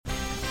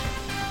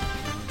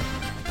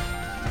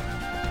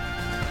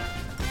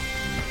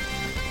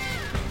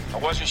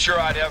wasn't sure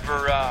I'd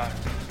ever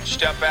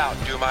step out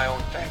and do my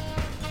own thing.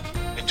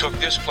 It took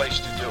this place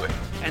to do it.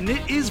 And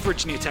it is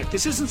Virginia Tech.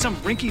 This isn't some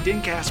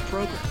rinky-dink-ass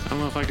program. I don't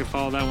know if I can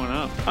follow that one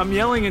up. I'm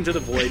yelling into the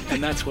void,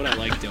 and that's what I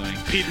like doing.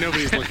 Pete,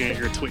 nobody's looking at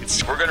your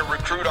tweets. We're going to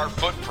recruit our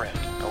footprint,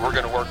 and we're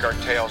going to work our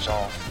tails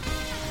off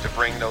to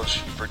bring those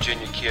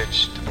Virginia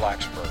kids to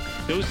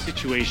Blacksburg. Those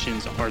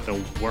situations are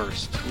the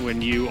worst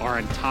when you are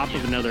on top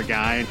of another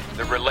guy.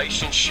 The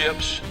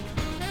relationships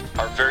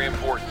are very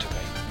important to me.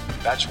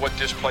 That's what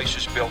this place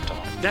is built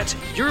on. That's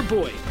your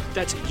boy.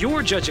 That's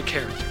your judge of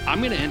character. I'm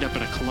going to end up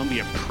in a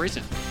Columbia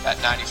prison.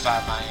 That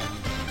 95 Miami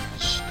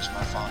is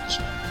my fondest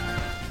memory.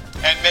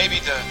 And maybe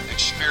the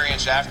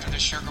experience after the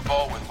Sugar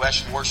Bowl with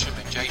Wes Worsham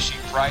and J.C.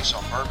 Price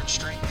on Bourbon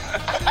Street.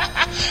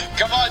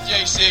 Come on,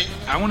 J.C.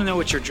 I want to know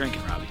what you're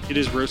drinking, Robbie. It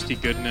is roasty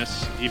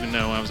goodness, even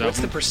though I was out. What's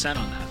the percent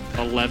on that?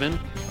 11. It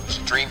was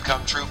a dream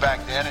come true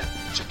back then, and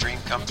it's a dream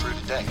come true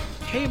today.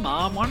 Hey,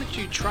 Mom, why don't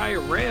you try a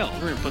rail?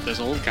 We're going to put this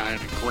old guy in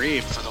a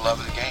grave. For the love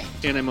of the game.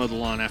 And I mow the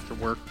lawn after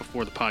work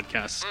before the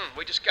podcast.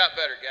 We just got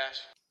better,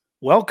 guys.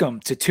 Welcome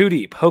to Too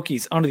Deep,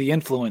 Hokies Under the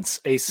Influence,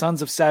 a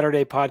Sons of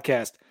Saturday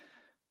podcast.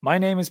 My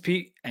name is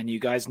Pete, and you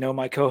guys know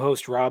my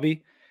co-host,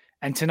 Robbie.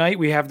 And tonight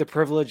we have the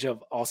privilege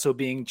of also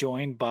being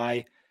joined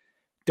by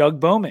Doug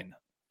Bowman,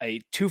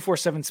 a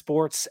 247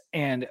 Sports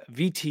and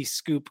VT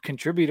Scoop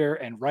contributor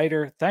and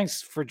writer.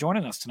 Thanks for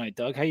joining us tonight,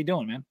 Doug. How you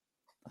doing, man?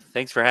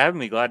 Thanks for having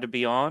me. Glad to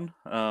be on.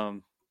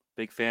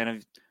 Big fan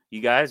of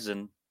you guys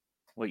and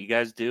what you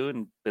guys do,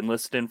 and been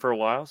listening for a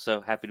while, so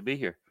happy to be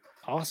here.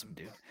 Awesome,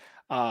 dude.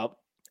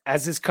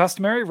 As is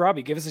customary,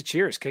 Robbie, give us a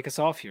cheers. Kick us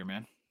off here,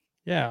 man.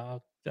 Yeah,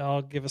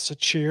 I'll give us a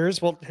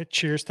cheers. Well,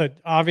 cheers to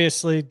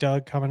obviously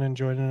Doug coming and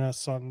joining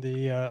us on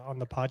the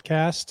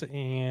podcast,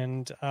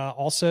 and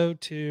also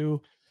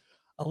to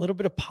a little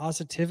bit of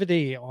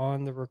positivity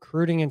on the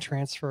recruiting and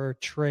transfer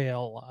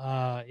trail.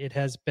 It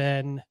has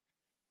been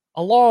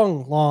a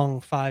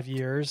long 5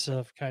 years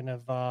of kind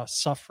of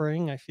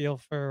suffering, I feel,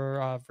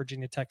 for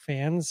Virginia Tech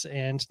fans.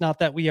 And not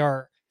that we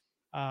are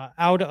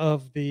out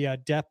of the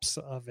depths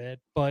of it,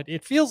 but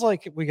it feels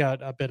like we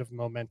got a bit of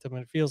momentum,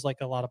 and it feels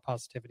like a lot of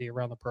positivity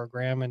around the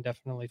program, and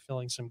definitely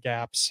filling some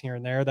gaps here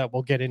and there that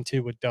we'll get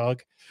into with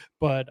Doug.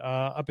 But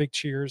a big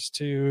cheers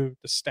to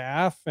the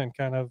staff and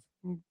kind of,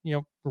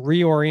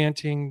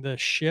 reorienting the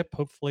ship,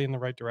 hopefully in the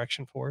right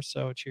direction for us.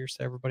 So cheers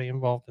to everybody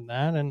involved in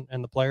that,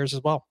 and the players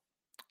as well.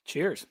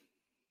 Cheers.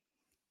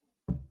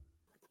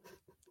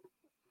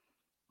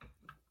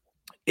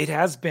 It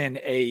has been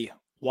a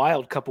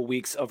wild couple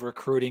weeks of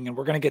recruiting, and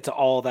we're going to get to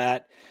all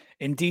that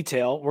in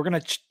detail. We're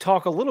going to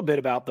talk a little bit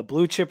about the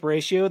blue chip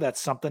ratio.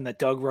 That's something that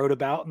Doug wrote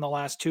about in the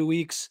last 2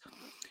 weeks.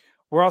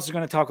 We're also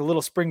going to talk a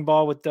little spring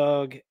ball with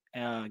Doug,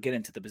 get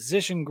into the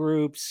position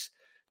groups,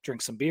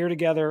 drink some beer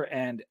together.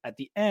 And at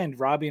the end,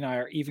 Robbie and I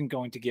are even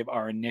going to give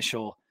our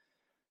initial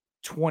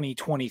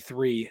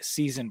 2023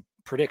 season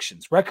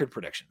record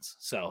predictions.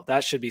 So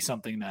that should be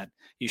something that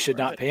you should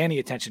not pay any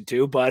attention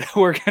to, but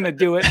we're going to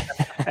do it.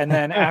 And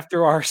then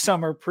after our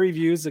summer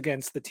previews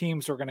against the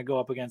teams we're going to go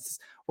up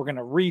against, we're going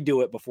to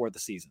redo it before the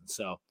season.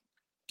 So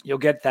you'll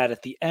get that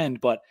at the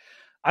end, but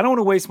I don't want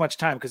to waste much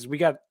time because we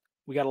got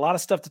a lot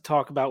of stuff to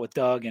talk about with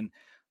Doug. And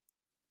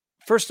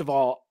first of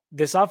all,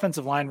 this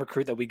offensive line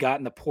recruit that we got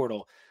in the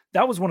portal,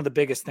 that was one of the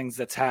biggest things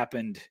that's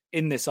happened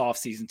in this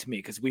offseason to me,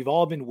 because we've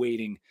all been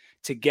waiting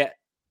to get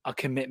a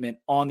commitment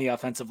on the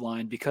offensive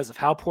line because of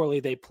how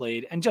poorly they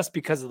played and just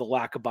because of the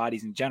lack of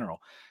bodies in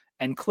general.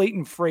 And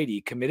Clayton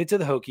Frady committed to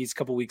the Hokies a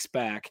couple weeks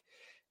back,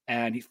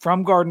 and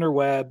from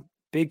Gardner-Webb,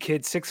 big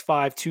kid,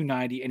 6'5",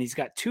 290, and he's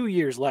got 2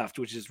 years left,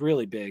 which is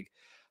really big.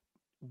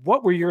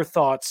 What were your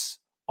thoughts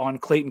on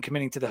Clayton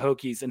committing to the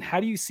Hokies, and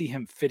how do you see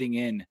him fitting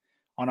in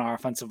on our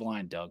offensive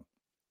line, Doug?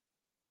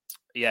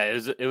 Yeah,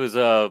 it was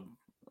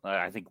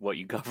I think what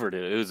you covered,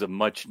 it was a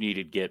much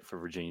needed get for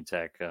Virginia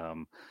Tech.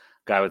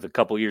 Guy with a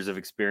couple years of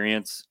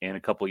experience and a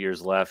couple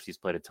years left. He's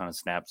played a ton of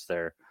snaps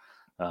there.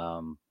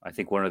 I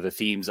think one of the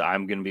themes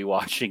I'm going to be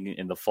watching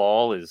in the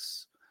fall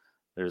is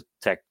there's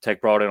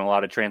Tech brought in a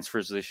lot of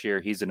transfers this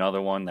year. He's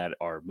another one that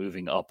are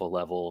moving up a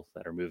level,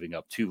 that are moving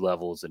up 2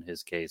 levels in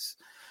his case.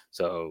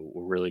 So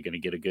we're really going to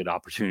get a good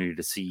opportunity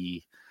to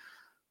see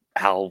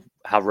how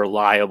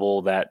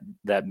reliable that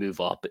move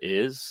up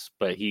is.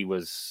 But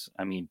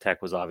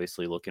Tech was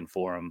obviously looking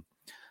for him.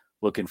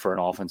 Looking for an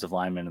offensive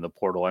lineman in the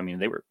portal. I mean,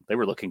 they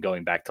were looking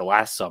going back to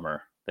last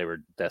summer. They were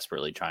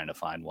desperately trying to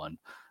find one.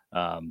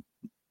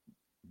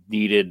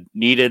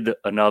 Needed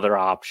another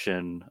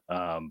option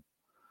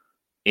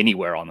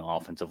anywhere on the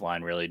offensive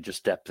line, really,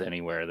 just depth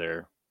anywhere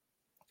there.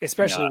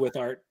 Especially with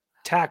our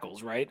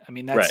tackles, right? I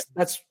mean,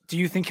 that's. Do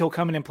you think he'll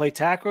come in and play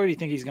tackle, or do you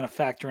think he's going to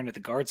factor in at the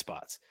guard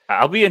spots?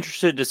 I'll be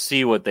interested to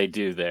see what they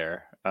do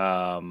there.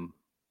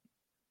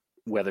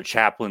 Whether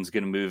Chaplin's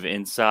going to move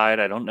inside,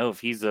 I don't know if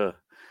he's a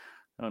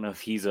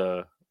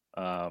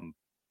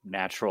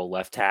natural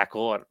left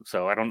tackle.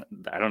 So I don't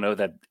know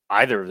that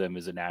either of them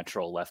is a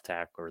natural left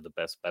tackle or the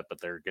best bet, but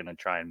they're going to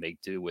try and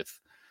make do with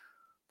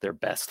their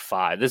best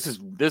 5. This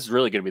is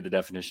really going to be the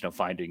definition of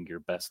finding your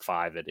best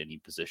 5 at any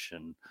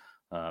position.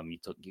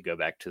 You go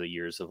back to the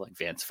years of like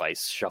Vance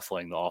Weiss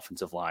shuffling the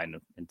offensive line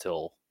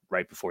until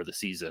right before the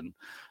season,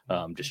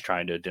 just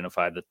trying to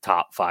identify the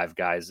top 5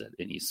 guys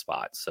in each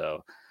spot.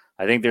 So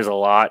I think there's a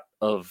lot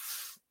of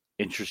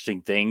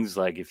interesting things.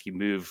 Like if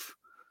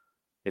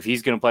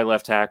he's going to play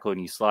left tackle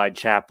and you slide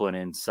Chaplin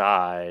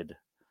inside,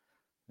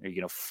 are you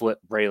going to flip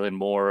Braylon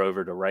Moore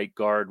over to right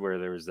guard where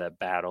there was that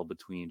battle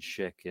between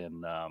Schick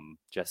and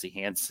Jesse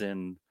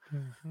Hansen?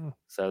 Mm-hmm.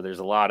 So there's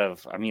a lot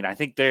of, I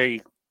think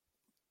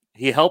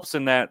he helps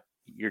in that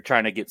you're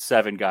trying to get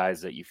 7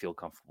 guys that you feel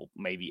comfortable,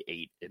 maybe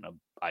 8 in an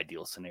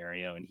ideal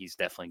scenario. And he's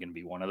definitely going to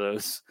be one of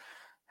those.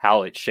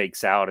 How it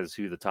shakes out as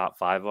who the top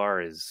 5 are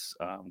is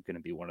going to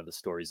be one of the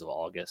stories of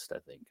August. I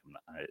think,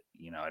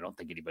 I don't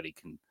think anybody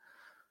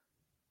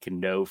can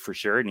know for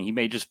sure. And he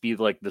may just be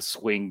like the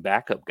swing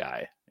backup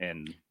guy.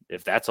 And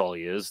if that's all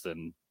he is,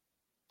 then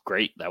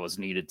great. That was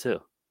needed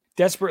too.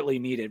 Desperately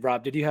needed.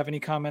 Rob, did you have any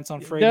comments on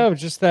Frady? No,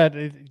 just that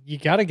you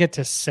got to get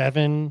to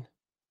 7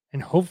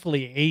 and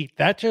hopefully 8.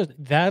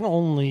 That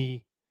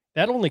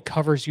only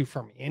covers you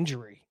from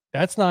injury.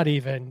 That's not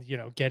even,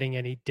 getting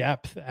any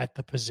depth at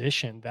the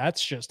position.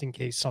 That's just in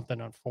case something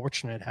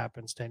unfortunate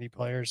happens to any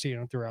players,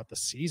 throughout the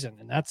season.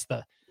 And I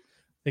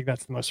think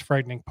that's the most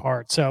frightening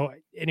part. So,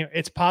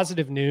 it's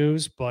positive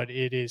news, but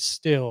it is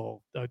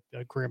still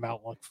a grim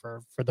outlook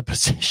for the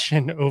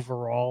position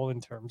overall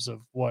in terms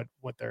of what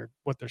they're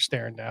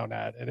staring down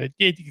at. And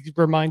it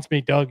reminds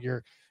me, Doug,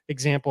 your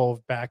example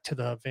of back to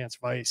the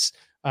Vance Weiss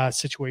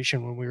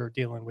situation when we were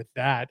dealing with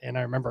that. And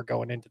I remember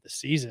going into the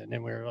season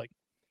and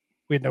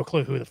we had no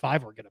clue who the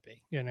 5 were going to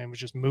be, and it was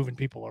just moving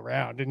people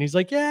around. And he's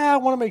like, yeah, I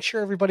want to make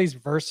sure everybody's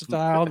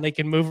versatile and they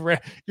can move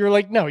around. You're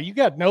like, no, you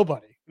got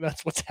nobody.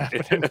 That's what's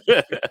happening.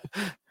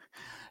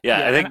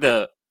 Yeah, I think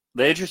the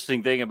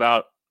interesting thing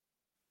about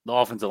the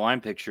offensive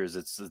line picture is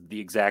it's the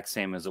exact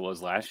same as it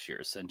was last year,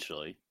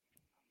 essentially,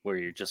 where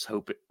you're just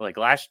hoping. Like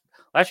last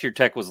year,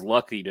 Tech was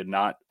lucky to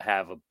not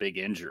have a big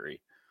injury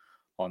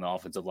on the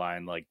offensive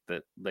line. Like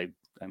that,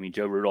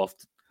 Joe Rudolph,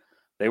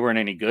 they weren't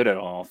any good at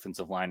an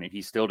offensive line, and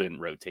he still didn't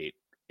rotate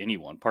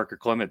anyone. Parker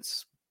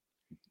Clements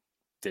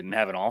didn't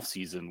have an off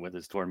season with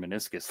his torn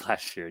meniscus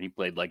last year, and he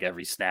played like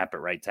every snap at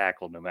right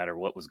tackle, no matter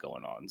what was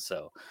going on.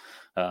 So,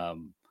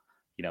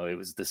 it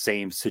was the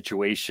same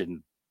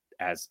situation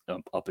as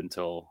up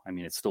until,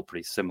 it's still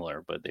pretty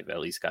similar, but they've at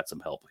least got some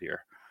help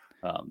here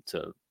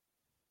to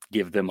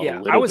give them a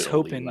little bit. I was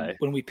hoping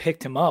when we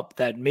picked him up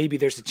that maybe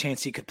there's a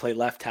chance he could play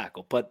left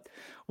tackle, but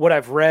what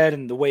I've read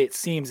and the way it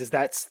seems is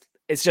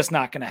it's just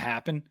not going to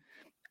happen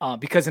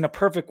because in a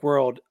perfect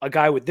world, a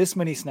guy with this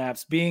many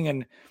snaps being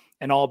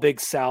an all Big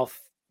South,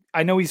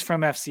 I know he's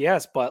from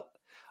FCS, but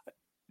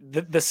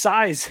the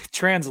size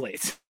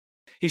translates.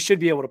 He should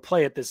be able to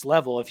play at this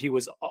level if he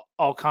was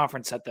all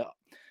conference at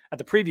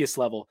the previous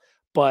level,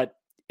 but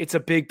it's a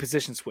big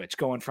position switch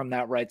going from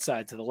that right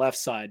side to the left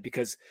side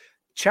because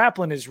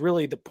Chaplin is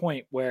really the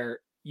point where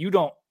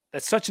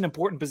that's such an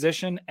important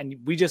position and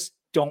we just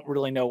don't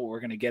really know what we're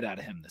going to get out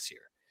of him this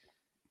year.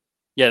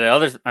 Yeah.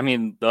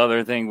 The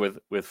other thing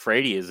with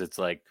Frady is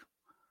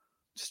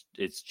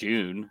it's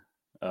June.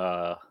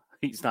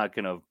 He's not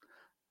going to,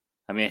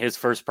 his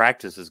first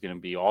practice is going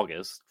to be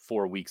August,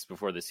 4 weeks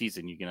before the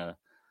season. You gonna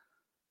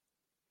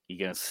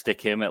stick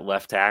him at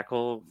left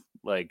tackle,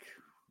 like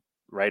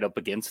right up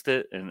against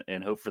it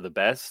and hope for the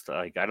best.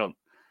 I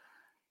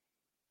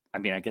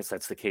guess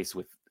that's the case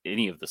with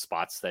any of the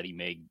spots that he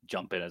may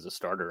jump in as a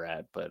starter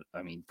at, but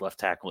left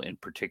tackle in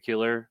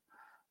particular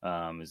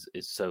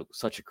is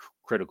such a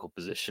critical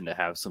position to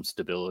have some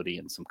stability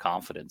and some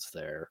confidence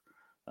there.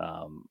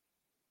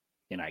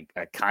 And I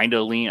kind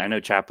of lean, I know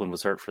Chaplin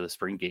was hurt for the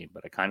spring game,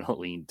 but I kind of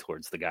lean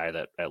towards the guy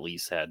that at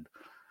least had,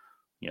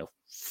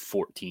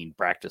 14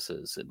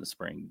 practices in the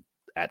spring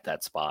at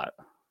that spot.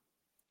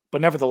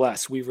 But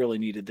nevertheless, we really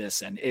needed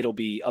this, and it'll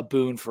be a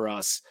boon for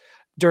us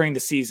during the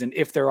season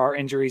if there are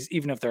injuries,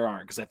 even if there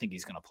aren't, because I think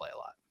he's going to play a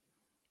lot.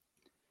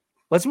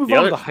 Let's move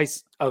on to the high.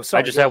 Oh,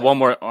 sorry. I just had one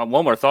more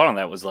thought on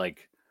that. Was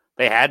like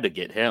they had to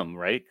get him,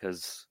 right?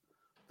 Because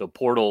the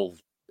portal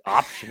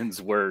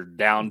options were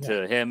down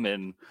to him,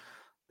 and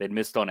they'd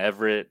missed on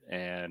Everett,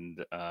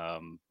 and I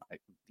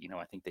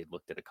think they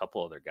looked at a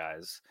couple other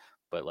guys,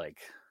 but like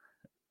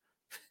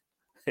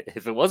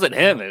if it wasn't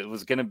him, it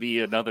was going to be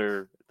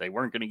another. They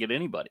weren't going to get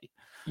anybody.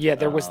 Yeah,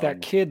 there was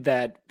that kid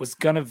that was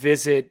going to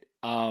visit,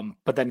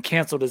 but then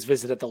canceled his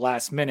visit at the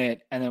last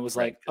minute, and it was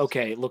like,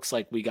 okay, it looks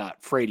like we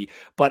got Frady.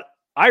 But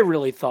I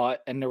really thought,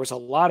 and there was a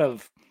lot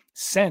of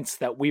sense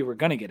that we were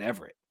going to get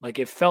Everett. Like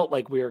it felt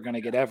like we were going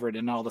to get Everett,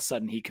 and all of a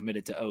sudden he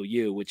committed to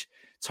OU, which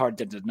it's hard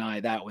to deny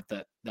that with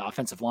the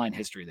offensive line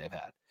history they've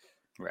had.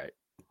 Right.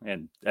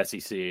 And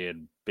SEC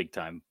and big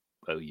time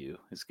OU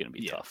is going to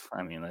be tough.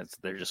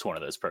 They're just one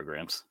of those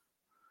programs.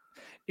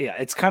 Yeah,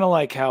 it's kind of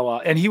like how,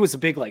 and he was a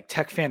big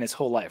Tech fan his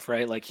whole life,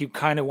 right? Like he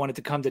kind of wanted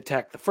to come to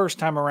Tech the first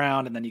time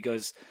around, and then he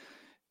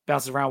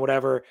bounces around,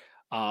 whatever.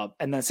 And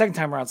then the second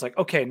time around, it's like,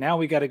 okay, now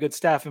we got a good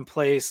staff in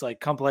place. Like,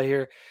 come play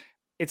here.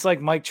 It's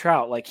like Mike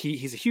Trout. Like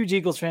he's a huge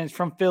Eagles fan. He's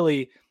from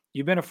Philly.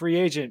 you've been a free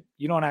agent.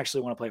 You don't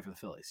actually want to play for the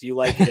Phillies. You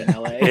like it in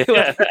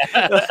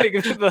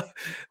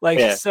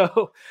LA.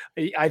 So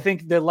I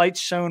think the lights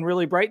shone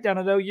really bright down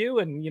at OU,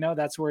 and,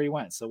 that's where he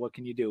went. So what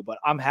can you do? But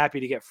I'm happy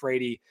to get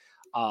Frady.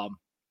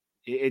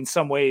 In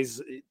some ways,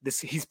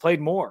 he's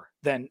played more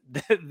than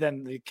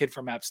the kid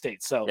from App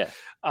State. So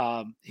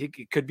he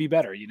could be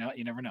better. You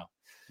never know.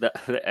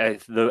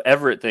 The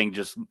Everett thing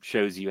just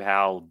shows you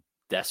how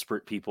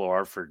desperate people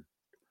are for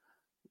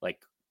like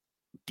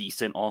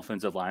decent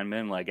offensive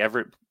linemen. Like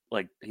Everett,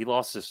 like he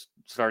lost his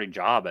starting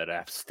job at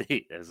App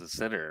State as a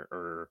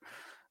center,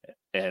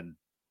 and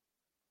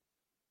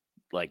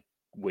like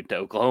went to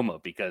Oklahoma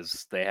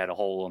because they had a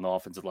hole in the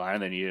offensive line.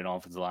 They needed an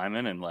offensive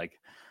lineman, and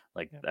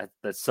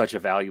that's such a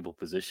valuable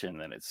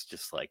position. And it's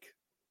just like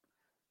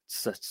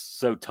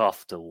so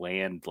tough to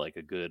land like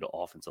a good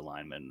offensive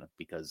lineman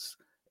because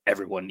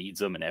everyone needs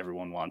them and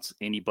everyone wants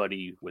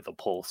anybody with a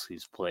pulse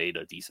who's played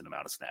a decent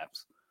amount of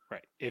snaps.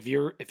 Right. If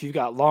you've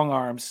got long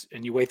arms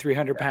and you weigh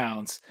 300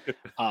 pounds,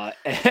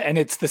 and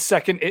it's the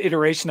second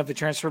iteration of the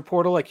transfer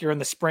portal, like you're in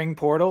the spring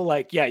portal,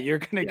 you're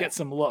going to get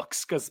some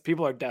looks because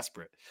people are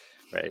desperate.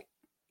 Right.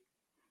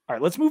 All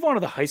right, let's move on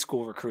to the high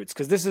school recruits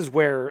because this is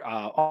where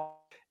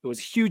it was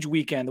a huge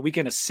weekend. The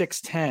weekend of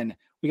 6/10,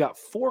 we got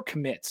 4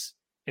 commits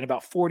in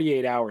about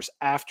 48 hours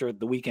after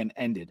the weekend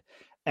ended.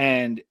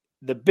 And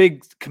the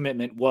big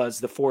commitment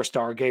was the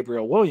 4-star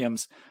Gabriel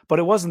Williams, but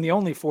it wasn't the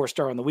only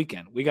 4-star on the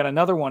weekend. We got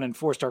another one in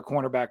 4-star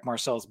cornerback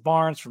Marcellus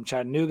Barnes from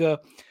Chattanooga,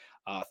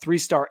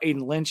 3-star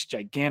Aiden Lynch,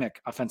 gigantic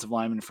offensive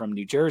lineman from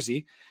New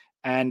Jersey,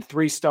 and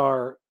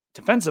 3-star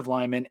defensive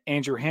lineman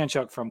Andrew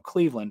Hanchuk from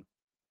Cleveland.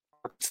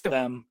 6 of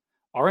them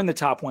are in the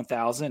top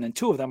 1,000, and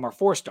 2 of them are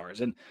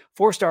 4-stars. And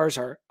 4-stars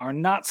are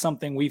not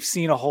something we've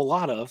seen a whole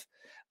lot of.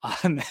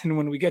 And then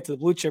when we get to the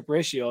blue chip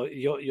ratio,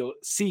 you'll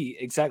see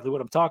exactly what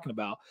I'm talking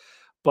about.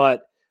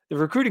 But the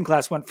recruiting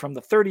class went from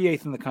the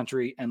 38th in the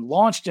country and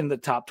launched in the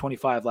top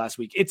 25 last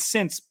week. It's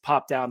since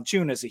popped down.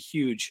 June is a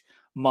huge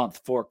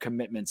month for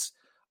commitments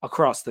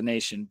across the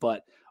nation.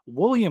 But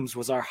Williams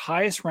was our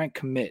highest ranked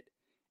commit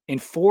in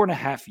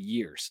 4.5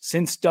 years.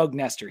 Since Doug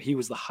Nestor, he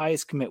was the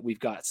highest commit we've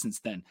got since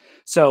then.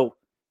 So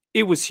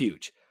it was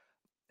huge.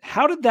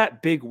 How did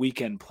that big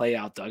weekend play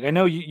out, Doug? I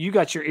know you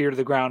got your ear to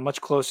the ground much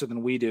closer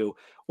than we do.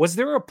 Was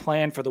there a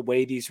plan for the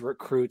way these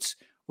recruits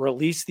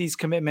release these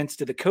commitments?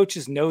 Did the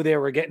coaches know they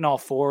were getting all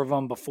 4 of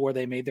them before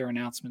they made their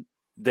announcement?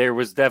 There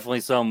was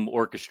definitely some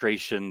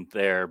orchestration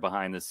there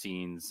behind the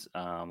scenes.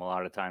 A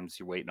lot of times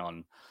you're waiting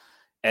on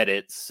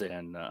edits,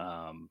 and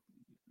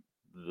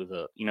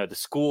the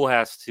school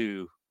has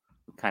to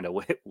kind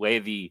of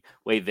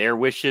weigh their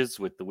wishes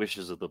with the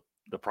wishes of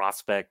the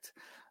prospect.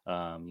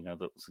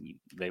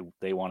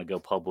 They want to go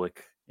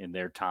public in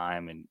their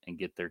time and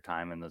get their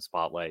time in the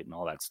spotlight and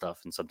all that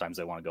stuff. And sometimes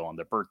they want to go on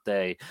their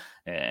birthday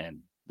and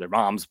their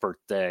mom's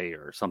birthday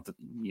or something,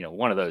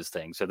 one of those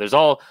things. So there's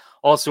all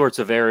sorts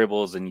of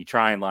variables, and you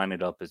try and line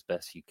it up as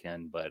best you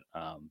can. But,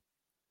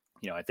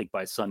 I think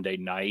by Sunday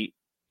night,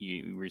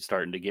 you were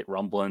starting to get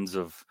rumblings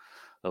of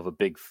a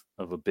big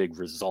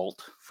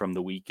result from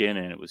the weekend.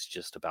 And it was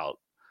just about,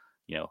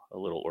 a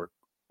little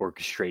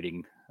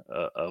orchestrating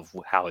of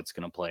how it's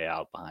going to play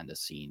out behind the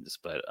scenes.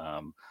 But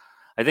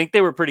I think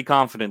they were pretty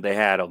confident they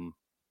had them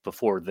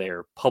before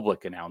their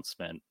public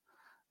announcement.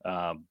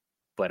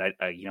 But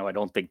I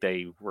don't think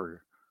they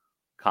were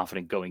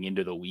confident going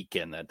into the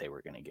weekend that they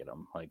were going to get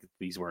them. Like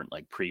these weren't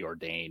like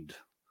preordained,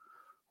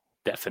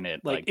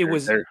 definite. Like it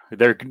was,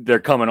 they're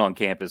coming on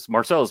campus.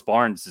 Marcellus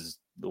Barnes is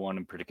the one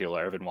in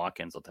particular. Evan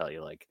Watkins will tell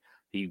you, like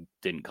he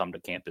didn't come to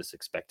campus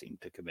expecting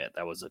to commit.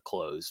 That was a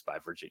close by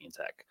Virginia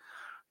Tech,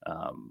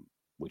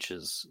 which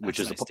is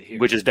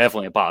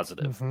definitely a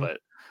positive. Mm-hmm.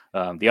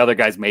 But the other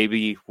guys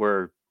maybe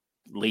were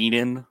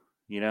leaning.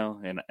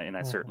 And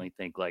I certainly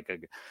think like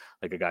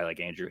a guy like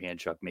Andrew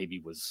Hanchuk maybe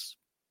was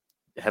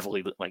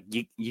heavily like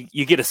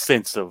you get a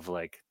sense of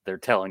like they're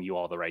telling you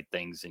all the right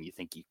things and you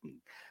think you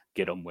can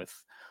get them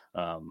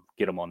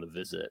on the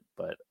visit.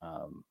 But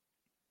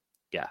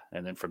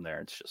and then from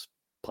there it's just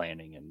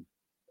planning and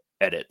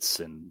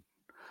edits and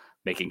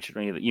making sure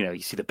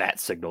you see the bat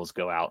signals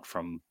go out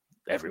from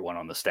everyone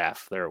on the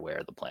staff. They're aware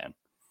of the plan.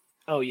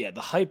 Oh yeah,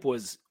 the hype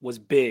was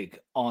big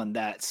on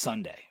that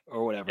Sunday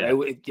or whatever.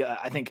 Yeah.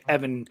 I think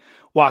Evan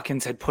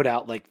Watkins had put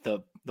out like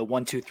the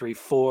 1, 2, 3,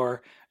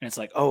 4, and it's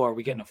like, oh, are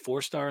we getting a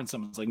 4-star? And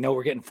someone's like, no,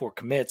 we're getting 4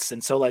 commits.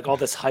 And so like all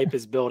this hype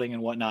is building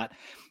and whatnot.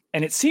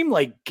 And it seemed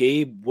like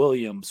Gabe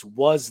Williams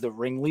was the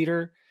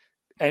ringleader,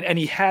 and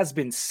he has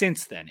been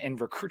since then,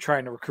 and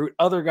trying to recruit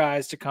other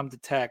guys to come to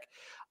Tech.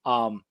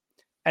 And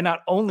not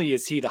only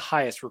is he the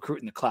highest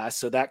recruit in the class,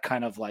 so that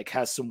kind of like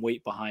has some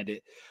weight behind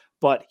it,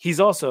 but he's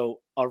also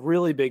a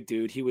really big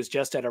dude. He was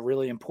just at a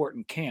really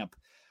important camp.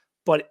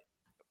 But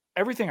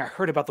everything I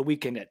heard about the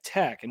weekend at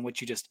Tech and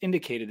what you just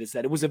indicated is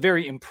that it was a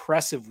very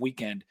impressive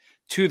weekend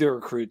to the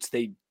recruits.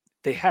 They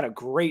had a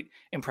great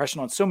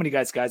impression on so many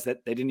guys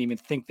that they didn't even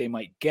think they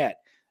might get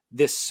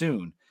this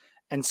soon.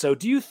 And so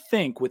do you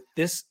think with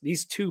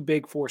these 2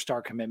 big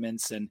 4-star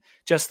commitments and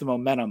just the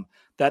momentum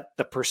that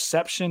the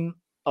perception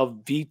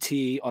of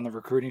VT on the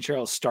recruiting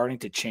trail is starting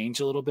to change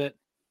a little bit?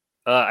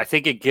 I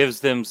think it gives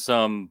them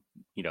some,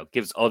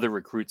 gives other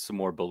recruits some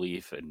more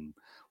belief in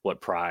what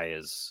Pry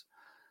is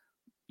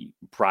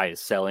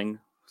selling,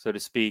 so to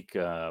speak.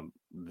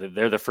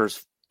 They're the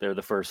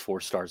first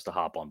 4 stars to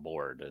hop on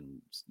board,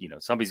 and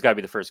somebody's got to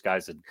be the first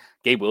guys. And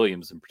Gabe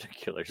Williams in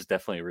particular is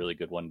definitely a really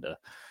good one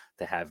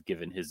to have,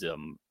 given his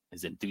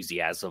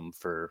enthusiasm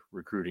for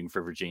recruiting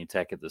for Virginia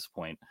Tech at this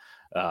point,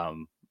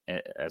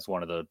 as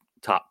one of the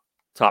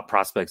top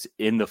prospects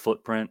in the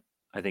footprint.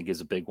 I think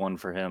is a big one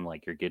for him.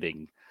 Like you're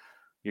getting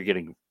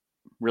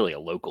really a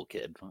local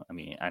kid. I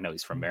mean, I know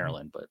he's from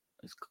Maryland, but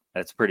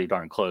that's pretty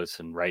darn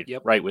close and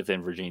right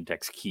within Virginia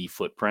Tech's key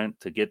footprint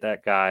to get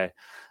that guy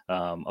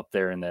up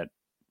there in that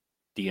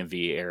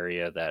DMV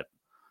area. That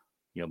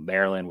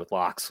Maryland with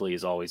Loxley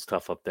is always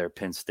tough up there.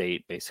 Penn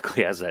State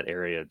basically has that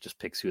area, just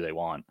picks who they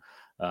want.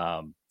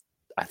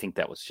 I think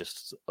that was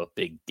just a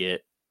big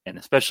get, and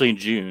especially in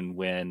June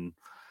when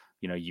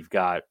you've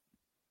got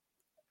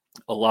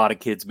a lot of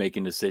kids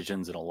making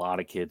decisions and a lot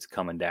of kids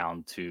coming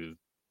down to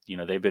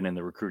they've been in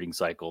the recruiting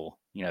cycle.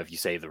 If you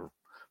say the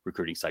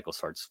recruiting cycle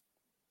starts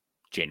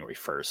January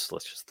 1st,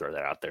 let's just throw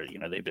that out there.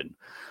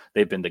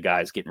 They've been the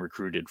guys getting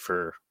recruited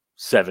for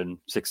 7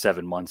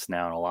 months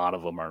now, and a lot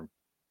of them are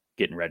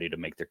getting ready to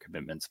make their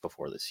commitments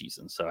before the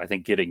season. So I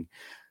think getting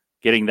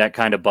that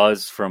kind of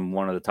buzz from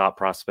one of the top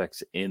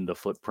prospects in the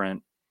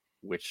footprint,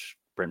 which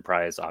Brent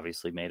Pry has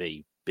obviously made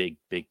a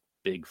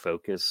big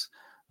focus,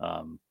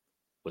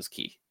 was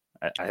key.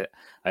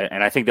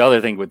 And I think the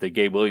other thing with the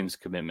Gabe Williams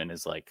commitment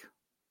is like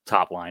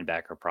top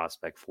linebacker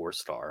prospect,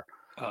 4-star.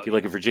 If you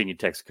look at Virginia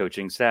Tech's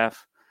coaching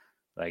staff,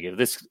 like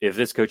if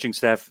this coaching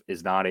staff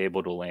is not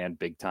able to land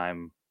big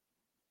time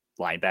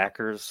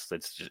linebackers,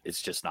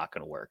 it's just not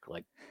going to work.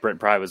 Like Brent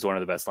Pry was one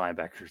of the best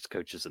linebackers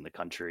coaches in the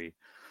country.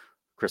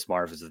 Chris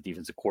Marv is the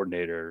defensive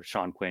coordinator.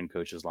 Sean Quinn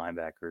coaches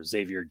linebackers.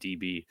 Xavier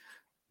DB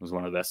was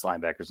one of the best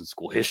linebackers in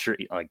school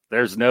history. Like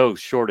there's no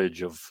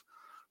shortage of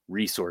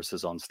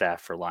resources on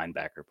staff for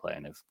linebacker play.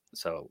 And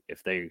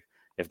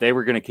if they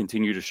were going to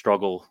continue to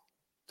struggle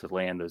to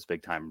land those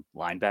big time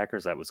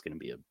linebackers, that was going to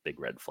be a big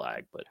red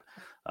flag, but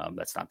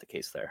that's not the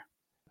case there.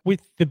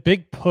 With the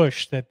big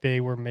push that they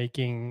were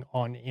making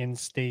on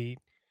in-state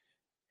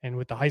and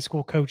with the high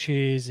school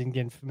coaches and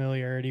getting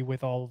familiarity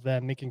with all of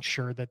them, making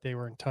sure that they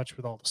were in touch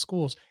with all the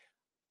schools,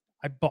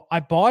 I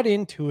bought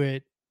into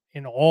it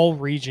in all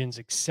regions,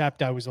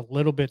 except I was a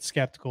little bit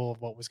skeptical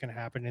of what was going to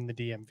happen in the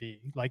DMV,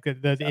 like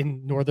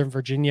in Northern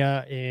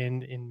Virginia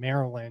and in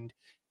Maryland,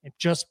 and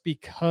just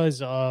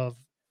because of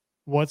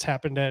what's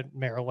happened at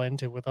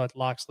Maryland and with what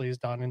Loxley has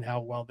done and how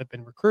well they've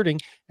been recruiting,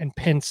 and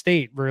Penn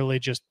State really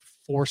just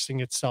forcing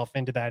itself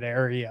into that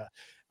area.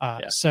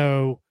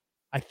 So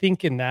I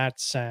think in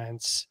that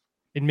sense,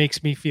 it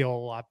makes me feel a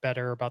lot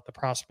better about the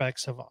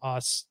prospects of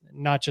us,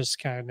 not just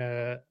kind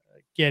of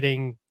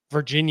getting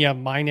Virginia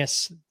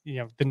minus,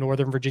 the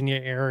Northern Virginia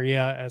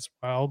area as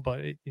well.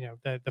 But,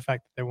 the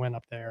fact that they went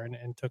up there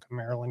and took a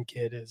Maryland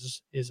kid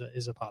is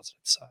a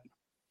positive sign.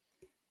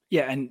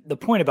 Yeah, and the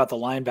point about the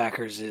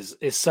linebackers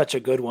is such a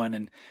good one.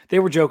 And they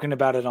were joking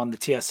about it on the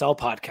TSL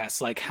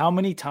podcast. Like, how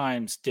many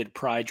times did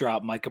Pry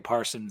drop Micah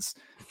Parsons'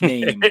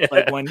 name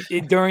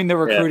during the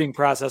recruiting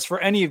process for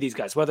any of these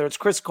guys, whether it's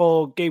Chris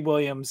Cole, Gabe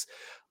Williams?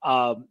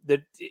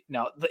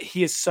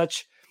 He is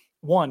such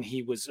one.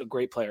 He was a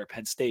great player at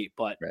Penn State,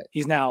 but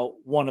he's now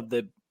one of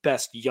the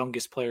best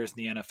youngest players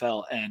in the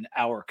NFL, and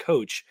our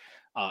coach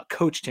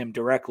coached him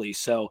directly.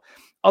 So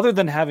other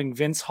than having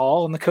Vince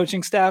Hall and the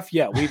coaching staff,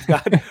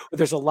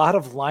 there's a lot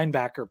of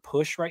linebacker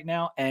push right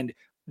now. And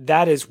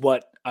that is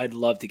what I'd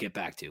love to get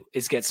back to,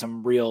 is get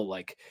some real,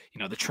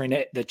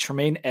 the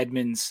Tremaine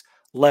Edmonds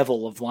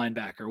level of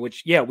linebacker,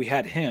 which, we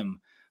had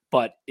him,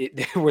 but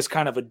there was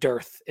kind of a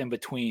dearth in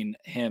between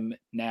him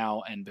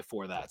now and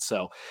before that.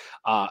 So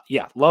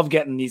love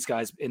getting these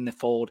guys in the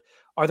fold.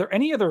 Are there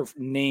any other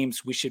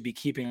names we should be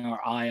keeping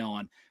our eye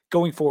on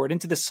going forward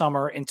into the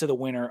summer, into the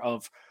winter,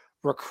 of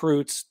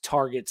recruits,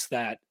 targets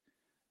that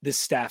this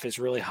staff is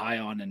really high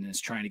on and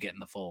is trying to get in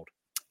the fold?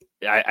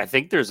 I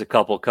think there's a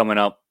couple coming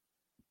up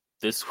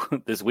this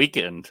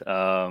weekend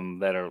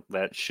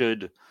that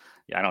should.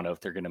 I don't know if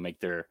they're going to make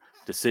their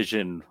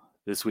decision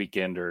this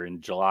weekend or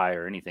in July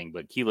or anything,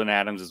 but Keelan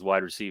Adams is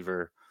wide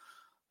receiver,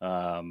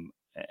 and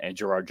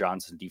Gerard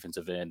Johnson,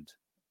 defensive end.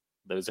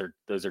 Those are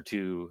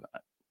two.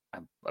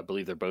 I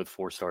believe they're both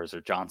 4-stars,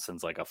 or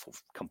Johnson's like a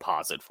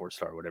composite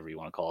 4-star, whatever you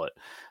want to call it.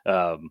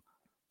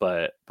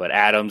 But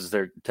Adams,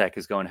 their Tech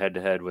is going head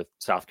to head with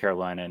South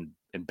Carolina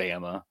and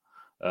Bama,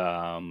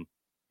 and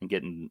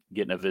getting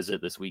a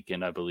visit this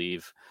weekend, I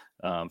believe,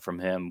 from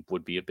him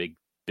would be a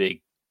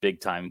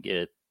big time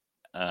get.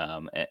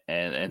 And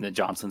then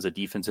Johnson's a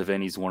defensive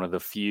end. He's one of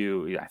the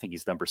few. I think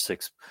he's number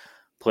 6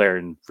 player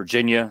in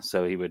Virginia,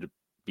 so he would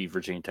be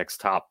Virginia Tech's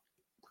top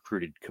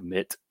recruited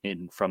commit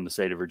from the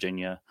state of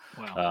Virginia.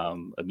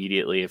 Wow.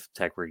 Immediately if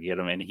Tech were to get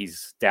him, and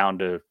he's down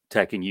to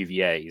Tech and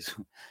UVA.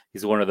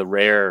 He's one of the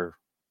rare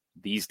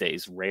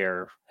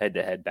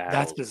head-to-head battles.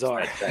 That's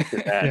bizarre.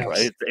 Yes.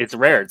 Right? It's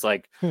rare. It's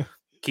like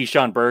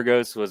Keyshawn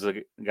Burgos was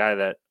a guy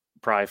that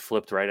probably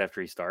flipped right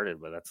after he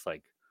started, but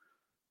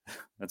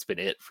that's been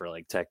it for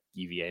like Tech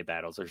UVA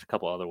battles. There's a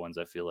couple other ones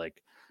I feel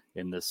like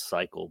in this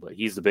cycle, but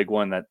he's the big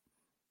one that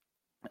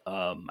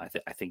I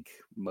think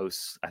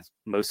most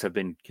have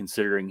been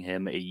considering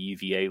him a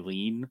UVA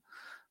lean,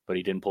 but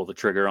he didn't pull the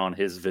trigger on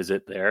his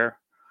visit there,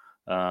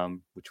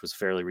 which was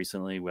fairly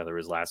recently, whether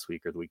it was last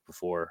week or the week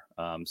before.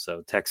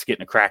 So Tech's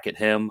getting a crack at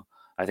him.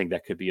 I think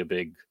that could be a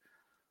big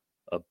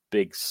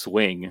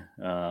swing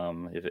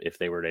if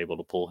they were able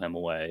to pull him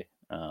away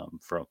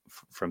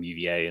from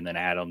UVA. And then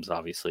Adams,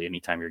 obviously,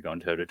 anytime you're going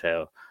toe to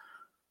toe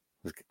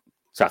with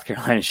South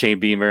Carolina, Shane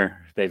Beamer,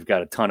 they've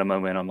got a ton of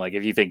momentum. Like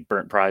if you think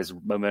Brent Pry's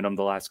momentum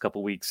the last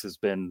couple of weeks has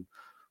been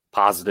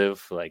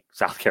positive, like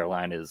South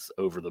Carolina is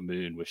over the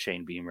moon with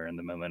Shane Beamer and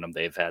the momentum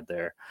they've had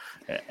there,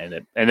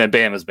 and then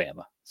Bama's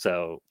Bama.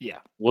 So yeah,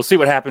 we'll see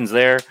what happens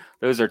there.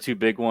 Those are two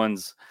big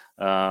ones.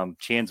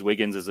 Chance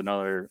Wiggins is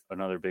another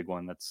big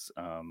one. That's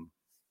I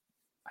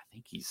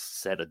think he's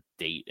set a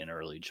date in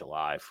early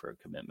July for a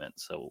commitment,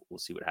 so we'll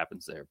see what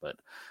happens there. But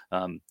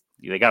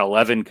they got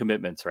 11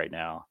 commitments right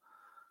now.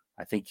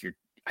 I think you're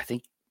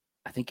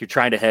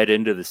trying to head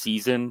into the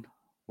season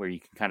where you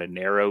can kind of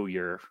narrow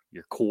your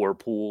core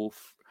pool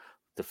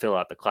to fill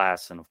out the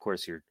class, and of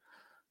course you're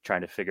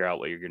trying to figure out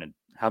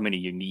how many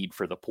you need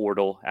for the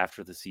portal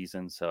after the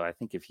season. So I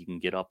think if you can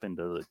get up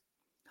into the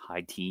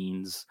high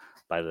teens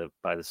by the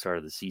start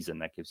of the season,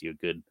 that gives you a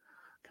good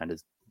kind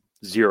of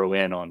zero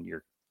in on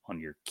your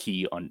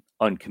key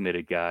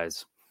uncommitted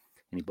guys,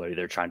 anybody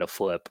they're trying to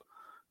flip,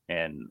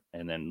 and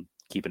then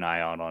keep an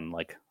eye on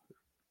like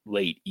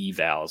late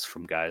evals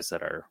from guys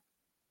that are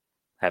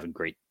having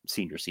great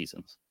senior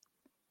seasons.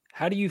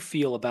 How do you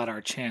feel about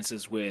our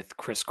chances with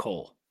Chris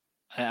Cole?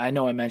 I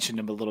know I mentioned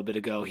him a little bit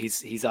ago.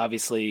 He's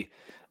obviously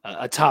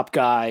a top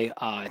guy.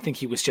 I think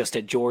he was just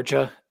at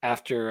Georgia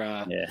after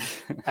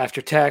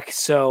after Tech.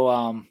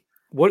 So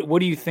what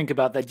do you think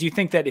about that? Do you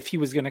think that if he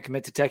was going to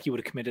commit to Tech, he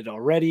would have committed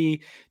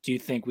already? Do you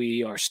think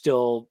we are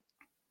still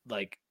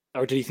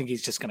or do you think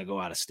he's just going to go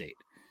out of state?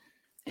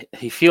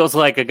 He feels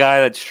like a guy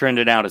that's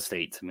trending out of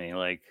state to me.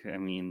 Like, I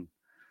mean,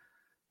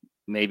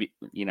 maybe,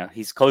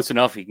 he's close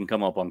enough. He can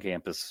come up on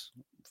campus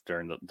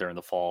during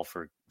the fall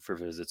for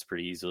visits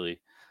pretty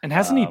easily. And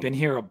hasn't he been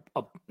here?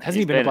 Hasn't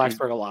he been to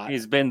Blacksburg a lot?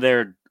 He's been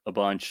there a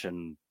bunch,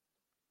 and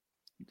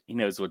he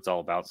knows what it's all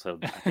about. So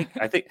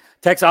I think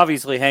Tech's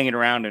obviously hanging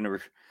around in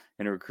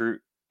a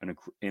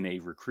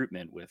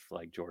recruitment with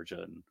like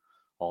Georgia and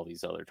all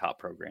these other top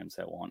programs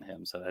that want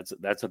him. So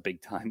that's a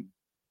big time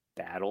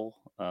battle.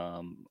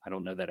 I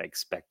don't know that I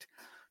expect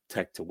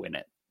Tech to win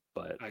it,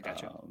 but I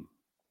got you.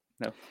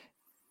 No.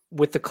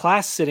 With the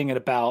class sitting at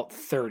about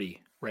 30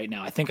 right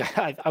now, I think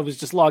I was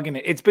just logging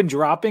it. It's been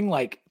dropping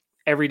like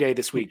every day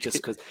this week just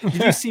because.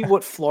 Did you see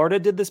what Florida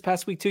did this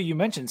past week too? You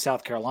mentioned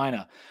South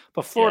Carolina,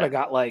 but Florida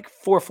got like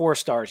 4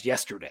 stars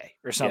yesterday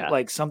or something,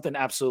 like something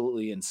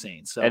absolutely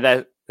insane. So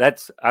and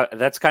that's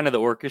kind of the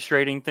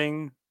orchestrating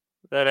thing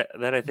that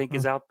I think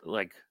is out.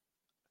 Like,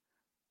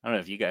 I don't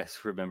know if you guys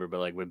remember, but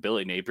like when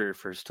Billy Napier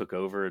first took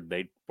over,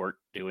 they weren't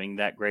doing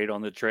that great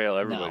on the trail.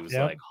 Everybody was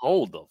like,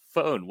 "Hold the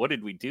phone! What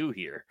did we do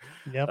here?"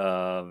 Yep.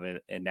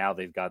 And now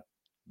they've got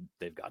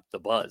the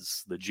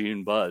buzz, the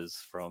June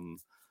buzz from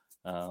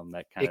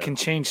that kind. It can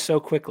change so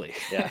quickly.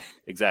 Yeah,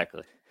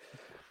 exactly.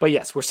 But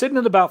yes, we're sitting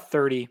at about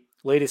 30.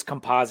 Latest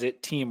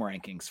composite team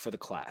rankings for the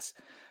class.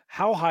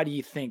 How high do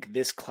you think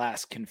this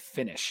class can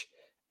finish?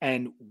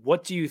 And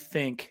what do you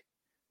think?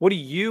 What do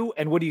you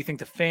think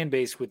the fan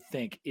base would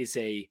think is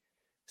a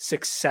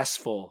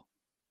successful,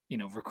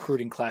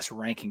 recruiting class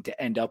ranking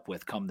to end up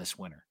with come this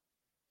winter?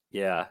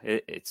 Yeah,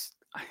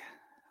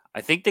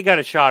 I think they got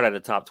a shot at a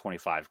top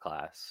 25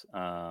 class.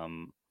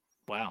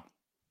 Wow.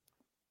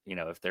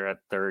 If they're at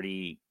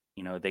 30,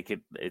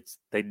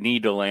 they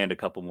need to land a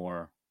couple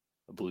more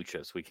blue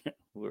chips.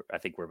 I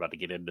think we're about to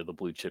get into the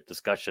blue chip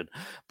discussion,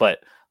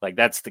 but like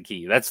that's the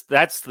key.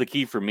 That's the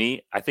key for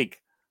me. I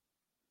think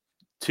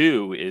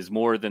 2 is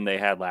more than they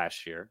had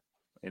last year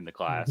in the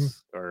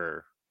class,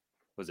 or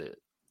was it?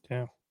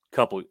 Yeah,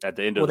 couple at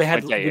the end of.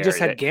 Well, they just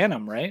had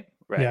Ganem, right?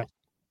 Right. Yeah.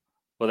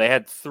 Well, they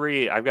had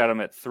 3. I've got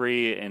them at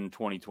 3 in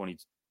 2020,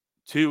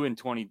 2 in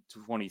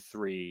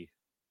 2023.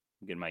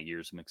 I'm getting my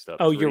years mixed up.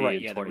 Oh, you're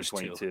right. Yeah,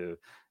 2022.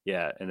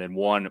 Yeah, and then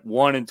one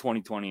in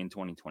 2020 and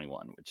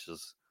 2021,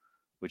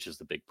 which is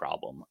the big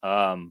problem.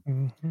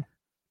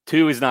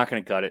 2 is not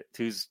going to cut it.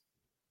 2's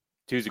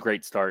a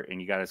great start, and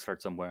you got to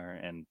start somewhere,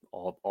 and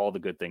all the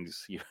good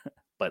things.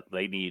 But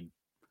they need.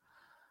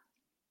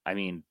 I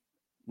mean,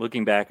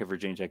 looking back at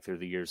Virginia Tech through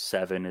the years,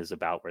 7 is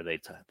about where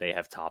they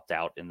have topped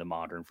out in the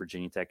modern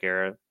Virginia Tech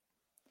era.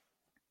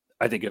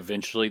 I think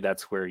eventually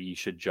that's where you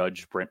should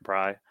judge Brent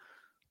Pry.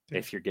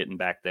 If you're getting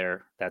back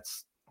there,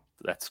 that's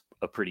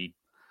a pretty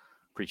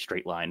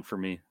straight line for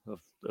me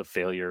of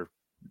failure.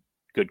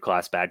 Good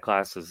class, bad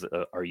class.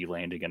 Are you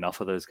landing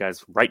enough of those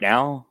guys right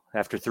now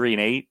after 3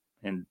 and 8?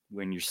 And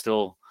when you're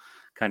still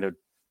kind of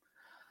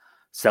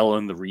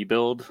selling the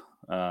rebuild,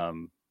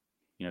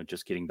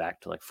 just getting back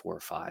to like 4 or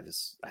 5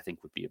 I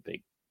think would be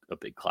a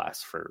big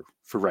class for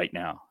right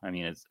now. I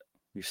mean,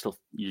 you still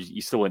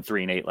went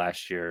 3-8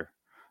 last year,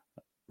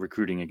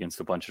 recruiting against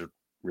a bunch of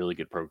really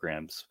good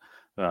programs.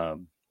 So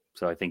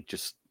I think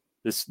just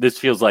this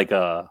feels like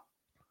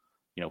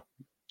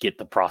get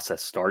the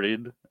process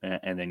started,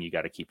 and then you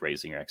got to keep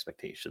raising your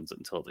expectations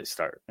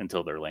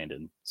until they're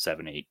landing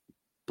 7-8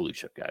 blue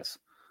chip guys.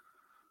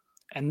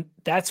 And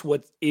that's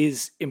what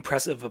is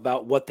impressive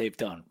about what they've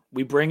done.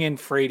 We bring in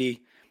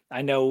Frady.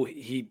 I know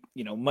he,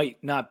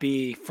 might not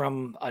be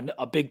from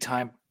a big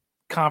time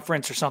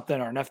conference or something,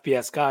 or an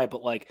FBS guy,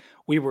 but like,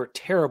 we were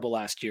terrible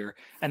last year,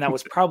 and that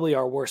was probably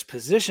our worst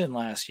position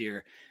last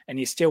year, and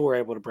you still were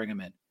able to bring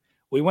him in.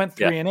 We went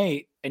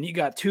 3-8, and you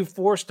got 2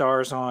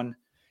 4-stars on,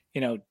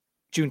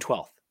 June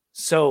 12th.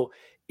 So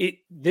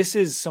this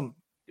is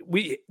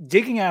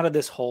digging out of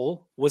this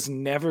hole was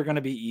never going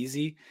to be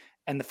easy.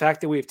 And the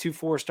fact that we have 2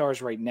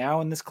 4-stars right now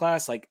in this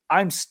class, like,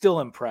 I'm still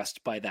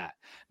impressed by that.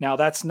 Now,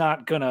 that's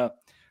not gonna,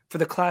 for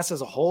the class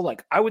as a whole,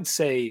 like, I would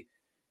say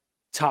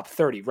top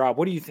 30. Rob,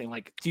 what do you think?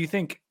 Like, do you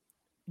think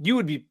you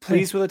would be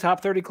pleased with a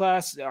top 30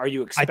 class? Are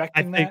you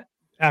expecting that?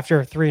 After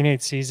a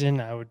 3-8 season,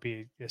 I would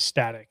be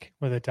ecstatic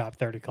with a top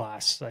 30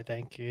 class. I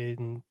think,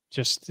 and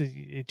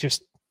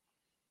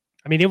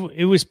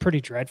it was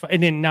pretty dreadful.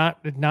 And then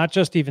not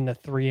just even the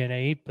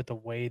 3-8, but the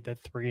way the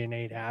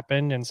 3-8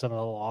 happened and some of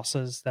the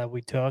losses that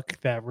we took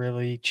that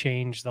really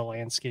changed the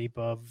landscape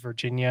of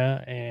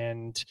Virginia,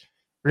 and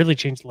really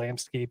changed the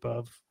landscape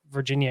of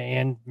Virginia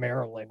and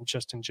Maryland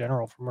just in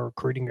general from a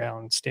recruiting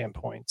ground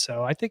standpoint.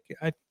 So I think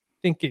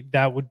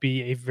that would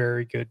be a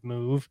very good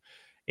move.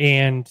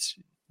 And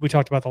we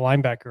talked about the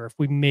linebacker. If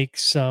we make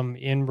some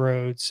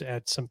inroads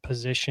at some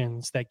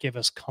positions that give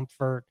us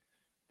comfort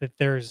that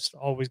there's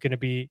always going to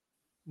be,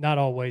 not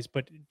always,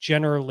 but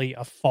generally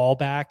a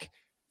fallback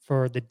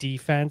for the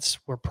defense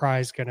where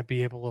Pry's going to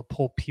be able to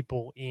pull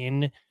people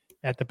in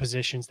at the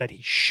positions that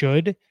he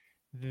should,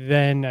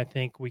 then I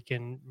think we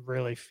can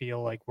really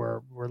feel like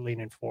we're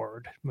leaning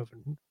forward,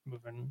 moving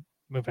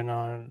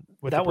on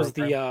with that was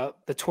the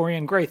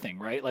Torian Gray thing,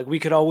 right? Like, we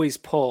could always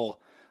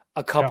pull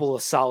a couple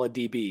of solid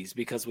DBs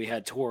because we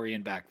had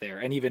Torian back there,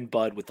 and even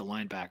Bud with the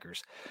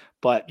linebackers.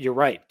 But you're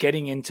right,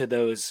 getting into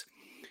those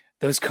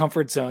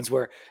comfort zones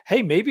where,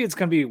 hey, maybe it's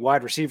going to be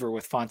wide receiver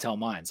with Fontel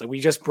Mines. Like,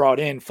 we just brought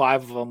in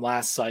 5 of them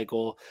last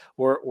cycle.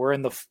 We're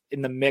in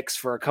the mix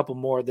for a couple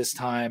more this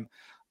time.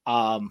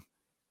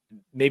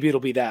 Maybe it'll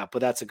be that, but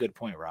that's a good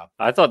point, Rob.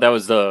 I thought that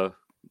was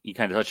you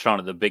kind of touched on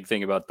it, the big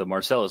thing about the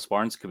Marcellus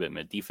Barnes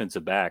commitment,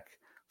 defensive back,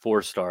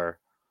 4-star,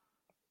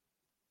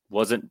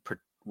 wasn't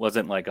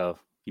like a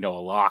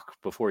lock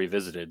before he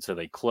visited. So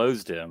they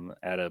closed him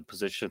at a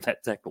position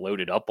that Tech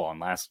loaded up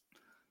on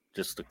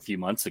just a few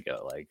months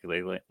ago. Like,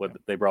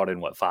 they brought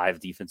in 5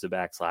 defensive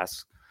backs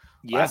last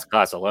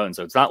class alone.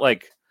 So it's not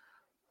like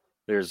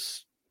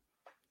there's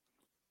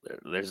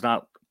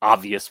not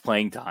obvious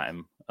playing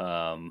time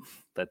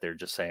that they're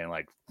just saying,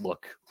 like,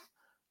 look,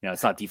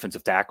 it's not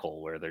defensive tackle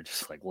where they're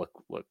just like, look,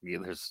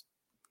 there's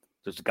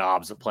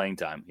gobs of playing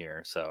time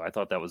here. So I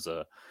thought that was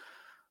a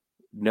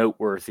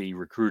noteworthy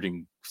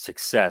recruiting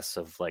success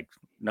of, like,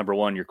 number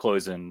one, you're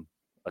closing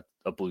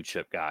a blue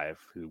chip guy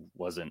who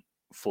wasn't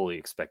fully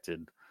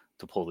expected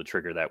to pull the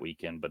trigger that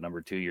weekend. But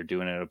number two, you're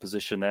doing it in a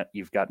position that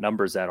you've got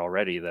numbers at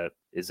already that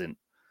isn't,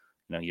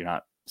 you're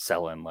not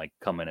selling, like,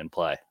 come in and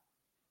play.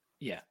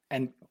 Yeah.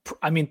 And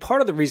I mean,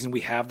 part of the reason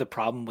we have the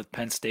problem with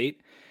Penn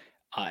State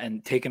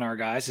and taking our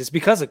guys is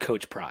because of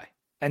Coach Pry.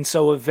 And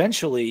so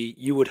eventually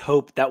you would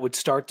hope that would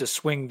start to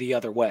swing the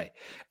other way.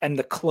 And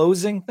the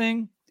closing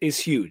thing is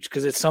huge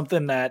because it's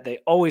something that they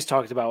always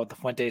talked about with the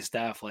Fuente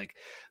staff. Like,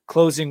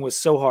 closing was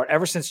so hard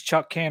ever since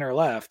Chuck Canner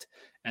left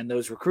and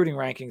those recruiting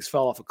rankings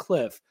fell off a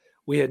cliff.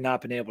 We had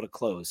not been able to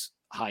close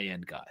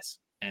high-end guys.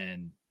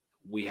 And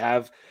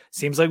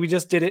seems like we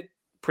just did it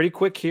pretty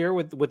quick here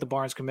with the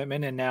Barnes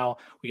commitment. And now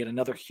we get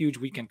another huge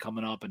weekend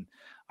coming up, and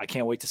I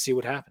can't wait to see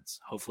what happens.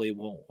 Hopefully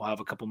we'll have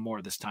a couple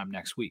more this time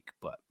next week,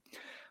 but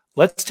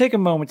let's take a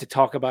moment to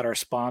talk about our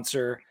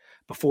sponsor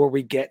before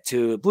we get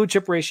to blue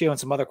chip ratio and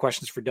some other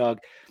questions for Doug.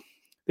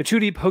 The Two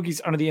Deep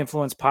Hokies Under the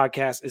Influence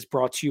podcast is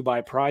brought to you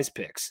by Prize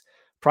Picks.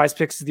 Prize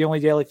Picks is the only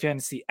daily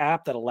fantasy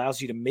app that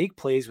allows you to make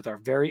plays with our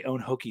very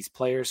own Hokies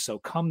players. So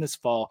come this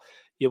fall,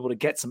 you're able to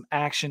get some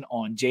action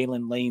on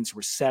Jalen Lane's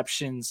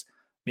receptions,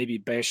 maybe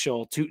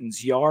Bashal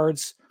Tutin's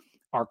yards,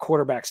 our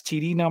quarterback's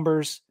TD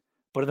numbers.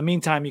 But in the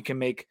meantime, you can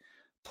make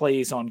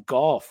plays on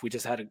golf. We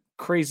just had a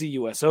crazy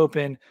U.S.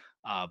 Open,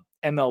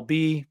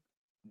 MLB.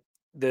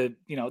 The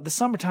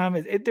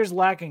summertime, there's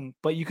lacking,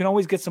 but you can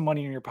always get some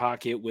money in your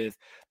pocket with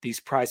these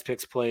Prize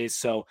Picks plays.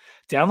 So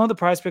download the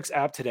Prize Picks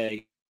app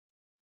today.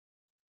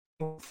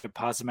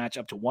 Deposit match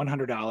up to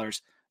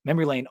 $100.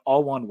 Memory lane,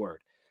 all one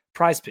word.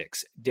 Prize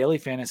Picks, daily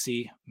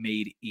fantasy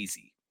made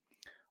easy.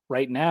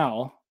 Right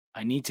now,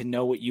 I need to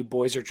know what you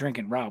boys are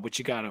drinking. Rob, what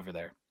you got over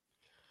there?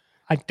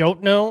 I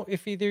don't know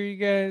if either of you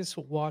guys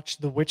watch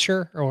The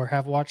Witcher or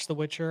have watched The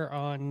Witcher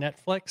on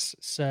Netflix.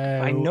 So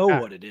I know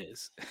what it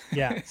is.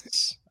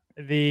 Yes.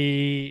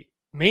 The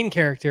main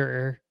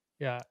character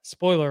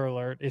spoiler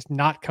alert, is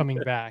not coming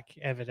back,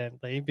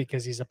 evidently,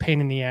 because he's a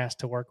pain in the ass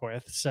to work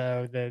with.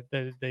 So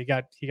he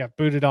got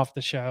booted off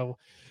the show.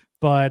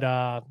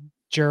 But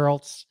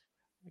Gerald's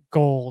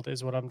Gold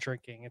is what I'm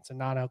drinking. It's a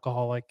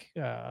non-alcoholic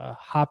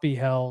Hoppy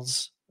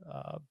Hells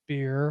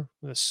beer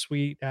with a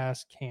sweet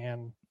ass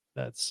can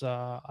that's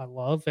I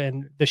love,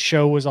 and the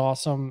show was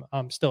awesome.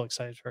 I'm still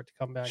excited for it to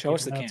come back. Show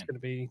us the It's can. going to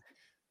be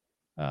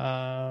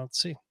let's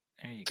see.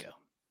 There you go.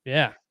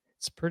 Yeah,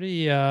 it's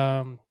pretty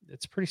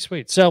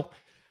sweet. So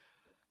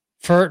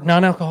for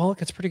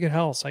non-alcoholic, it's pretty good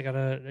health. I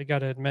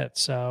gotta admit.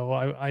 So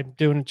I'm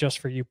doing it just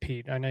for you,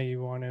 Pete. I know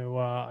you want to.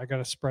 I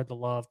gotta spread the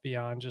love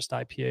beyond just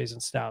IPAs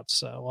and stouts.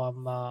 So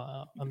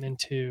I'm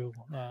into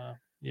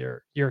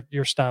your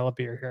style of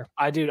beer here.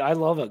 I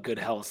love a good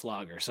Helles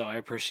lager, so I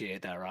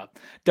appreciate that, Rob.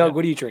 Doug,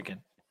 what are you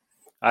drinking?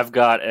 I've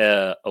got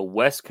a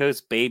West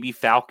Coast Baby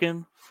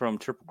Falcon from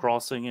Triple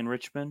Crossing in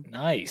Richmond.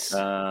 Nice.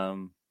 I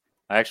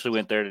actually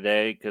went there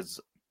today because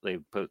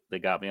they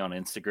got me on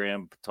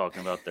Instagram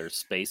talking about their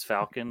Space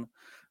Falcon.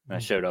 And I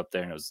showed up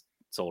there and it was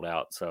sold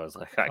out. So I was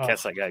like, I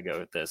guess I gotta go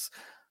with this.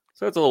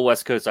 So it's a little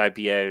West Coast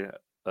IPA.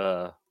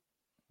 I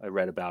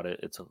read about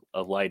it. It's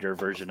a lighter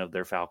version of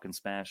their Falcon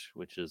Smash,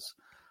 which is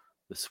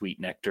the sweet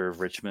nectar of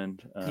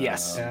Richmond.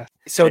 Yes.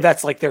 So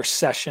that's like their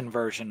session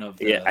version of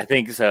yeah, I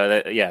think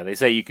so. They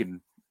say you can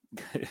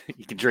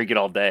drink it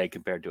all day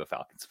compared to a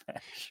Falcon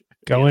Smash.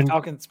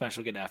 Falcon Smash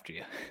will get after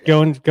you.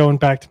 Going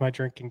back to my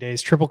drinking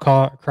days, Triple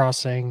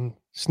Crossing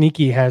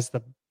Sneaky has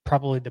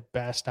probably the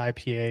best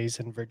IPAs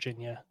in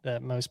Virginia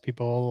that most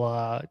people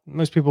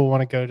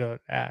want to go to,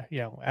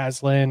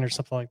 Aslan or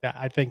something like that.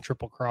 I think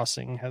Triple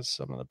Crossing has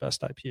some of the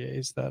best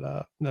IPAs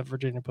that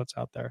Virginia puts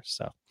out there.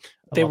 So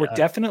they were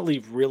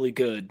definitely really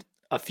good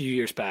a few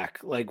years back.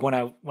 Like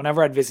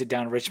whenever I'd visit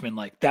down Richmond,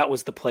 like that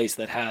was the place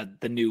that had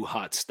the new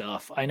hot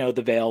stuff. I know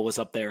the Veil was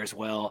up there as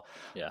well.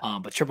 Yeah.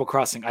 But Triple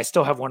Crossing, I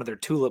still have one of their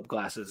tulip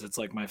glasses. It's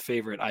like my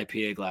favorite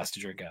IPA glass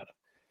to drink out of.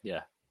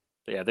 Yeah.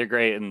 Yeah, they're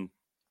great, and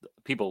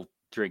people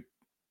drink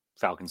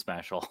Falcon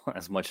Smash all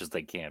as much as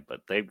they can,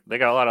 but they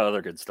got a lot of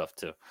other good stuff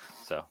too.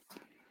 So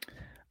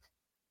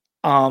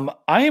I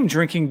am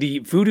drinking the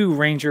Voodoo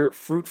Ranger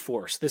Fruit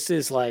Force. This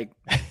is like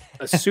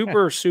a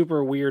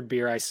super weird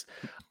beer. I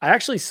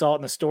actually saw it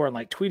in the store and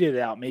like tweeted it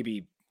out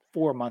maybe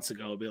 4 months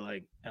ago. Be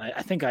like, and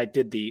I think I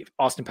did the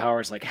Austin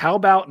Powers like, how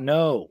about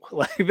no?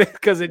 Like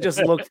because it just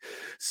looked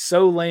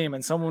so lame.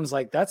 And someone was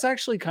like, that's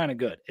actually kind of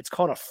good. It's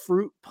called a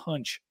Fruit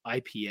Punch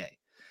IPA.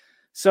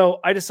 So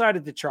I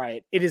decided to try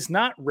it. It is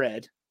not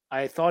red.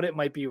 I thought it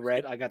might be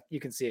red. You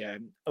can see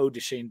I'm ode to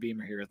Shane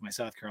Beamer here with my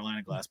South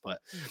Carolina glass, but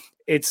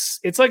it's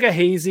like a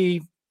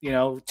hazy,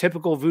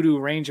 typical Voodoo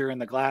Ranger in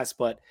the glass,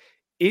 but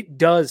it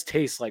does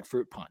taste like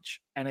fruit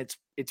punch, and it's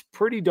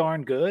pretty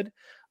darn good.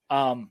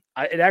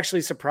 It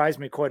actually surprised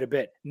me quite a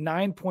bit.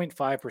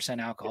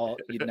 9.5% alcohol.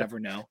 You'd never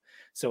know.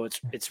 So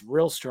it's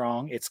real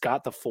strong. It's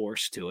got the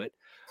force to it.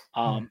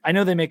 I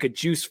know they make a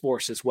Juice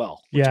Force as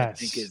well, which I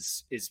think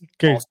is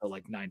also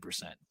like 9%.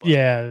 But.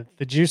 Yeah,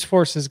 the Juice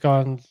Force has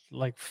gone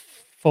like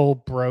full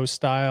bro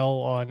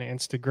style on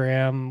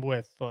Instagram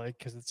with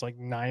because it's like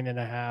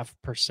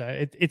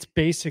 9.5%. It's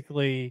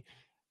basically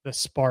the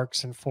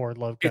Sparks and Ford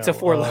logo. It's a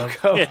Ford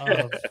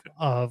logo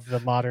of the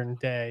modern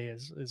day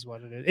is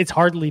what it is. It's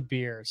hardly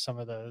beer. Some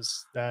of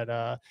those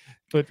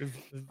but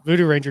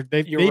Voodoo Ranger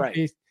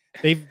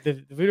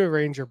the Voodoo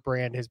Ranger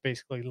brand has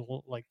basically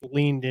like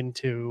leaned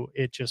into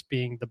it just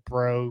being the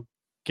bro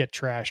get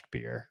trashed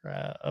beer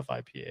of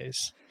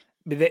IPAs.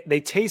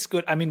 They taste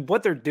good. I mean,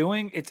 what they're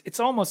doing, it's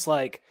almost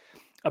like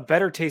a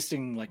better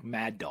tasting like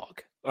Mad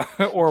Dog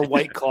or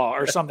White Claw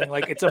or something.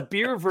 Like it's a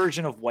beer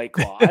version of White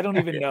Claw. I don't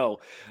even know,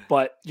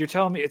 but you're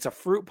telling me it's a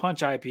fruit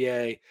punch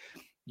IPA.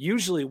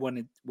 Usually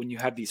when you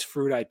have these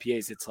fruit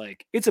IPAs,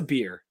 it's a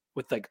beer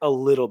with like a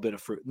little bit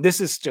of fruit.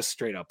 This is just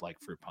straight up like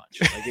fruit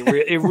punch. Like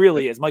it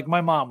really is. Like my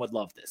mom would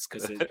love this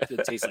because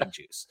it tastes like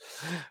juice.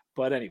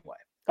 But anyway,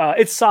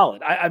 it's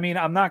solid. I mean,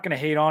 I'm not going to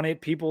hate on it.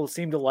 People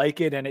seem to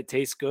like it and it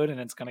tastes good and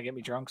it's going to get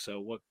me drunk.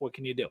 So what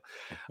can you do?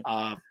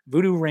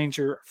 Voodoo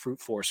Ranger Fruit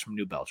Force from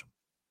New Belgium.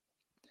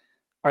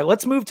 All right,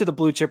 let's move to the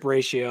blue chip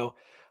ratio.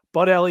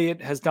 Bud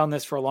Elliott has done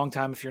this for a long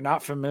time. If you're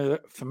not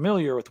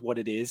familiar with what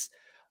it is,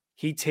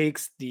 he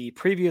takes the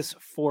previous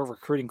 4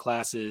 recruiting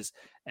classes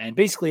and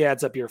basically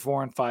adds up your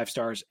 4 and 5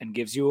 stars and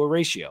gives you a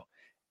ratio.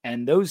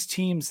 And those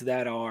teams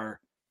that are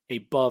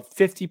above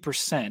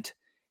 50%,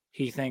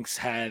 he thinks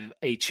have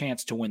a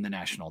chance to win the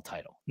national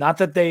title. Not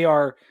that they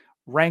are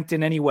ranked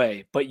in any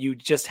way, but you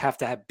just have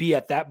to be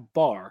at that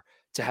bar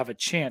to have a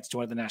chance to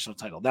win the national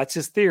title. That's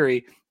his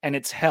theory, and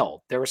it's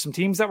held. There were some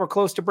teams that were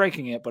close to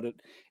breaking it, but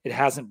it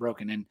hasn't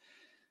broken. And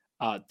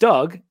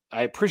Doug,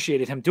 I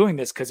appreciated him doing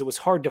this because it was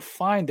hard to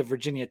find the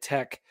Virginia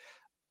Tech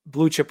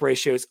blue chip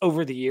ratios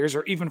over the years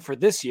or even for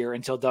this year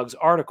until Doug's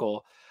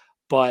article.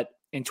 But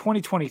in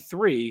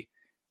 2023,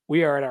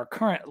 we are at our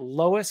current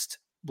lowest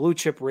blue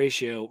chip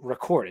ratio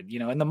recorded.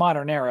 In the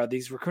modern era,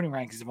 these recruiting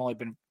rankings have only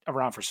been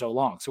around for so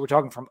long. So we're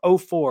talking from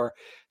 2004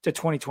 to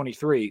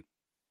 2023,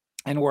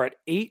 and we're at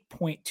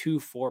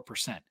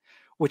 8.24%,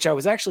 which I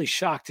was actually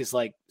shocked is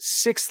like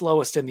 6th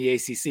lowest in the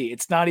ACC.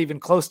 It's not even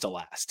close to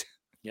last.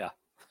 Yeah.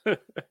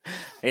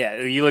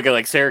 Yeah. You look at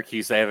like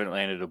Syracuse, they haven't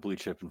landed a blue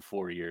chip in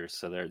 4 years.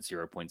 So they're at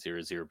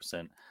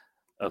 0.00%.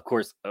 Of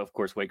course,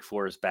 Wake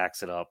Forest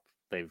backs it up.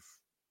 I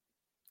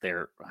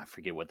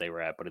forget what they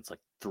were at, but it's like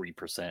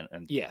 3%.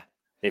 And yeah,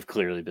 they've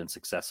clearly been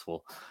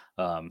successful.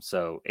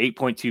 So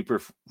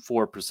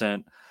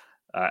 8.24%.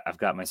 I've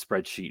got my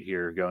spreadsheet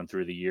here going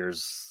through the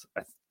years.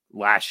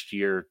 Last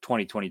year,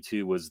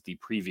 2022 was the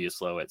previous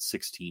low at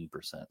 16%.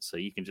 So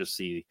you can just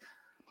see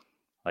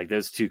like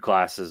those two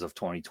classes of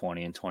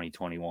 2020 and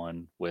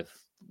 2021 with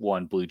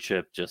one blue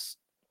chip just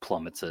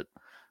plummets it.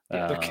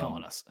 Yeah, they're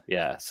killing us.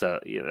 Yeah. So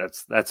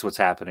that's what's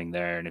happening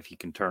there. And if you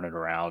can turn it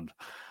around,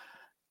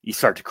 you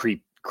start to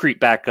creep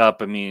back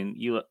up. I mean,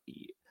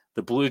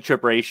 the blue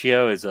chip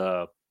ratio is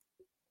a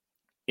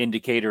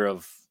indicator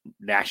of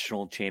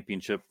national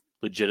championship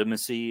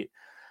legitimacy.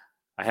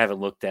 I haven't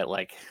looked at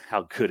like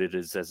how good it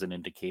is as an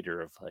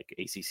indicator of like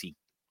ACC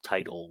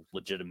title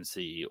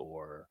legitimacy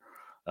or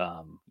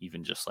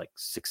even just like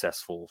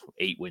successful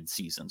 8-win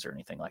seasons or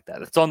anything like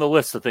that. It's on the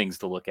list of things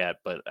to look at,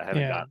 but I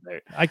haven't gotten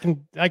there. I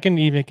can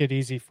even make it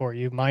easy for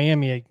you.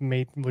 Miami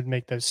would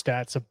make those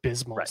stats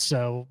abysmal. Right.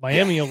 So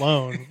Miami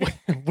alone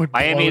would.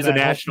 Miami is a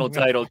national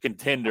title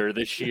contender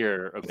this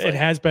year. It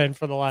has been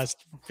for the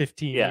last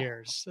 15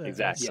 years.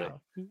 Exactly.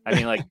 I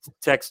mean, like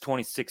Tech's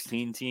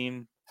 2016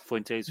 team,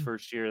 Fuente's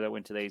first year that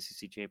went to the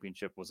ACC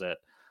championship was at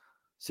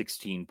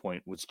 16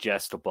 point, was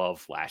just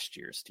above last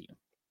year's team.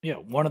 Yeah,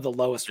 one of the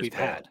lowest we've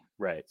had.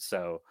 Right.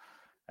 So,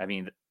 I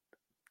mean,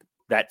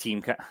 that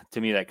team,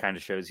 to me, that kind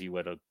of shows you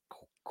what a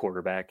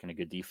quarterback and a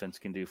good defense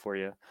can do for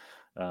you.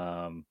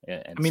 And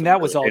I mean,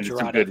 that was all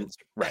Gerard Evans.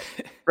 Right.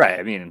 Right.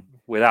 I mean,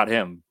 without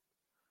him,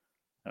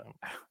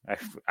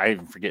 I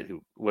even forget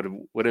who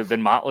would have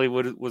been Motley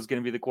was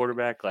going to be the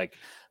quarterback. Like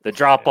the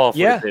drop off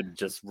would have been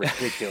just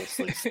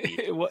ridiculously steep.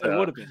 It would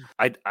have been.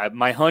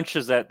 My hunch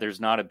is that there's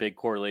not a big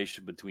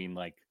correlation between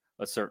like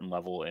a certain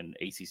level and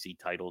ACC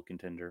title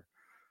contender.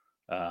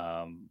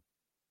 And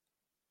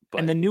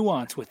the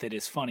nuance with it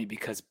is funny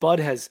because Bud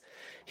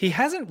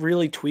hasn't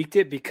really tweaked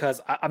it because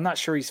I'm not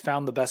sure he's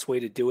found the best way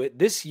to do it.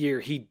 This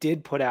year, he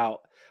did put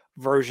out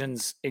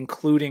versions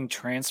including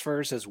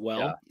transfers as well.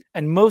 Yeah.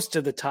 And most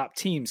of the top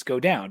teams go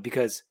down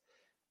because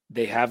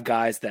they have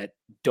guys that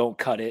don't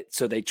cut it.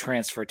 So they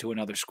transfer to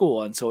another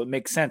school. And so it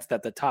makes sense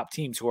that the top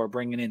teams who are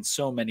bringing in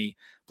so many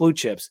blue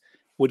chips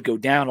would go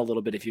down a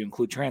little bit if you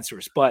include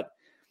transfers. But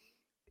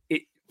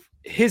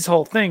his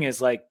whole thing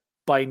is like,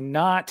 by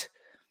not,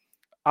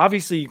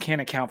 obviously you can't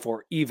account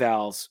for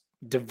evals,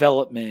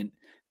 development,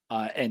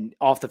 and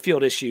off the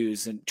field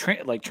issues and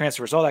like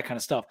transfers, all that kind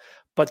of stuff.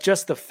 But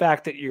just the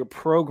fact that your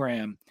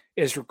program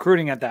is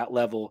recruiting at that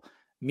level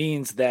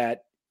means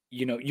that,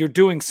 you're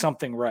doing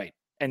something right.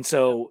 And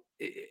so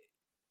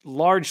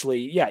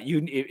largely,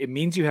 it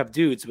means you have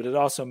dudes, but it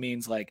also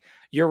means like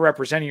you're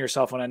representing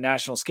yourself on a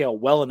national scale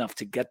well enough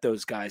to get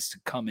those guys to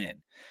come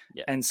in.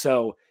 Yeah. And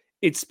so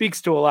it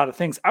speaks to a lot of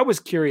things. I was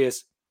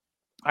curious.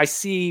 I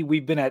see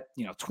we've been at,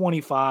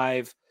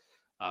 25,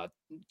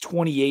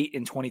 28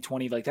 in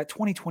 2020. Like that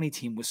 2020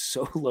 team was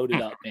so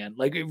loaded up, man.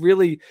 Like it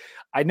really,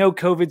 I know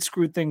COVID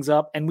screwed things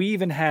up. And we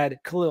even had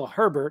Khalil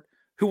Herbert,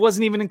 who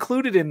wasn't even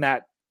included in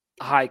that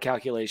high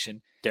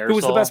calculation, who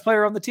was the best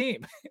player on the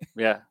team.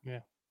 Yeah.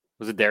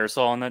 Was it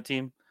Darrisaw on that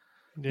team?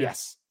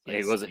 Yes.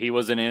 He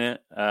wasn't in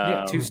it.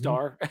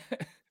 2-star.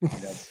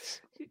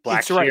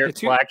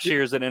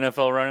 Blackshear's an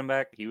NFL running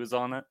back. He was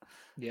on it.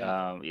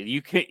 Yeah.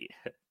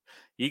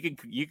 You can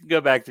go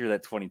back through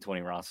that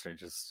 2020 roster and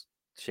just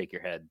shake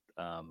your head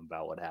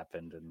about what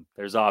happened. And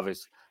there's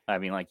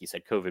like you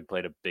said, COVID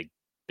played a big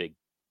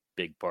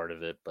part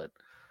of it, but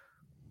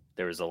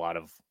there was a lot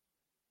of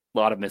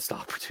missed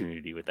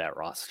opportunity with that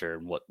roster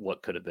and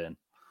what could have been.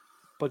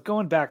 But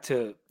going back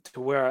to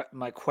where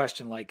my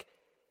question, like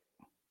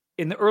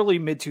in the early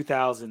mid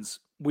 2000s,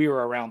 we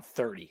were around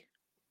 30.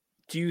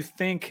 Do you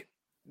think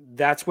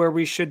that's where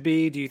we should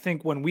be? Do you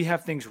think when we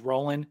have things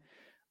rolling,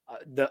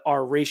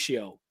 our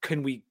ratio,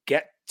 can we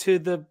get to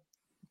the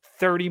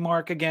 30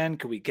 mark again?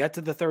 Could we get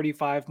to the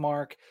 35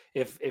 mark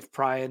if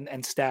Pry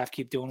and staff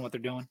keep doing what they're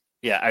doing?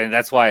 Yeah, I mean,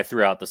 that's why I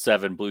threw out the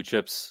 7 blue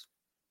chips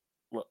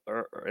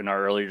in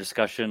our earlier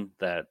discussion.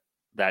 That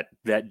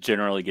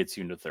generally gets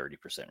you into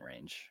 30%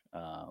 range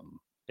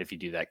if you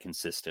do that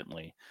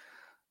consistently.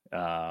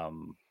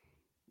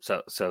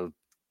 So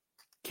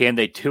can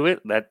they do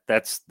it?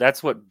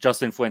 That's what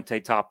Justin Fuente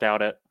topped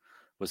out at.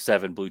 Was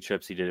 7 blue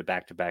chips. He did it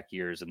back-to-back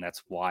years, and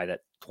that's why that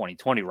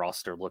 2020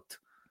 roster looked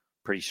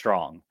pretty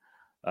strong.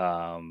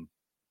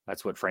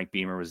 That's what Frank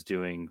Beamer was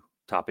doing,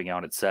 topping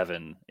out at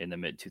 7 in the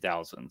mid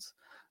 2000s,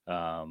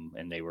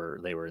 and they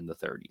were in the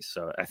 30s.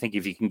 So I think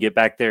if you can get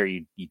back there,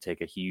 you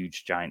take a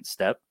huge giant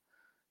step.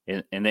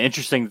 And the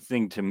interesting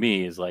thing to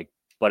me is like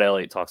Bud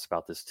Elliott talks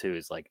about this too.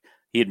 Is like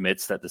he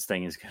admits that this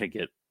thing is going to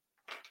get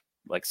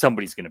like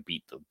somebody's going to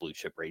beat the blue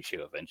chip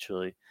ratio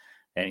eventually,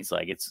 and he's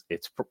like it's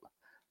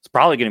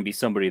probably going to be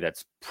somebody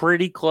that's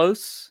pretty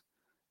close,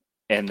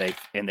 and they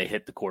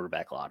hit the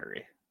quarterback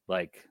lottery.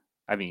 Like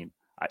I mean,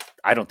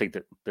 I don't think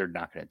that they're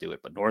not going to do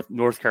it, but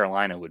North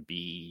Carolina would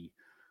be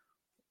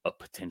a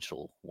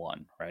potential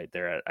one, right?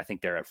 I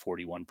think they're at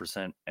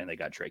 41% and they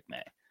got Drake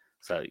May.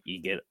 So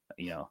you get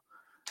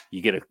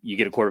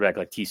a quarterback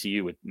like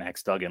TCU with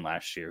Max Duggan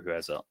last year, who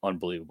has an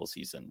unbelievable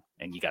season,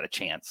 and you got a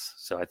chance.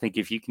 So I think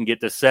if you can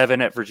get to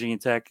 7 at Virginia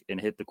Tech and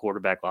hit the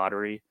quarterback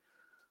lottery,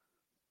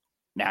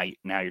 now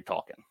you're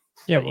talking.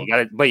 Yeah,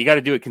 but you got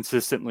to do it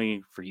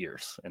consistently for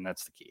years, and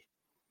that's the key.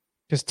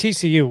 Because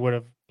TCU would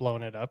have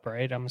blown it up,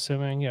 right? I'm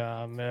assuming,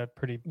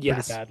 pretty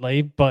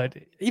badly. But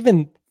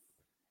even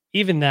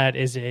that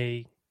is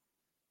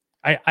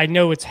I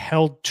know it's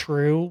held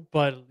true,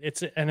 but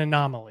it's an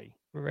anomaly,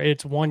 right?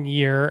 It's 1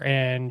 year,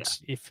 and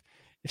if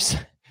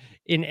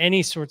in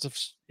any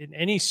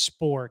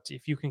sport,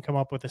 if you can come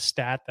up with a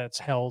stat that's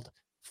held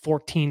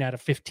 14 out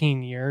of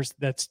 15 years,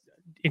 that's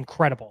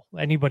incredible.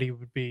 Anybody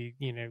would be,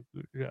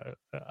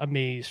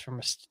 amazed from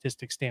a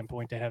statistic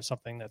standpoint to have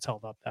something that's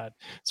held up that.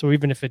 So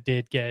even if it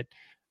did get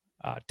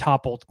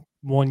toppled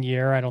 1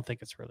 year, I don't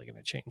think it's really going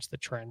to change the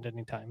trend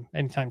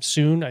anytime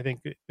soon. I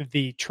think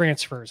the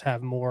transfers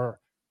have more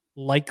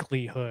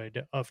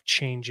likelihood of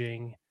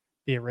changing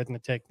the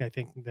arithmetic, I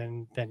think,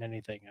 than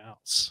anything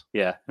else.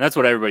 Yeah, and that's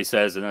what everybody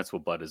says, and that's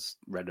what Bud is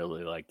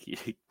readily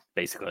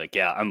basically like,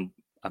 yeah, I'm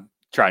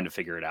trying to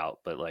figure it out,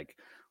 but like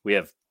we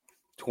have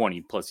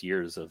 20 plus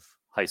years of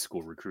high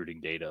school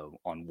recruiting data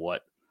on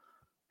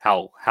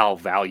how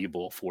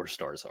valuable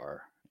 4-stars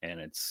are, and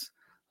it's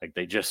like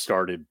they just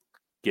started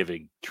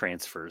giving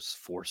transfers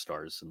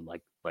 4-stars, and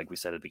like we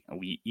said at the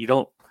beginning, you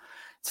don't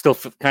still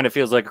kind of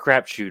feels like a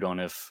crapshoot on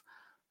if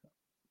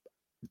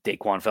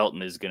Daquan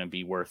Felton is going to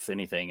be worth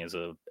anything as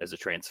a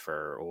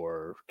transfer,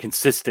 or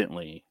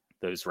consistently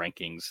those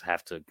rankings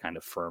have to kind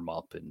of firm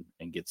up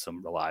and get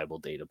some reliable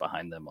data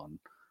behind them on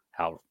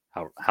how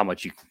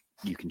much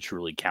you can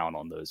truly count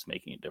on those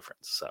making a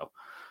difference. So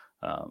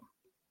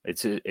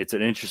it's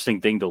an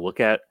interesting thing to look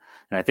at,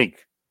 and I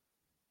think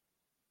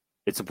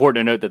it's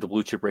important to note that the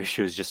blue chip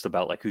ratio is just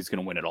about like who's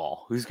going to win it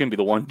all, who's going to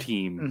be the one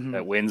team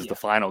that wins the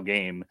final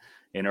game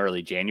in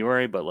early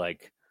January. But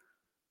like,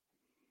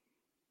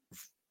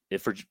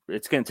 if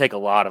it's going to take a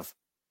lot of,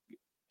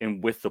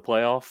 and with the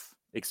playoff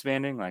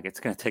expanding, like it's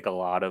going to take a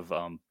lot of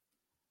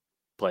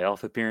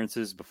playoff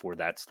appearances before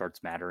that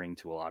starts mattering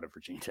to a lot of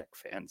Virginia Tech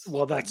fans.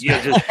 Well, that's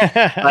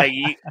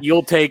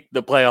you'll take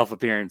the playoff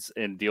appearance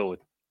and deal with,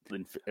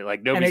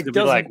 like, nobody's gonna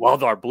be like,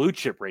 well, our blue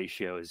chip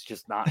ratio is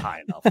just not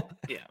high enough.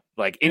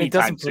 Like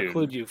anytime it doesn't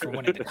preclude you from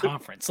winning the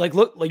conference. Like,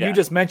 look, you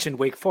just mentioned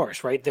Wake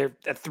Forest, right? They're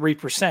at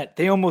 3%.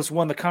 They almost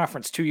won the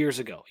conference 2 years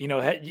ago.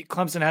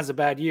 Clemson has a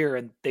bad year,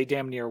 and they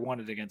damn near won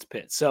it against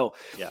Pitt. So,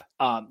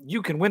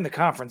 you can win the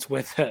conference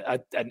with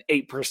an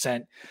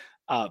 8%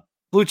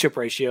 blue chip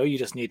ratio. You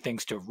just need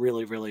things to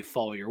really, really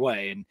fall your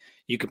way, and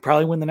you could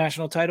probably win the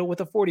national title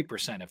with a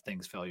 40% if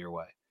things fell your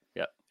way.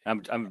 Yeah,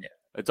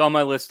 it's on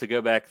my list to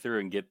go back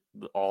through and get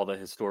all the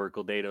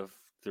historical data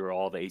through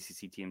all the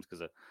ACC teams, because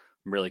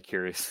I'm really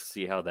curious to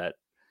see how that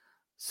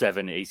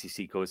 7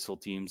 ACC coastal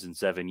teams in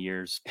 7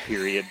 years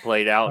period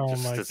played out,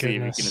 just to see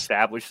if we can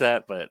establish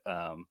that. But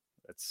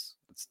it's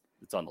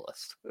on the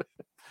list.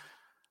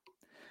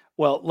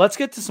 Well, let's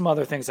get to some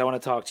other things I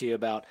want to talk to you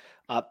about.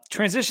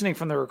 Transitioning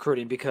from the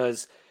recruiting,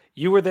 because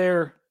you were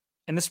there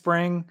in the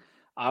spring.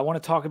 I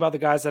want to talk about the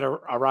guys that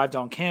arrived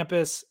on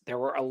campus. There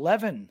were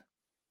 11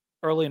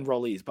 early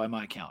enrollees by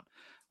my count.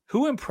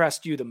 Who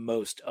impressed you the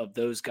most of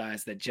those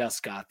guys that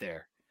just got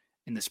there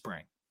in the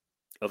spring?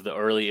 Of the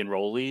early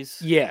enrollees?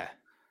 Yeah.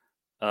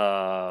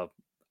 I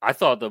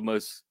thought the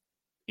most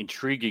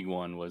intriguing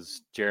one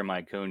was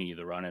Jeremiah Coney,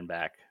 the running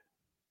back.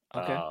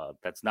 Okay.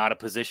 That's not a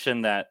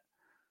position that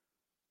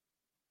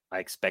I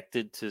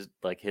expected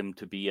him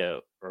to be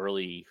a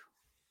early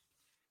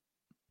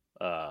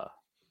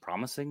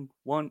promising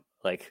one.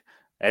 Like,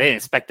 I didn't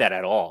expect that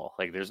at all.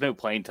 Like, there's no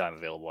playing time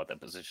available at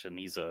that position.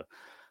 He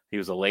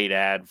was a late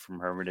ad from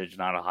Hermitage,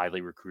 not a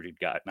highly recruited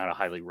guy, not a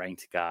highly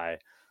ranked guy.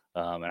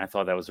 And I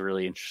thought that was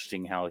really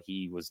interesting how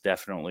he was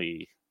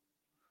definitely,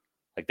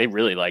 like, they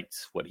really liked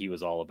what he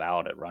was all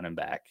about at running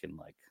back. And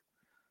like,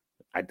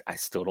 I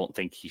still don't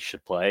think he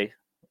should play,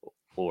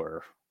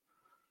 or,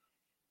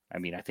 I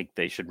mean, I think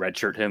they should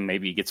redshirt him.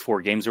 Maybe he gets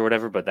 4 games or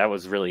whatever, but that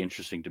was really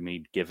interesting to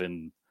me,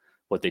 given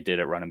what they did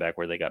at running back,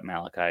 where they got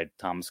Malachi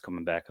Thomas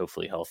coming back,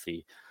 hopefully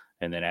healthy,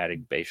 and then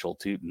adding Bashal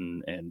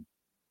Tootin, and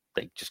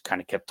they just kind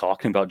of kept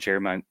talking about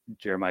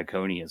Jeremiah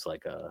Coney as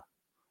like a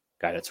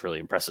guy that's really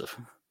impressive.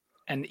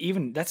 And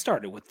even that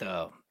started with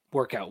the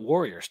workout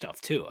warrior stuff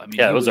too. I mean,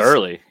 yeah, it was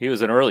early. He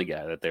was an early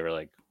guy that they were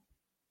like.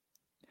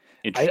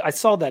 I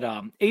saw that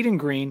Aiden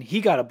Green, he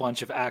got a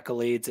bunch of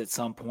accolades at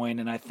some point,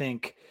 and I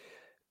think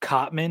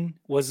Cotman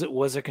was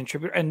a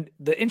contributor. And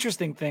the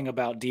interesting thing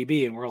about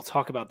DB, and we'll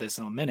talk about this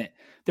in a minute,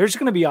 there's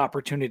going to be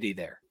opportunity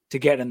there to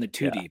get in the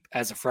 2 deep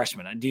as a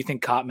freshman. And do you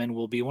think Cotman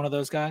will be one of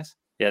those guys?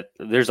 Yeah,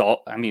 that's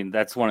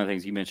one of the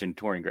things you mentioned,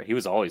 Torian Gray. He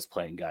was always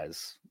playing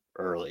guys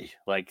early,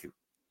 like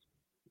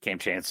Cam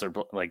Chancellor,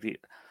 like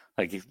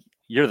if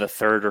you're the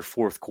 3rd or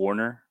 4th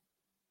corner,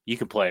 you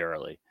can play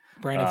early.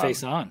 Brandon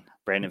Faison.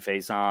 Brandon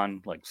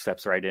Faison like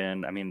steps right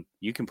in. I mean,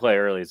 you can play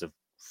early as a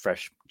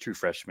true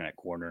freshman at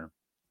corner.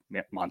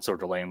 Mansour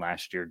Delane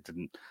last year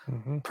didn't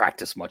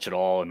practice much at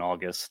all in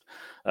August.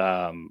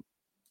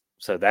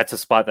 So that's a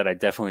spot that I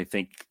definitely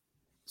think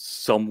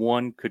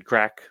someone could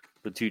crack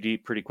the 2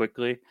 deep pretty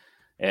quickly.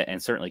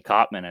 And certainly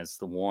Kottman as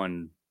the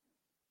one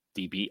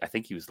DB. I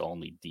think he was the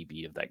only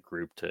DB of that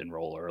group to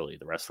enroll early.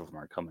 The rest of them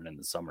are coming in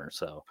the summer.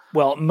 So,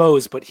 well,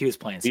 Mose, but he was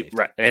playing safety.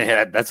 Right.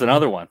 And that's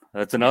another one.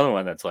 That's another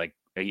one that's like,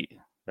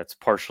 that's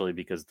partially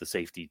because the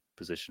safety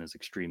position is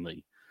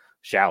extremely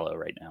shallow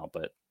right now,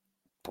 but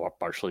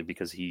partially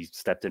because he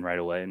stepped in right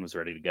away and was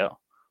ready to go.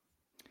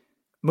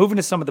 Moving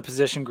to some of the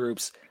position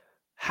groups,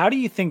 how do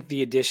you think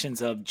the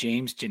additions of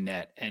James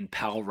Jeanette and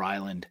Powell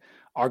Ryland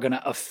are going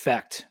to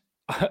affect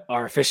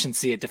our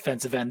efficiency at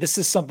defensive end? This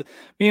is something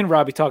me and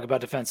Robbie talk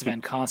about defensive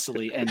end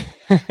constantly, and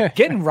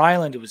getting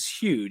Ryland was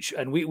huge.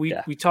 And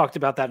we talked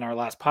about that in our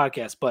last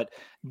podcast, but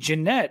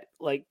Jeanette,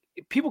 like,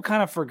 people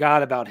kind of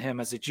forgot about him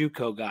as a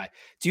JUCO guy.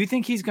 Do you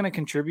think he's going to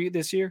contribute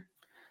this year?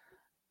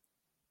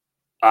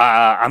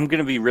 I'm going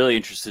to be really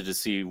interested to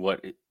see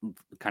what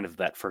kind of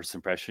that first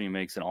impression he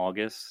makes in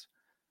August,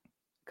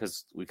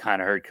 because we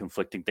kind of heard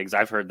conflicting things.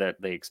 I've heard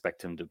that they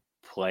expect him to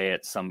play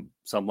at some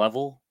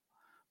level,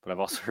 but I've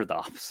also heard the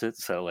opposite.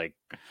 So, like,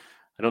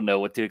 I don't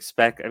know what to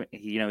expect. I mean,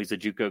 he's a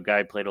JUCO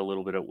guy, played a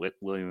little bit at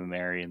William &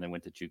 Mary, and then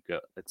went to JUCO.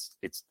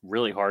 It's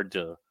really hard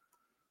to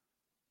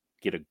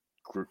get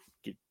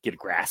a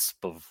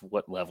grasp of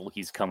what level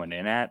he's coming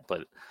in at,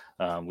 but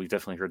we've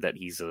definitely heard that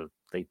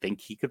they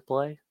think he could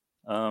play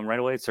right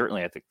away.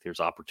 Certainly, I think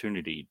there's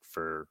opportunity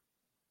for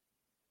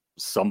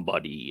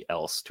somebody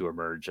else to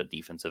emerge at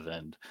defensive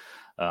end,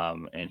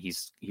 and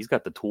he's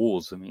got the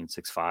tools. I mean,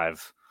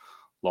 6'5",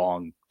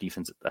 long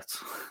defense.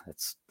 That's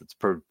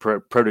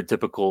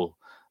prototypical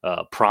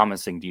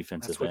promising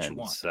defensive end.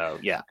 So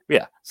yeah.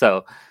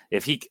 So I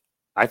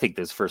think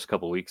those first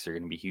couple of weeks are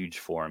going to be huge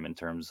for him in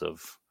terms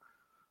of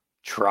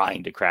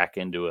trying to crack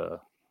into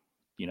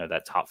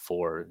that top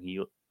 4.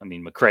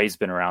 McCray's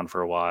been around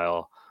for a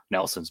while.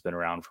 Nelson's been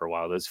around for a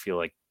while. Those feel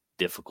like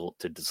difficult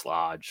to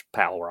dislodge.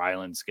 Powell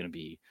Ryland's going to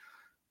be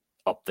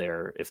up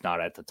there, if not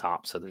at the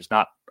top. So there's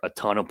not a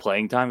ton of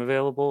playing time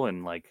available,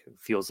 and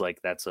feels like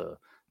that's a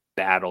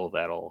battle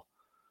that'll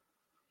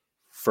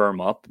firm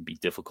up and be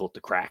difficult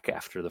to crack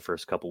after the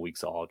first couple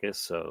weeks of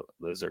August. So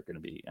those are going to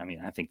be,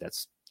 I think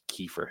that's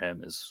key for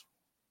him, is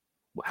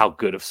how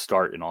good of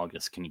start in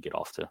August can you get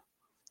off to?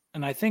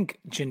 And I think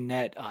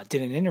Jeanette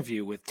did an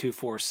interview with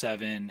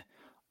 247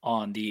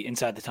 on the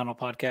Inside the Tunnel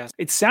podcast.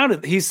 It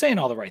sounded, he's saying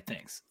all the right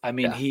things.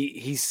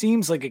 He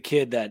seems like a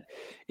kid that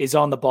is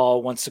on the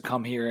ball, wants to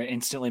come here and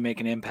instantly make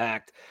an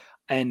impact.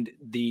 And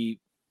the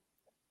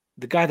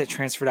guy that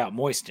transferred out,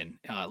 Moiston,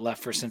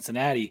 left for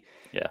Cincinnati.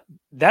 Yeah,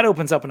 that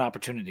opens up an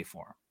opportunity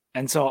for him.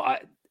 And so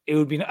it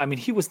would be,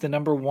 he was the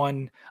number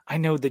 1. I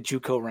know the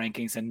JUCO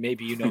rankings, and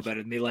maybe you know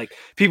better than me. Like,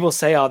 people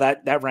say, oh,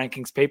 that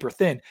ranking's paper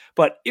thin,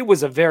 but it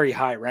was a very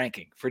high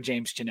ranking for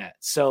James Jeanette.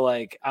 So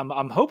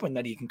I'm hoping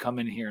that he can come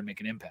in here and make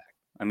an impact.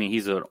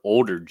 He's an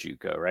older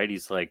JUCO, right?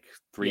 He's like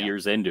 3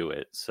 years into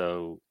it.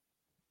 So,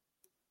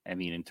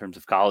 in terms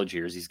of college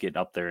years, he's getting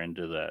up there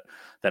into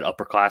that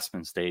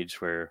upperclassman stage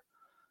where,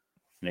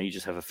 you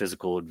just have a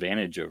physical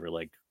advantage over,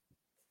 like,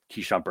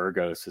 Keyshawn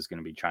Burgos is going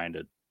to be trying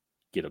to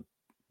get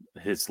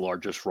his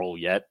largest role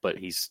yet, but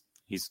he's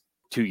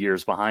 2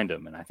 years behind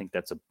him. And I think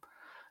that's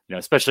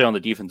especially on the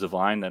defensive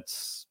line,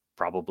 that's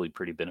probably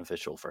pretty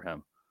beneficial for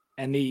him.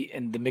 And the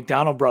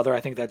McDonald brother,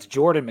 I think that's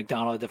Jordan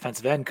McDonald,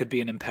 defensive end, could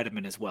be an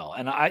impediment as well.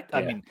 And I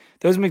mean,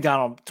 those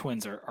McDonald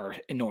twins are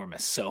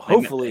enormous. So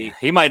hopefully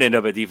he might end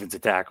up a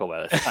defensive tackle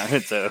by the time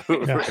it's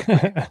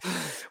over.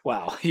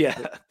 Wow. Yeah.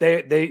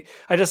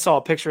 I just saw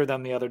a picture of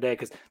them the other day,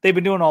 because they've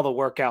been doing all the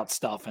workout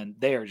stuff, and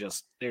they're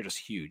just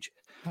huge.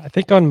 I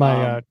think on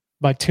my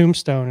my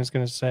tombstone is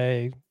going to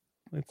say,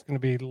 it's going to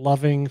be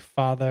loving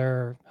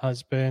father,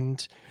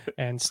 husband,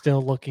 and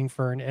still looking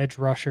for an edge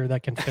rusher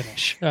that can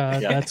finish.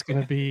 That's going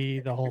to be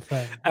the whole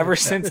thing. Ever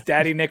since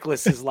Daddy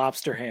Nicholas's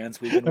lobster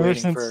hands, we've been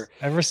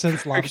ever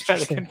since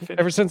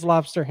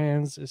lobster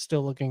hands is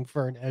still looking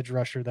for an edge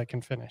rusher that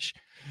can finish.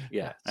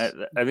 Yeah.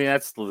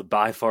 That's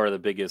by far the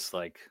biggest,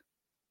 if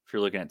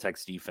you're looking at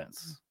Tech's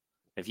defense,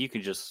 if you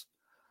can just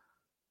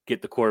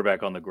get the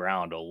quarterback on the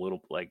ground a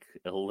little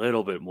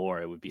bit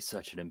more, it would be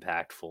such an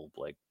impactful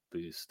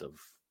boost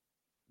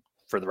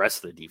for the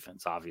rest of the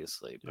defense,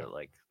 obviously. But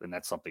and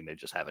that's something they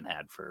just haven't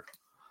had for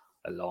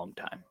a long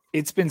time.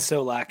 It's been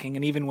so lacking.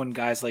 And even when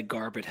guys like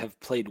Garbutt have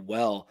played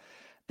well,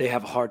 they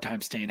have a hard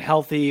time staying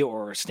healthy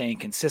or staying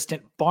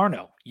consistent.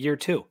 Barno, year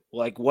 2,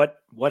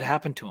 what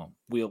happened to him?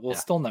 We'll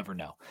still never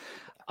know.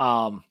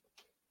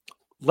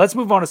 Let's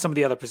move on to some of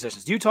the other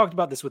positions. You talked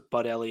about this with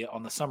Bud Elliott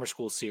on the summer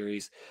school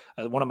series.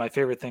 One of my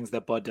favorite things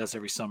that Bud does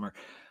every summer.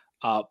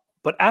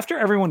 But after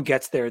everyone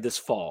gets there this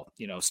fall,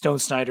 Stone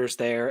Snyder's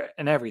there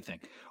and everything,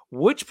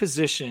 which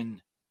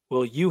position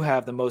will you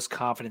have the most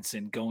confidence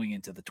in going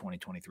into the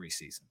 2023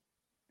 season?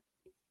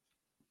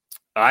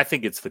 I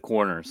think it's the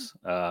corners.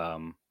 I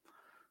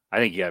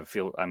think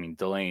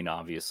Delane,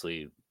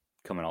 obviously,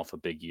 coming off a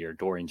big year.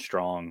 Dorian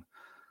Strong,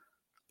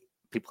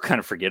 people kind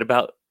of forget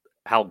about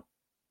how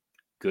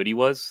good he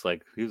was.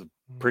 Like, he was a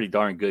pretty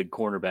darn good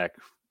cornerback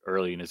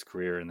early in his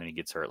career, and then he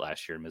gets hurt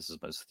last year and misses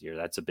most of the year.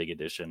 That's a big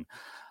addition.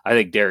 I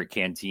think Derek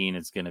Canteen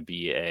is going to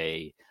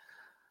be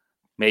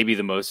maybe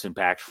the most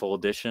impactful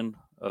addition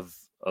of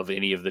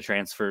any of the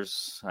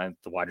transfers.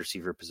 The wide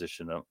receiver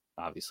position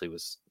obviously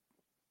was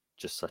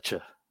just such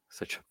a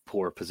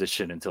poor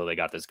position until they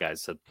got this guy,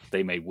 so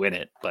they may win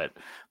it.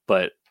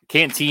 But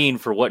Canteen,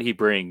 for what he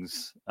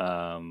brings,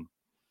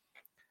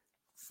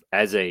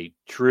 as a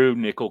true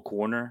nickel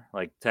corner,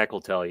 like Tech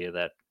will tell you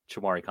that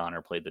Chamari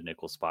Connor played the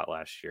nickel spot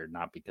last year,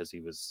 not because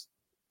it was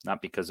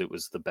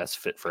the best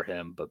fit for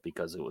him, but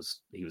because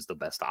he was the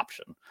best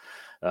option.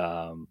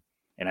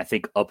 And I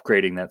think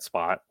upgrading that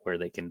spot where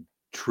they can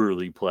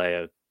truly play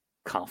a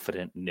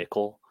confident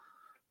nickel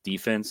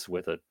defense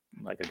with a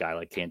guy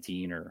like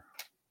Canteen, or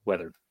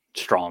whether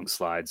Strong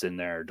slides in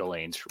there,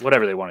 Delane's,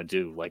 whatever they want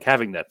to do, like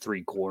having that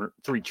three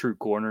true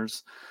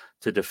corners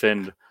to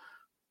defend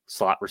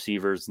slot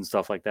receivers and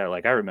stuff like that.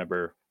 Like, I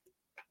remember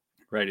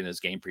writing those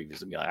game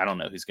previews and be like, I don't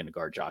know who's going to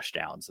guard Josh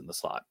Downs in the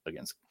slot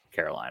against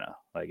Carolina.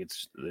 Like, it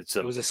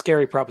was a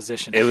scary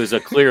proposition. It was a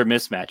clear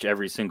mismatch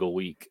every single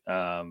week.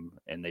 And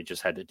they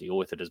just had to deal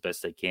with it as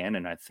best they can.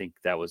 And I think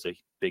that was a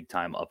big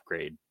time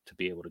upgrade to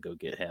be able to go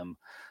get him.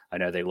 I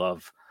know they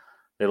love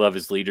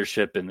his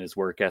leadership and his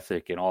work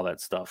ethic and all that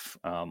stuff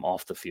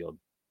off the field,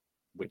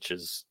 which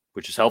is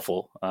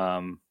helpful.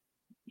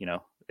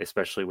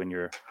 Especially when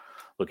you're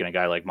looking at a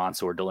guy like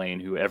Mansour Delane,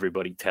 who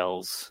everybody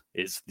tells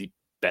is the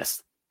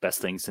best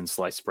thing since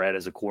sliced bread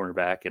as a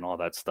cornerback and all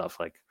that stuff.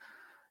 Like,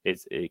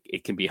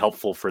 it can be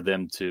helpful for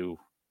them to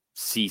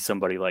see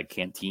somebody like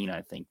Canteen,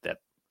 I think, that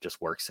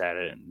just works at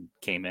it and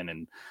came in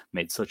and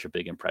made such a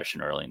big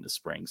impression early in the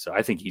spring. So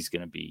I think he's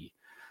going to be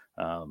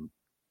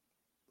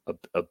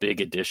a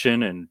big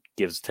addition and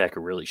gives Tech a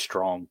really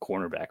strong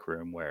cornerback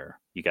room where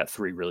you got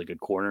three really good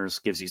corners,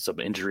 gives you some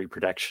injury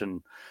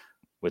protection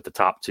with the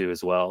top two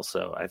as well.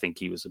 So I think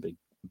he was a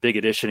big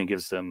addition and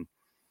gives them,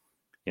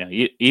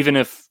 even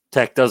if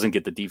Tech doesn't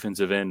get the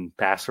defensive end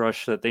pass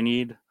rush that they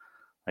need,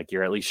 like,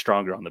 you're at least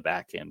stronger on the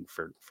back end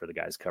for the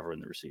guys covering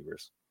the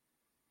receivers.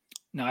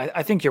 No,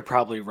 I think you're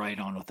probably right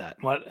on with that.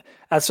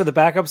 As for the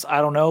backups,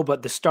 I don't know,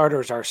 but the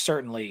starters are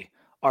certainly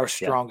our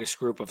strongest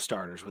group of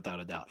starters, without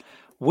a doubt.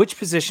 Which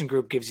position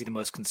group gives you the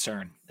most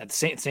concern? At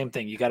the same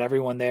thing, you got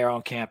everyone there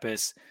on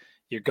campus.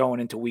 You're going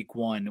into week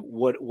one.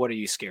 What are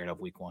you scared of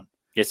week one?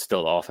 It's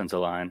still the offensive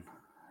line.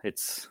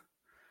 It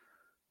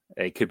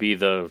could be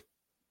the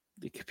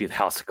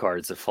house of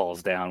cards that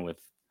falls down with.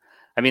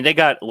 I mean, they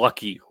got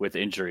lucky with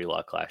injury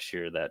luck last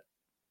year that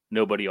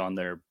nobody on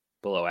their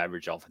below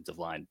average offensive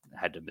line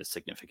had to miss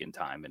significant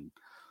time and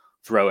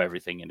throw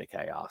everything into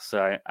chaos.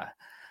 So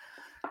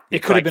it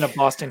could have been a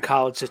Boston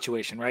College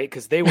situation, right?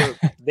 Because they were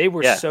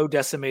so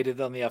decimated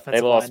on the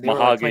offensive line. They lost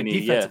Mahogany,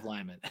 defensive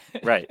linemen.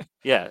 Right.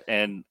 Yeah.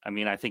 And I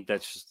mean, I think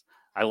that's just,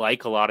 I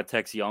like a lot of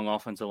Tech's young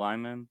offensive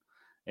linemen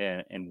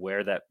and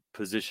where that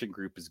position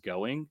group is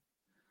going.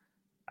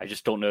 I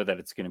just don't know that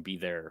it's going to be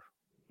there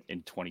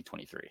in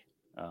 2023.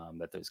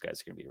 That those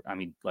guys are going to be. I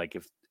mean, like,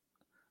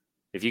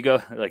 if you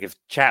go, like, if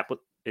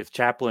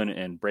Chaplin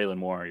and Braylon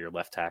Moore are your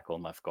left tackle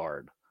and left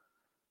guard,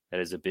 that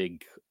is a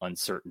big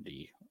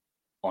uncertainty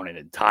on an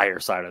entire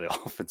side of the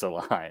offensive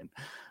line.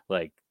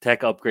 Like,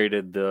 Tech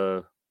upgraded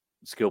the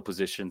skill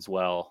positions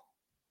well.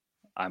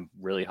 I'm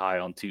really high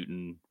on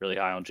Tootin, really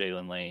high on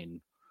Jalen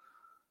Lane.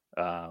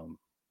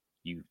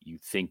 You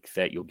think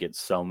that you'll get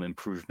some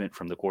improvement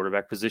from the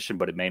quarterback position,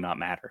 but it may not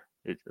matter.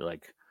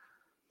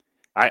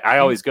 I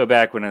always go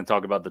back when I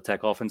talk about the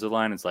Tech offensive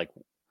line. It's like,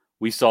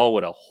 we saw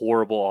what a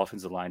horrible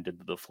offensive line did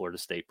to the Florida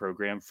State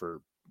program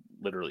for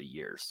literally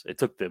years. It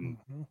took them,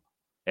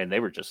 and they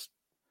were just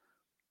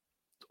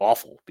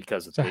awful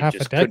because it's a half a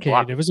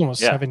decade. It was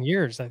almost 7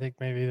 years, I think,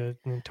 maybe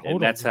in total.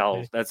 And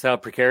that's how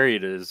precarious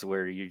it is,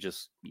 where you're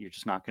just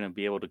not going to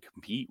be able to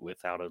compete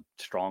without a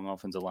strong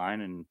offensive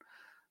line. And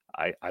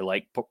I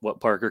like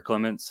what Parker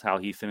Clements, how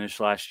he finished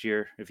last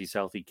year. If he's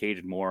healthy,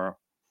 Caden Moore,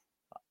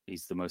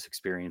 he's the most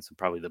experienced and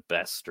probably the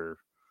best, or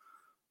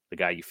the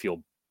guy you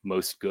feel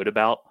most good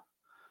about.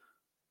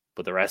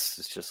 But the rest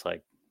is just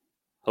like,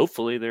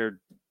 hopefully they're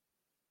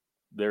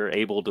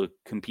able to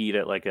compete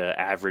at like a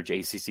average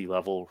ACC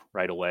level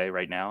right away,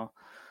 right now.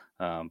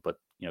 But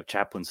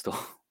Chaplin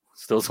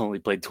still's only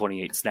played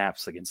 28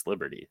 snaps against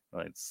Liberty.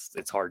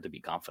 It's hard to be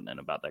confident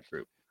about that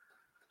group.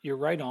 You're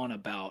right on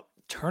about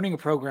turning a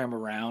program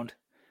around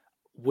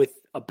with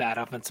a bad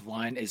offensive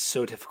line is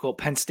so difficult.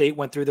 Penn State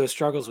went through those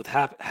struggles with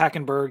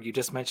Hackenberg. You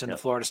just mentioned the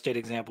Florida State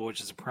example,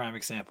 which is a prime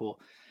example.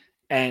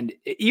 And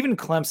even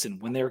Clemson,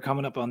 when they were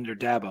coming up under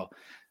Dabo,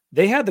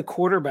 they had the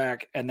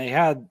quarterback and they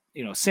had,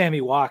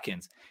 Sammy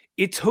Watkins.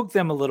 It took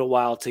them a little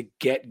while to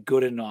get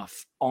good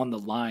enough on the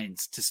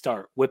lines to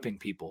start whipping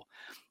people.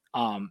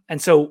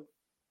 And so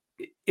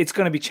it's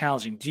going to be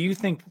challenging. Do you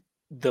think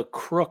the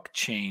Crook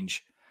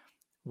change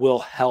will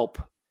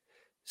help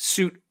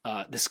suit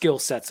the skill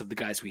sets of the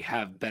guys we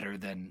have better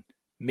than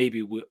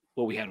maybe what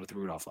we had with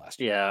Rudolph last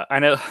year. Yeah, I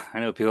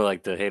know people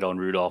like to hate on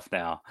Rudolph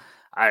now.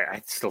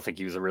 I still think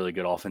he was a really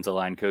good offensive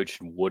line coach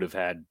and would have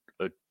had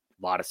a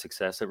lot of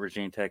success at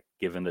Virginia Tech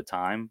given the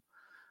time.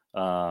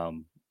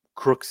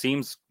 Crook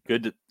seems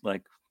good.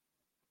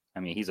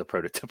 He's a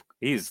prototype.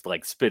 He's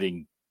like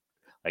spitting,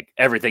 like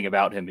everything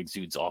about him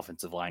exudes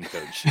offensive line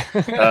coach.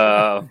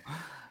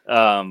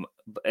 And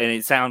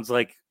it sounds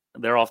like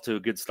they're off to a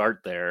good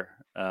start there.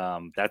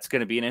 That's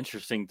going to be an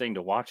interesting thing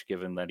to watch,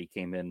 given that he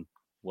came in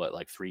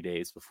 3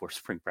 days before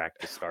spring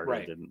practice started,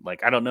 right. And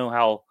I don't know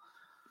how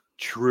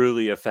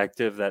truly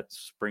effective that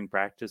spring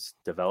practice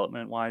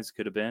development wise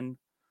could have been.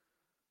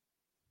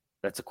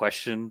 That's a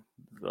question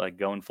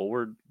going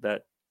forward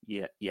that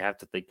you have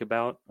to think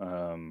about.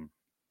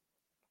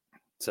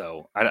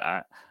 So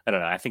I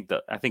don't know. I think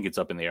it's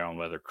up in the air on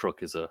whether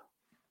Crook is an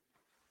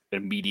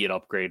immediate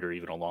upgrade or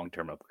even a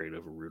long-term upgrade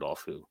over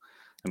Rudolph,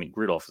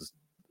 Rudolph is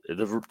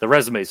the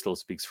resume still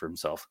speaks for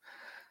himself,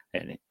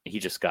 and he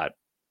just got,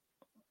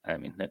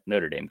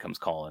 Notre Dame comes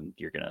calling.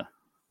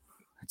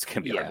 It's going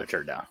to be hard to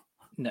turn down.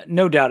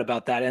 No doubt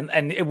about that.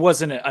 And it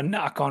wasn't a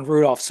knock on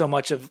Rudolph so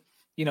much of,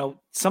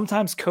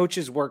 sometimes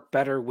coaches work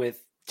better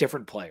with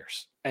different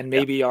players, and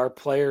maybe our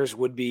players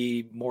would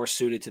be more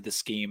suited to the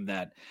scheme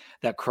that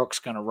Crook's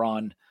going to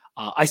run.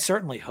 I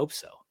certainly hope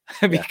so,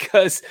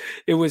 because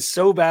it was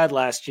so bad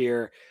last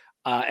year.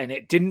 And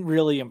it didn't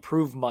really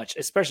improve much,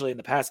 especially in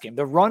the pass game.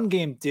 The run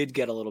game did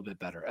get a little bit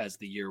better as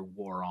the year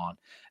wore on,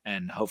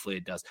 and hopefully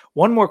it does.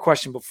 One more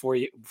question before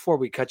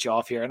we cut you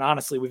off here. And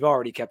honestly, we've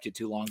already kept you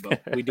too long,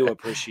 but we do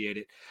appreciate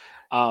it.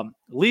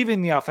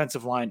 Leaving the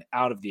offensive line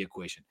out of the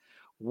equation,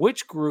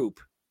 which group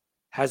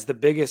has the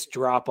biggest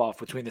drop off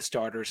between the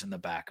starters and the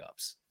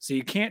backups? So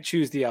you can't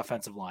choose the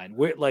offensive line.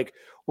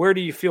 Where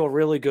do you feel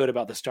really good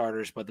about the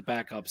starters, but the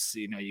backups,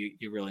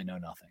 you really know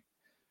nothing?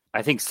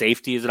 I think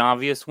safety is an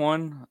obvious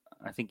one.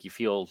 I think you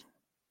feel,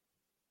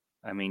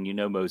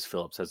 Mose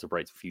Phillips has a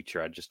bright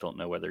future. I just don't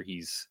know whether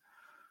he's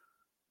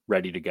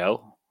ready to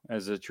go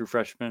as a true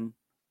freshman.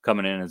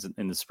 Coming in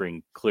in the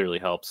spring clearly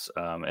helps.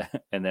 And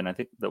then I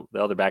think the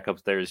other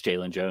backup there is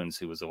Jalen Jones,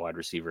 who was a wide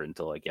receiver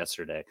until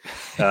yesterday.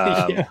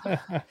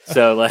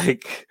 So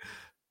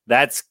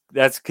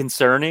that's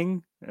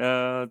concerning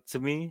to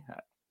me.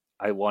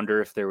 I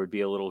wonder if there would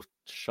be a little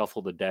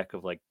shuffle the deck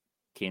of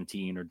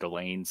Canteen or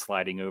Delane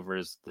sliding over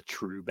as the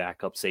true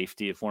backup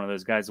safety if one of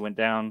those guys went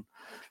down.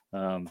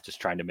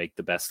 Just trying to make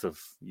the best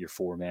of your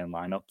 4-man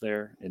lineup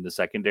there in the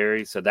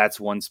secondary. So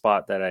that's one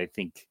spot that I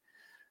think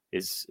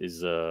is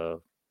a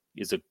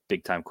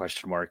big time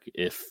question mark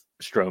if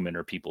Stroman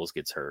or Peoples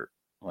gets hurt.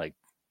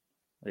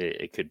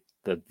 It could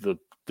the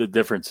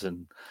difference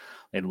in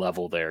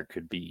level there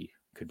could be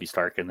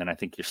stark. And then I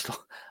think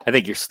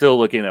you're still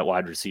looking at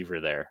wide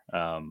receiver there.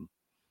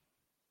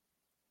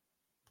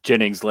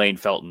 Jennings, Lane,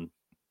 Felton,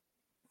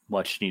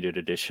 much needed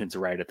additions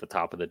right at the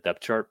top of the depth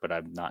chart, but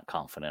I'm not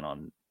confident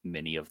on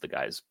many of the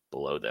guys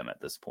below them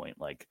at this point.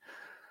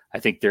 I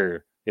think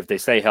if they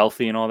stay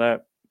healthy and all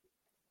that,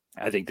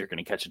 I think they're going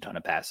to catch a ton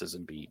of passes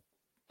and be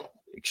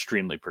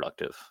extremely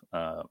productive,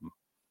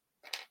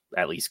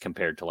 at least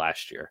compared to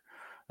last year,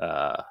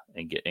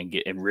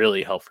 and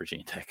really help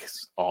Virginia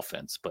Tech's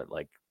offense. But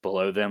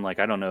below them, I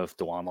don't know if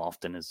DeJuan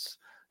Lofton is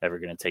ever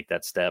going to take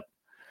that step.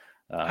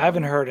 I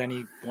haven't heard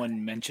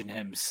anyone mention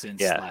him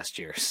since last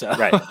year. So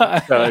right,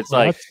 so it's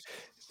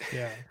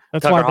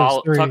that's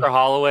Tucker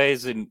Holloway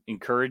is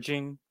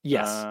encouraging.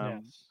 Yes,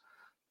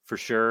 for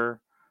sure.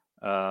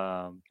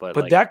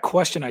 But that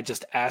question I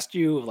just asked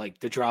you,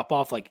 the drop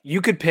off, you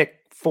could pick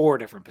 4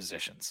 different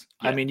positions.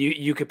 Yeah.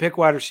 You could pick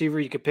wide receiver,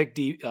 you could pick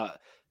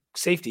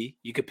safety,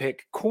 you could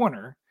pick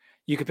corner,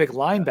 you could pick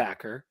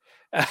linebacker.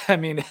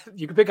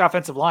 You could pick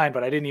offensive line,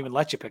 but I didn't even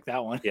let you pick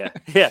that one. Yeah.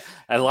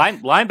 And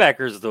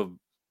linebackers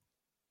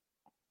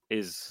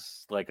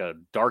is a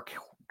dark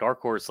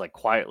horse,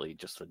 quietly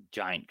just a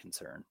giant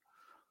concern.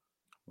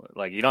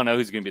 You don't know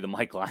who's going to be the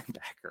Mike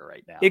linebacker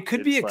right now. It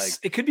could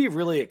it could be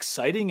really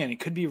exciting and it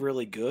could be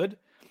really good.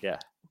 Yeah.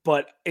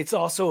 But it's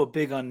also a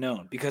big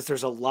unknown because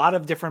there's a lot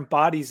of different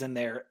bodies in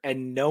there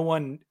and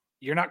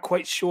you're not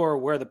quite sure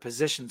where the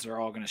positions are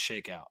all going to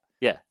shake out.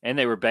 Yeah. And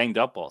they were banged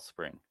up all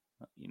spring.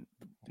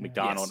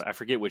 McDonald, Yes. I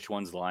forget which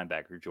one's the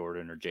linebacker,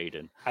 Jordan or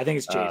Jaden. I think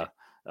it's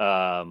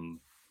Jaden.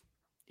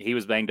 He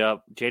was banged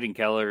up. Jaden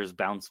Keller has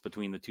bounced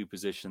between the 2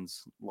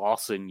 positions.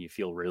 Lawson, you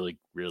feel really,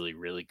 really,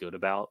 really good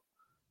about.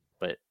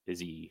 But is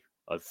he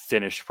a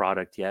finished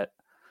product yet?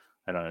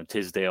 I don't know.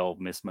 Tisdale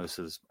missed most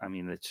of his.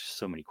 There's just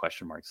so many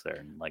question marks there.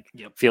 And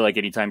feel like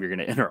anytime you're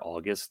going to enter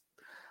August,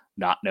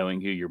 not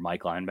knowing who your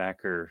Mike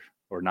linebacker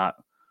or not,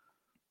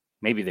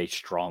 maybe they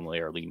strongly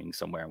are leaning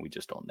somewhere and we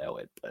just don't know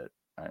it. But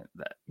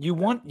you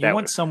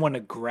want someone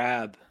to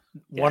grab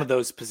one of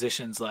those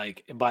positions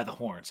by the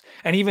horns.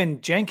 And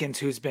even Jenkins,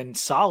 who's been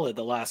solid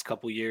the last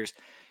couple of years,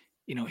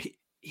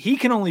 he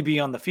can only be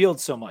on the field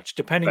so much,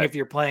 depending if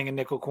you're playing a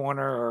nickel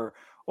corner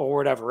or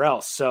whatever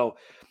else. So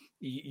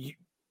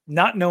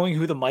not knowing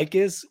who the Mike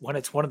is when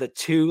it's one of the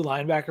two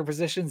linebacker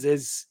positions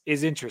is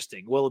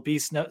interesting. Will it be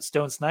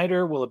Stone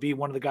Snyder? Will it be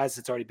one of the guys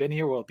that's already been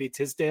here? Will it be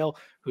Tisdale,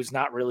 who's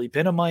not really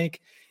been a Mike?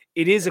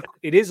 It is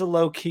a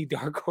low key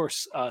dark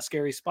horse,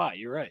 scary spot.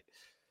 You're right.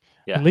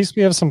 Yeah. At least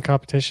we have some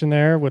competition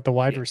there with the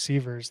wide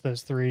receivers.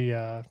 Those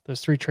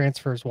three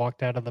transfers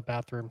walked out of the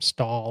bathroom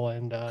stall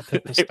and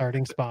took the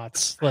starting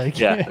spots. Like,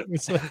 it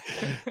was like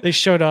they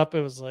showed up.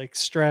 It was like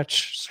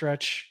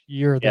stretch.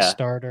 You're the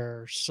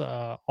starters.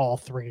 All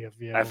three of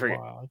you. I forget.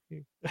 Wow.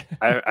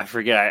 I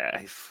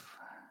forget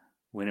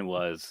when it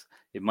was.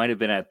 It might have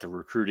been at the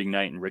recruiting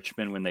night in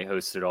Richmond when they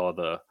hosted all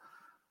the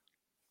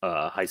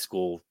high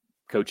school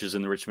coaches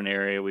in the Richmond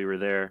area. We were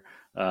there,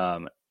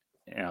 and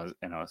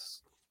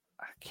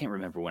I can't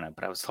remember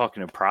but I was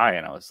talking to Pry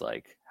and I was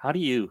like, how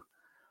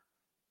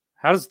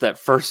does that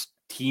first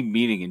team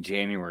meeting in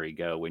January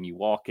go when you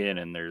walk in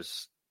and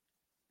there's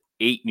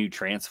 8 new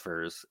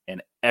transfers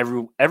and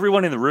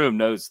everyone in the room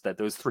knows that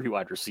those 3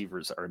 wide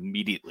receivers are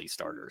immediately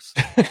starters.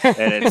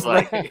 And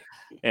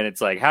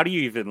it's like, how do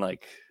you even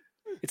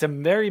it's a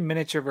very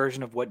miniature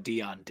version of what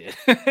Dion did.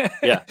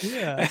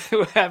 Yeah.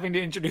 Having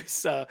to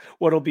introduce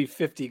what'll be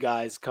 50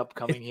 guys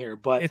coming here.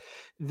 But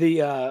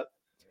the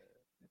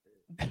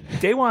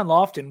Dawan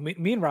Lofton,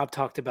 me and Rob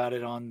talked about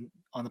it on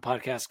the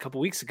podcast a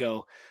couple weeks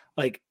ago.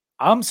 Like,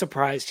 I'm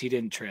surprised he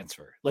didn't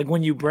transfer. Like,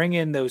 when you bring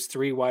in those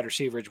 3 wide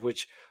receivers,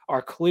 which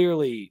are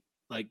clearly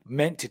like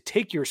meant to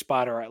take your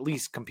spot or at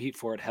least compete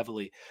for it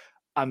heavily,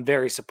 I'm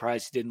very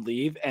surprised he didn't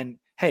leave. And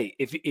hey,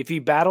 if he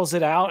battles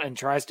it out and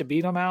tries to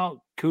beat them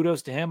out,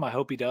 kudos to him. I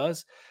hope he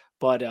does.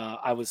 But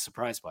I was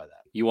surprised by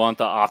that. You want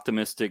the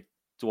optimistic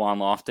Dawan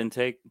Lofton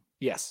take?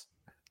 Yes.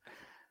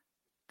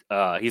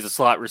 He's a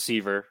slot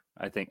receiver.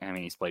 I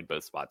mean, he's played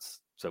both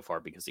spots so far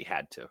because he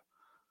had to.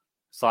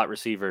 Slot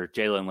receiver,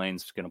 Jalen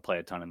Lane's going to play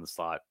a ton in the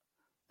slot.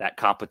 That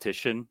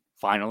competition,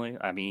 finally.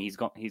 I mean,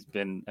 he's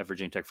been at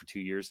Virginia Tech for 2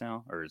 years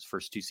now, or his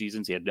first 2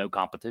 seasons. He had no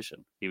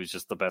competition. He was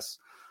just the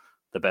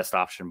best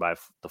option by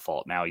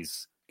default. Now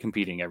he's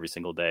competing every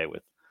single day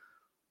with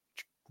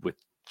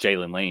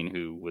Jalen Lane,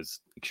 who was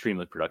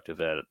extremely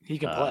productive at. He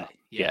can play.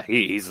 Yeah,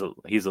 he's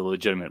a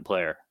legitimate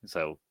player.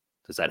 So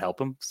does that help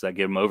him? Does that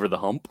get him over the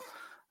hump?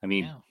 I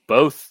mean,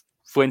 both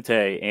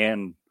Fuente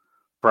and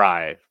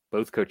Pry,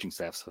 both coaching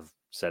staffs have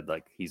said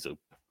he's a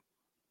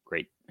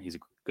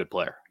good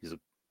player.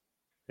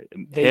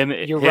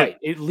 You're right.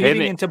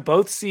 Leading into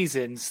both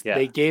seasons,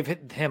 they gave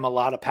him a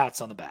lot of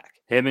pats on the back.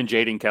 Him and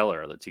Jaden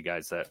Keller are the 2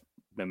 guys that,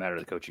 no matter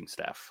the coaching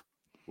staff,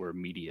 were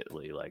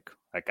immediately like,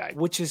 that guy.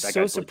 Which is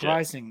so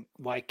surprising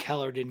why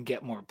Keller didn't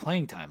get more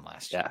playing time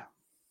last year.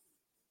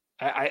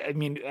 Yeah. I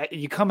mean,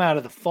 you come out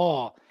of the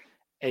fall.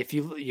 If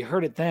you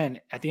heard it then,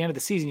 at the end of the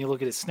season, you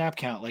look at his snap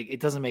count, like, it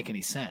doesn't make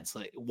any sense.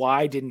 Like,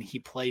 why didn't he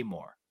play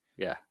more?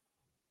 Yeah.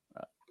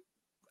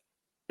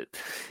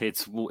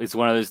 It's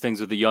one of those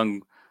things with a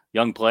young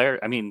player.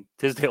 I mean,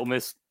 Tisdale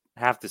missed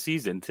half the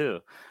season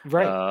too.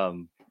 Right.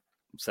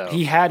 So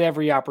he had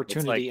every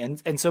opportunity.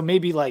 And so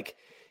maybe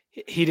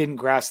he didn't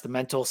grasp the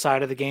mental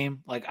side of the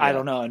game. I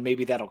don't know. And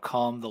maybe the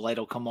light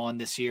will come on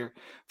this year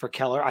for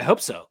Keller. I hope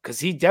so. Cause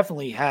he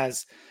definitely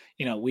has,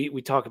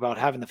 we talk about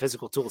having the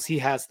physical tools. He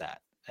has that.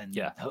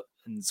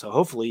 And so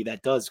hopefully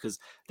that does, because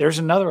there's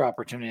another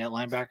opportunity at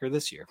linebacker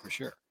this year for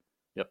sure.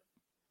 Yep.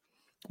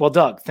 Well,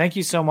 Doug, thank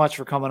you so much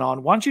for coming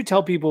on. Why don't you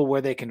tell people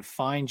where they can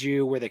find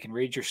you, where they can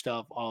read your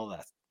stuff, all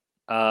that?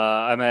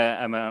 I'm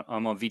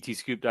on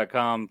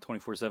vtscoop.com,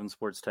 24/7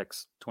 sports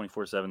text,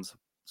 24/7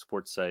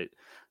 sports site.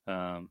 You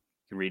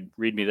can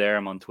read me there.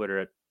 I'm on Twitter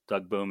at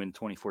Doug Bowman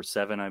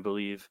 24/7, I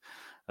believe.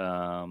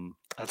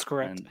 That's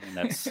correct. And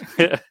that's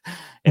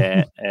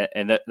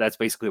and that's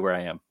basically where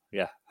I am.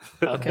 Yeah.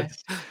 Okay.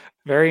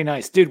 Very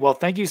nice, dude. Well,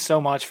 thank you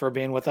so much for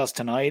being with us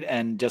tonight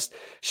and just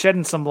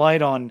shedding some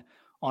light on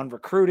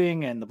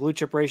recruiting and the blue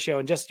chip ratio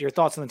and just your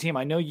thoughts on the team.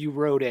 I know you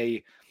wrote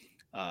a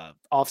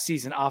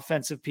off-season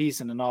offensive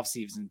piece and an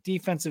off-season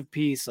defensive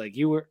piece.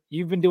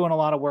 You've been doing a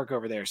lot of work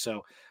over there.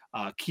 So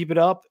keep it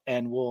up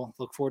and we'll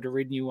look forward to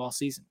reading you all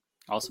season.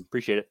 Awesome.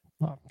 Appreciate it.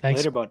 Oh, thanks.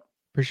 Later, bud.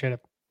 Appreciate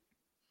it.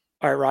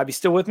 All right, Rob, you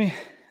still with me?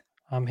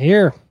 I'm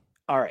here.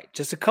 All right.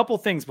 Just a couple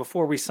things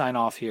before we sign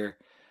off here.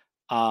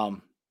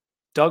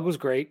 Doug was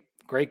great.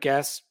 Great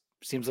guest.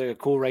 Seems like a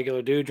cool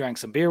regular dude. Drank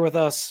some beer with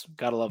us.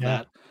 Gotta love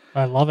that.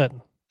 I love it.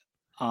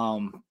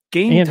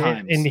 Game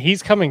times. And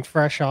he's coming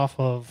fresh off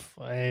of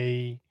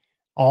a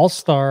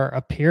all-star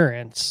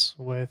appearance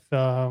with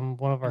one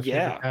of our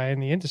favorite guy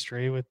in the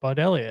industry with Bud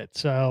Elliott.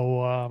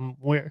 So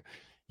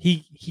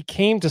he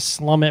came to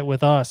slum it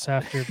with us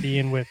after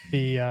being with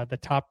the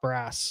top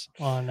brass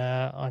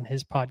on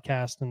his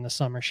podcast in the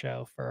summer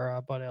show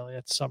for Bud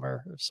Elliott's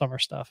summer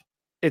stuff.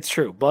 It's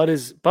true. Bud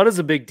is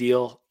a big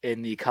deal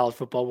in the college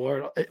football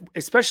world,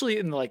 especially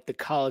in the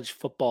college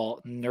football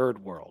nerd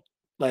world.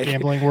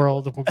 Gambling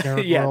world, nerd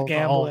world,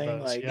 gambling.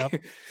 All of those,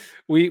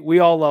 we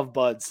all love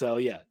Bud. So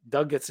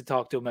Doug gets to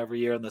talk to him every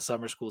year in the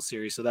summer school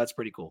series. So that's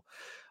pretty cool.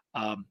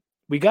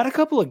 We got a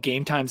couple of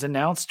game times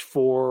announced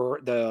for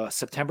the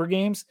September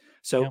games.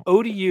 So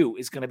ODU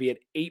is going to be at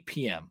 8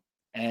 p.m.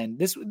 and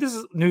this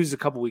is news a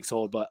couple weeks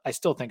old, but I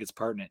still think it's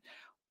pertinent.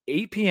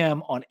 8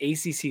 p.m. on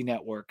ACC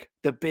Network,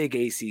 the big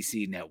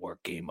ACC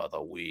Network game of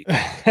the week.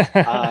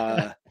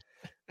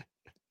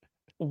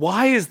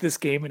 Why is this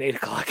game at 8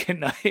 o'clock at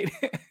night?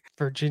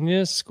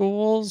 Virginia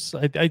schools,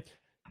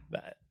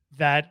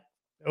 that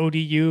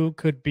ODU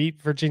could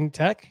beat Virginia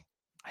Tech.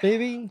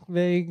 Maybe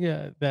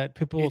that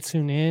people will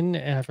tune in.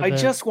 I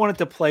just wanted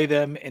to play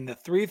them in the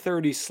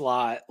 3:30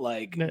 slot.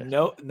 Like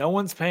no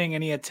one's paying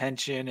any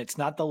attention. It's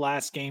not the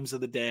last games of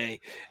the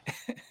day.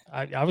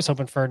 I was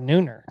hoping for a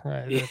nooner.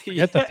 Right? Yeah,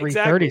 Forget the 3:30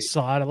 exactly.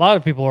 slot. A lot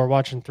of people are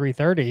watching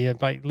 3:30,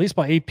 and at least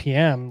by 8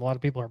 p.m., a lot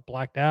of people are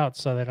blacked out,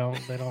 so they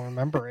don't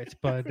remember it.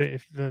 But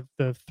if the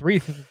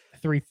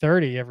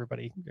 3:30,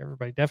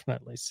 everybody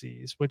definitely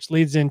sees, which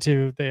leads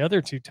into the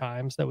other two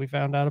times that we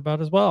found out about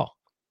as well.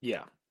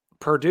 Yeah.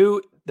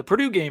 The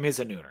Purdue game is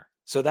a nooner.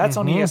 So that's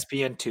on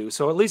ESPN too.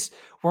 So at least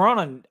we're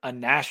on a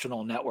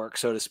national network,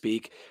 so to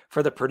speak,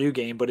 for the Purdue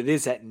game, but it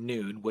is at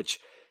noon, which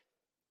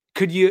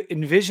could you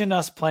envision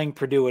us playing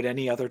Purdue at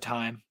any other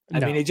time? I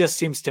mean, it just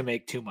seems to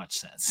make too much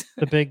sense.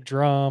 The big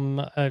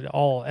drum,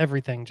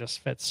 everything just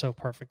fits so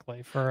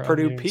perfectly for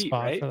Purdue Pete,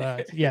 right? For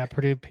that. Yeah,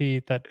 Purdue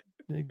Pete, that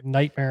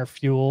nightmare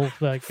fuel,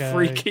 like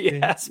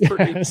freaky ass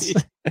Purdue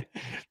Pete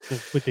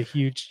with the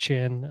huge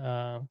chin.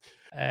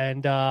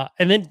 And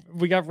then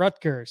we got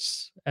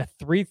Rutgers at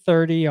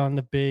 3:30 on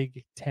the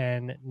Big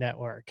Ten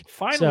Network.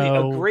 Finally,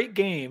 a great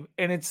game,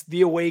 and it's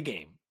the away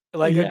game.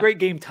 Like a great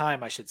game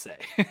time, I should say.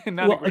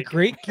 Not a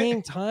great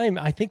game time.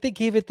 I think they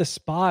gave it the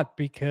spot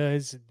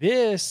because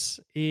this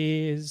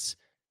is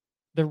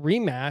the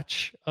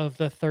rematch of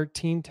the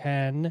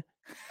 13-10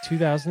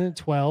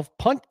 2012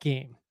 punt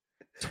game.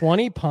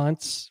 20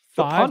 punts,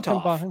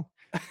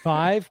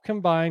 5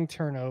 combined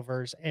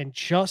turnovers, and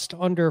just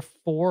under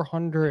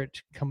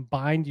 400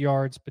 combined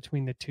yards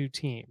between the two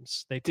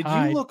teams. Did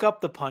you look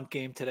up the punt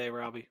game today,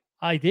 Robbie?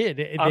 I did.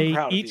 I'm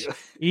proud of you.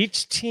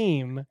 Each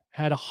team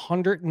had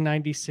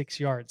 196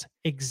 yards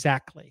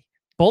exactly.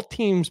 Both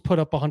teams put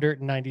up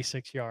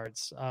 196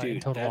 yards in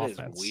total offense.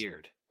 That is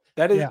weird.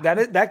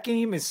 That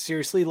game is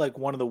seriously like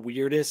one of the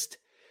weirdest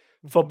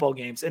football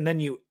games. And then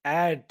you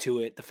add to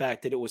it the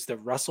fact that it was the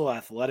Russell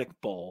Athletic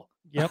Bowl.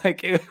 Yep.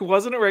 Like it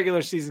wasn't a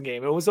regular season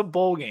game. It was a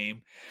bowl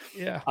game.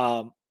 Yeah.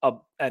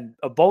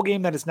 A bowl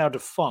game that is now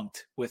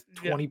defunct with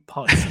 20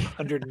 punts,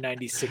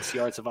 196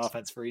 yards of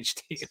offense for each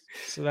team.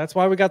 So that's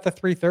why we got the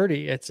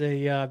 3:30. It's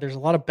there's a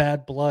lot of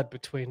bad blood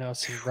between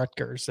us and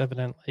Rutgers,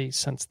 evidently,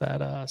 since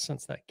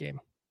that game.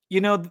 You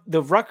know,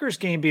 the Rutgers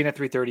game being at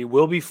 3:30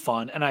 will be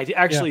fun, and I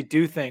actually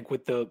do think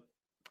with the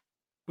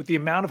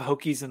amount of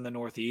Hokies in the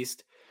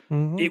Northeast,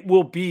 it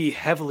will be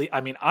heavily.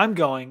 I mean, I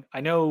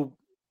know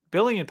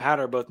Billy and Pat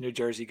are both New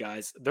Jersey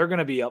guys. They're going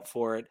to be up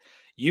for it.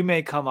 You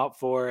may come up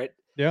for it.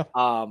 Yeah.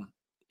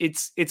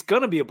 It's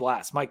going to be a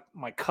blast.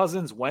 My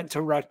cousins went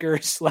to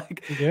Rutgers.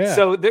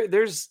 So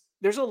there's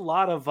a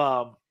lot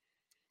of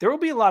there will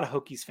be a lot of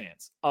Hokies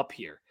fans up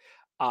here.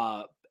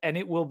 And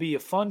it will be a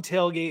fun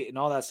tailgate and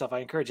all that stuff. I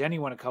encourage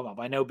anyone to come up.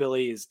 I know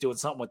Billy is doing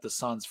something with the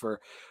Suns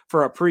for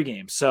a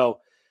pregame. So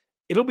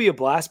it'll be a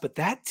blast, but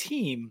that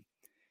team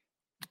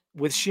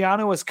with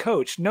Schiano as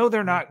coach, no,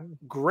 they're not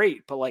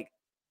great, but like,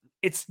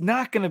 it's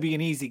not going to be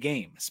an easy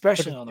game,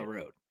 especially on the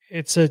road.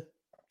 It's a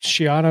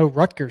Schiano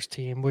Rutgers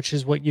team, which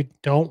is what you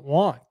don't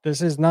want.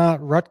 This is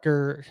not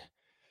Rutgers.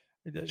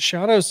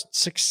 Schiano's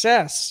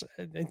success,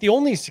 the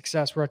only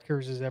success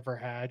Rutgers has ever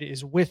had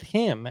is with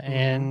him.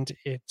 And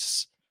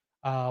it's,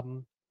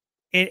 and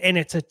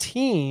it's a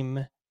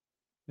team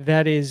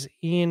that is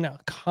in a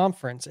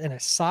conference and a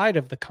side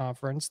of the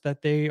conference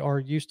that they are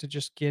used to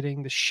just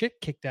getting the shit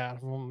kicked out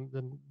of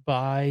them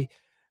by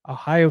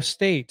Ohio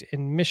State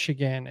and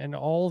Michigan and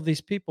all of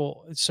these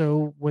people.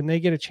 So when they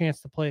get a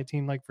chance to play a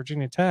team like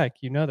Virginia Tech,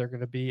 they're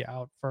going to be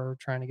out for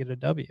trying to get a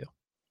W.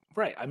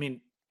 Right. I mean,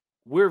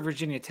 we're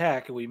Virginia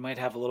Tech and we might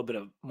have a little bit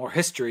of more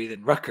history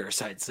than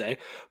Rutgers, I'd say,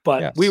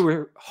 but we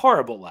were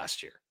horrible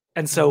last year.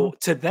 And so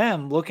to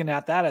them, looking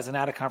at that as an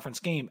out-of-conference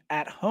game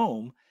at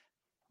home,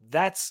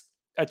 that's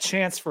a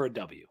chance for a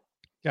W.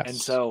 Yes. And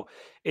so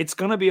it's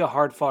going to be a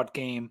hard-fought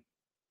game.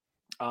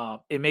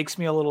 It makes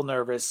me a little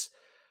nervous.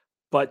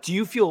 But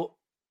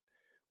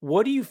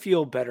what do you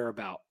feel better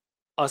about?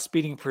 Us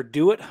beating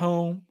Purdue at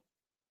home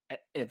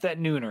at that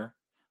nooner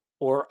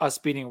or us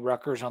beating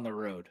Rutgers on the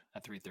road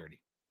at 3:30?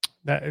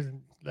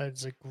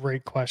 That's a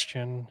great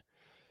question.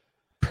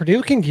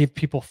 Purdue can give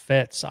people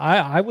fits.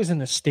 I was in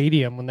the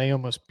stadium when they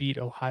almost beat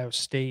Ohio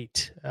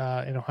State,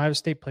 and Ohio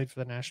State played for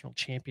the national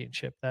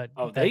championship that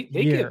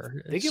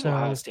year. They give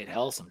Ohio State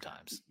hell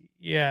sometimes.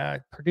 Yeah,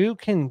 Purdue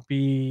can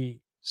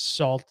be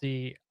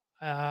salty,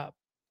 but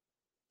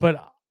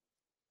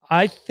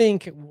I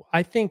think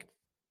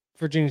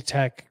Virginia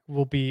Tech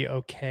will be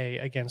okay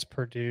against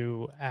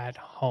Purdue at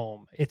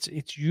home.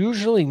 It's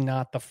usually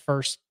not the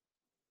first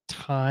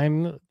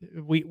time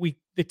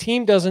the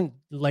team doesn't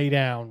lay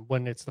down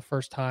when it's the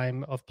first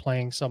time of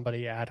playing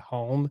somebody at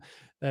home.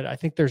 That I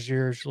think there's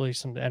usually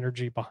some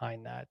energy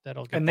behind that.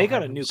 That'll get. And they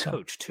got a new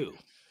coach too.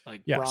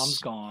 Like Yes. Brom's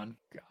gone.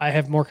 I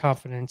have more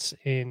confidence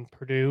in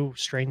Purdue,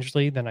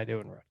 strangely, than I do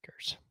in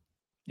Rutgers.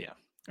 Yeah.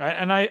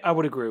 I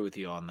would agree with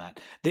you on that.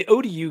 The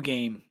ODU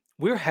game,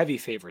 we're heavy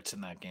favorites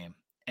in that game.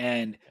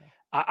 And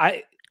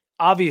I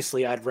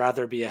obviously I'd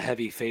rather be a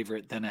heavy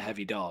favorite than a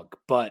heavy dog,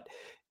 but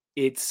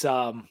it's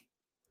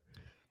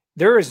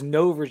there is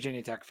no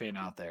Virginia Tech fan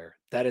out there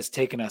that has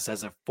taken us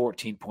as a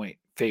 14-point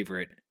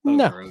favorite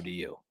over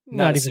ODU.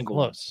 Not even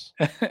close.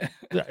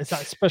 It's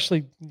not,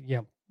 especially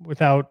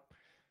without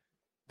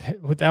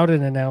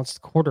an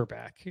announced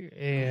quarterback.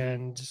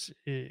 And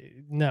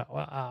no,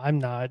 I'm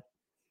not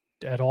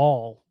at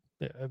all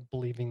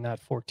believing that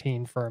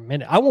 14 for a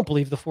minute. I won't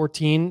believe the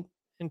 14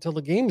 until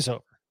the game's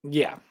over.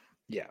 Yeah.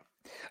 Yeah.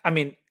 I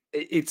mean,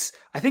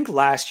 I think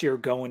last year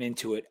going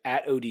into it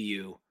at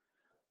ODU,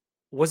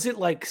 was it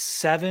like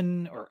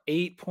 7 or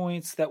 8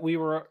 points that we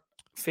were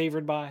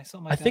favored by?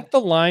 Something like that? I think the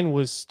line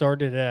was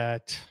started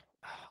at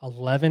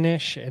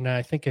 11-ish, and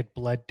I think it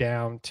bled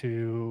down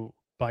to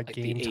by like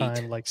game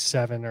time, like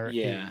 7 or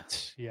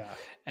 8. Yeah.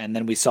 And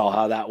then we saw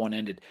how that one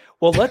ended.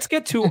 Well, let's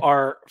get to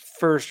our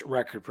first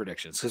record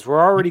predictions, because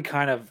we're already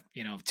kind of,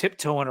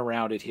 tiptoeing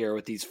around it here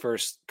with these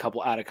first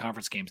couple out of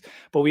conference games.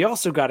 But we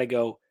also got to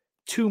go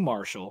to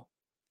Marshall.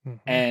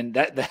 And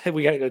that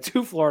we got to go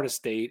to Florida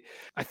State.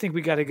 I think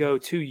we got to go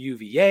to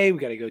UVA. We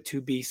got to go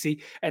to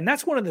BC. And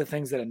that's one of the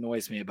things that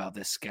annoys me about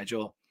this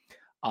schedule.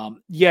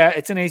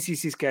 It's an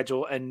ACC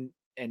schedule, and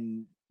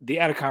the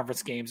out of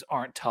conference games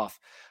aren't tough,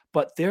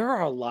 but there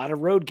are a lot of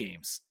road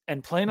games,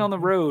 and playing on the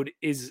road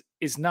is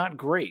not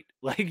great.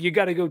 Like, you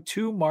got to go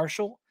to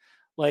Marshall.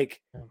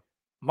 Like,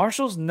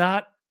 Marshall's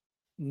not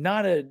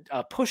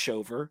a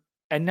pushover.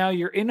 And now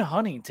you're in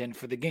Huntington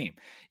for the game.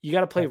 You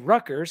got to play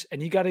Rutgers, and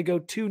you got to go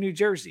to New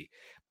Jersey.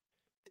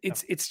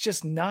 It's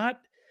just not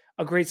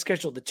a great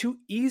schedule. The two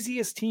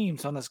easiest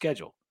teams on the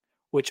schedule,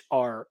 which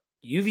are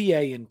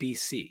UVA and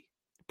BC,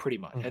 pretty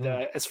much,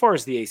 as far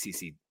as the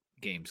ACC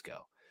games go.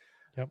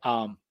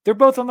 They're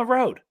both on the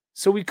road.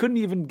 So we couldn't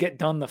even get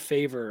done the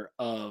favor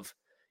of,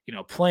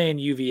 playing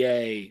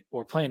UVA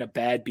or playing a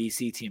bad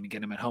BC team and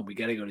get them at home. We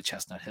got to go to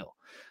Chestnut Hill.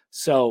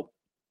 So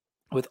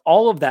with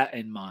all of that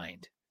in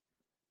mind,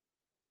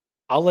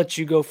 I'll let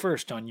you go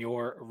first on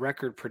your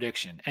record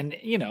prediction. And,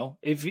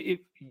 if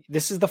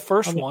this is the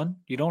first one,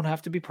 you don't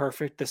have to be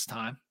perfect this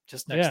time.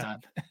 Just next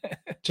time.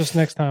 Just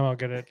next time I'll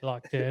get it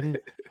locked in.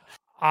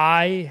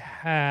 I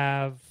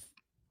have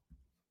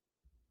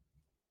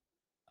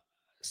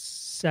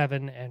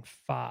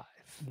 7-5.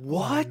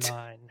 What?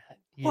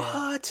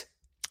 What?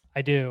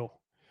 I do.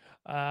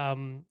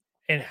 And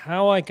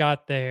how I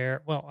got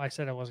there, well, I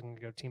said I wasn't going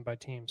to go team by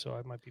team, so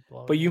I might be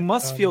blowing. But you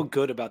must feel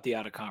good about the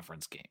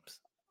out-of-conference games.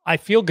 I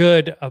feel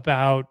good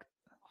about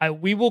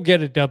we will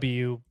get a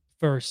W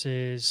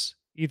versus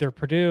either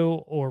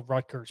Purdue or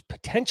Rutgers,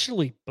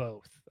 potentially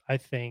both. I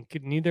think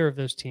neither of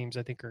those teams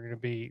I think are going to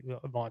be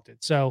vaunted.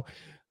 So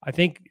I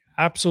think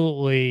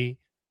absolutely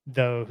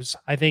those.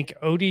 I think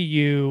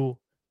ODU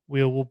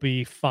will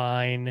be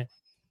fine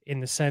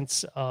in the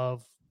sense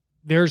of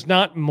there's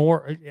not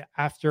more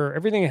after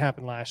everything that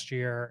happened last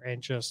year,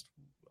 and just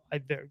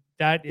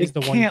that is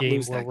the one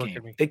game where we're going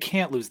to be. They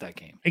can't lose that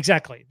game.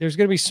 Exactly. There's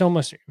going to be so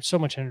much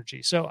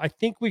energy. So I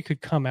think we could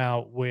come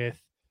out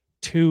with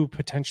 2,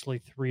 potentially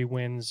 3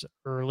 wins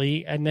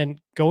early, and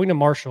then going to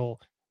Marshall,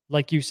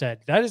 like you said,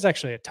 that is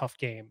actually a tough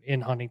game in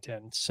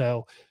Huntington.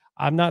 So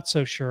I'm not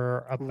so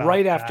sure about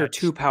right after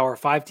 2 Power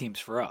 5 teams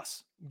for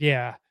us.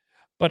 Yeah,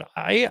 but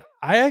I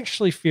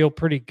actually feel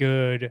pretty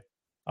good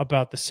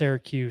about the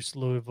Syracuse,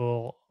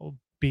 Louisville,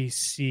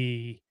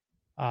 BC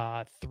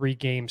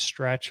 3-game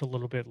stretch a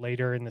little bit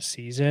later in the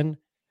season.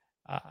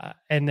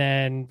 And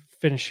then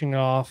finishing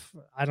off,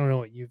 I don't know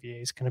what UVA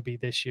is going to be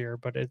this year,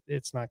 but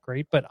it's not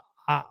great. But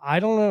I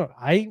don't know.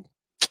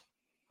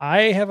 I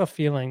have a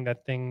feeling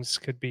that things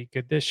could be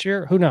good this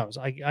year. Who knows?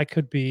 I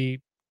could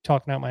be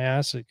talking out my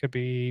ass. I could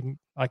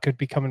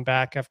be coming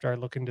back after I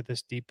look into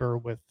this deeper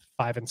with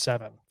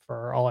 5-7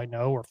 for all I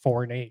know, or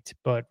 4-8.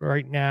 But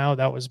right now,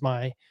 that was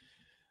my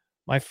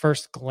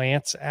first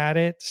glance at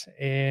it,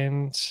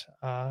 and it's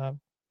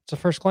a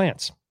first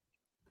glance.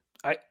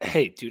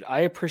 Hey, dude,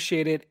 I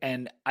appreciate it.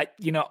 And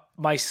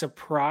my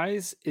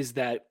surprise is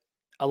that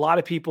a lot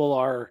of people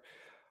are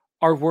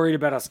worried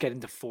about us getting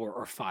to 4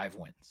 or 5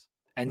 wins.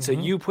 And so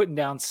you putting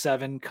down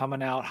 7,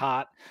 coming out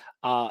hot,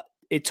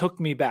 it took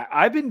me back.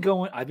 I've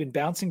been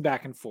bouncing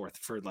back and forth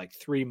for like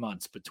 3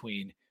 months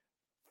between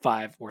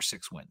 5 or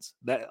 6 wins.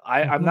 That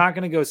I'm not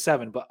going to go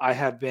 7, but I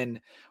have been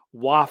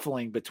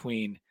waffling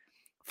between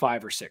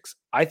 5 or 6.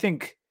 I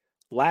think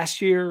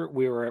last year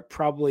we were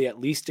probably at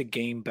least a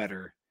game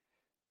better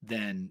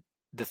than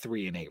the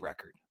 3-8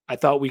 record. I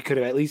thought we could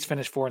have at least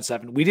finished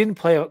 4-7. We didn't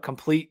play a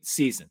complete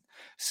season.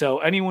 So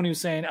anyone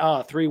who's saying,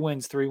 3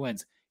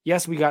 wins.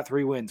 Yes, we got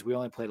 3 wins. We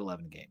only played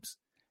 11 games.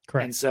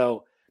 Correct. And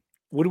so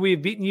would we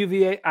have beaten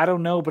UVA? I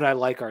don't know, but I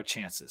like our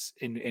chances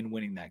in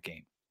winning that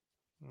game.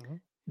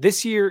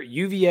 This year,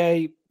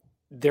 UVA,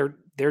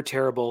 they're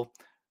terrible.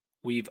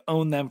 We've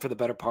owned them for the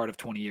better part of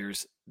 20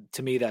 years.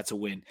 To me, that's a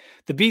win.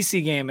 The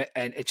BC game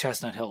at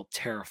Chestnut Hill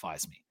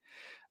terrifies me.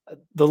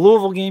 The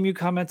Louisville game you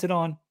commented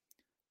on,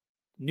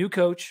 new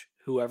coach,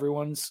 who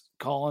everyone's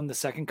calling the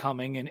second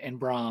coming, and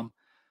Braum,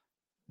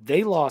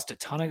 they lost a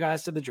ton of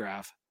guys to the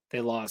draft.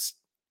 They lost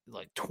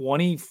like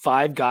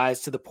 25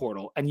 guys to the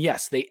portal. And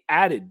yes, they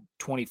added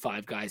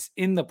 25 guys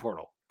in the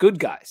portal. Good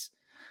guys.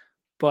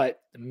 But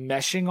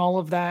meshing all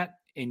of that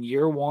in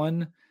year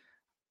one,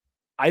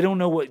 I don't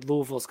know what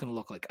Louisville's going to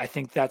look like. I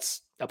think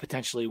that's a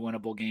potentially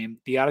winnable game.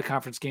 The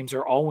out-of-conference games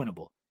are all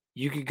winnable.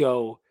 You could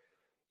go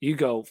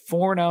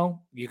 4-0.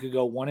 You could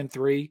go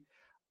 1-3.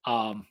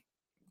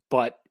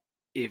 But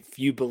if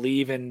you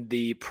believe in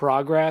the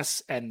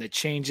progress and the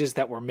changes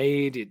that were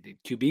made, the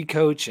QB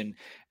coach and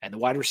the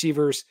wide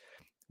receivers,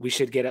 we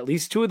should get at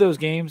least 2 of those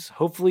games,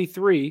 hopefully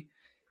 3.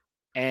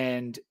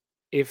 And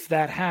if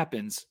that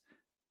happens,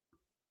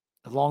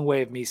 a long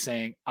way of me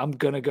saying I'm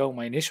going to go,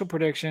 my initial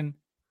prediction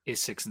is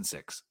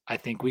 6-6. I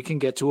think we can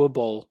get to a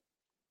bowl.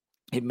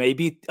 It may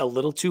be a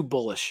little too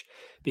bullish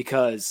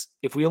because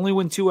if we only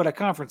win 2 out of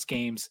conference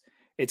games,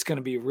 it's going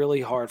to be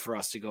really hard for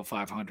us to go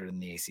 500 in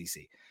the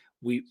ACC.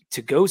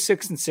 To go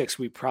 6-6,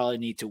 we probably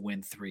need to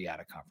win 3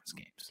 out of conference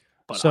games.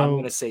 But I'm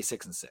going to say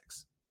 6-6.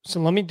 So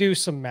let me do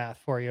some math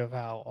for you of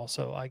how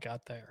also I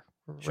got there.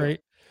 Sure. Right?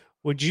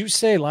 Would you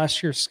say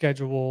last year's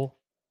schedule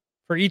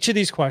for each of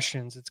these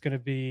questions, it's going to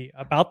be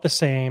about the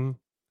same?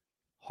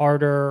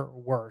 Harder,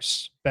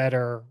 worse,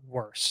 better,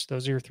 worse.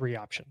 Those are your 3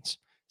 options.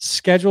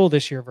 Schedule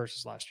this year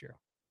versus last year.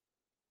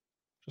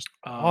 Just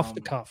off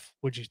the cuff,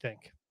 what'd you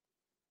think?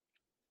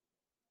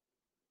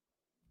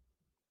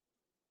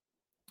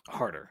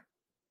 Harder.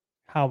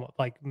 How,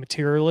 like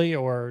materially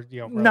or,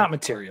 not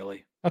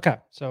materially. Okay.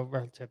 So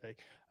relatively.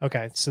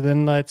 Okay. So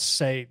then let's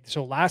say,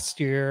 last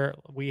year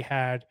we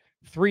had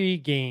 3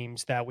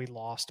 games that we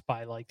lost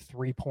by like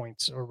 3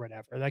 points or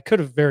whatever. That could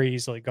have very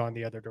easily gone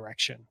the other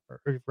direction,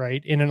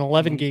 right? In an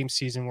 11 game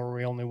season where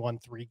we only won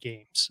 3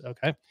 games.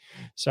 Okay.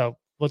 So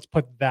let's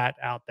put that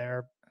out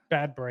there.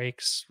 Bad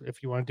breaks.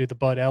 If you want to do the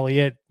Bud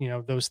Elliott,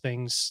 those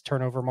things,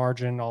 turnover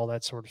margin, all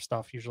that sort of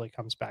stuff usually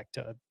comes back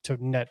to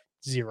net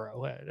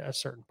 0 at a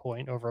certain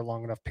point over a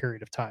long enough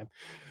period of time.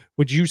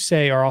 Would you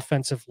say our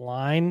offensive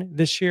line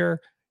this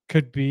year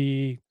could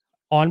be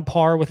on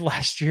par with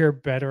last year,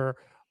 better?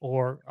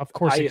 Or, of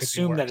course, I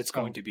assume that it's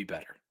going to be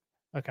better.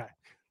 Okay.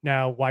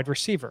 Now, wide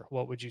receiver,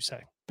 what would you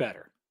say?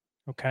 Better.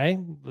 Okay.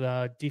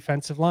 The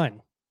defensive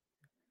line.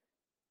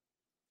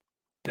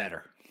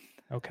 Better.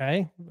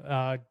 Okay.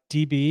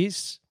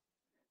 DBs.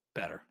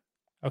 Better.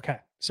 Okay.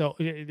 So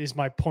is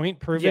my point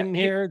proven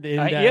here?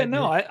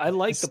 I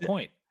like the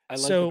point. I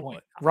like the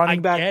point.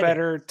 Running back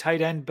better,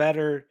 tight end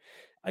better.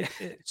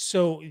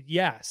 So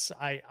yes,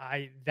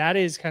 I that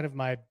is kind of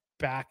my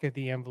back of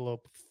the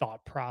envelope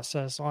thought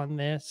process on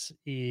this.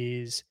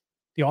 Is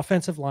the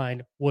offensive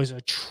line was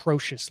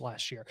atrocious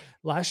last year.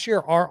 Last year,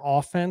 our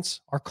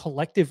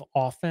collective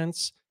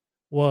offense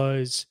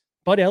was,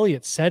 Bud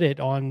Elliott said it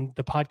on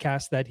the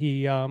podcast that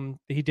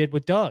he did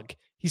with Doug.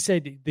 He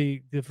said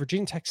the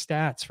Virginia Tech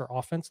stats for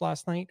offense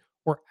last night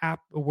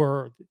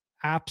were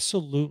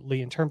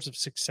absolutely, in terms of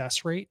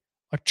success rate,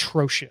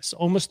 atrocious,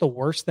 almost the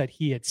worst that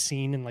he had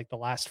seen in like the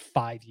last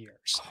 5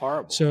 years.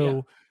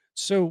 Horrible.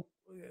 So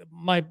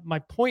my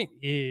point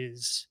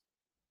is,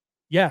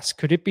 yes,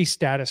 could it be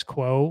status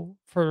quo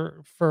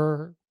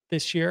for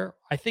this year?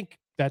 I think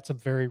that's a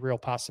very real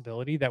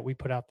possibility that we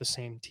put out the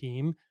same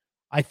team.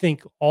 I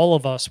think all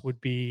of us would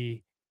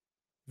be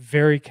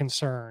very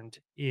concerned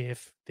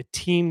if the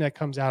team that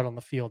comes out on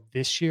the field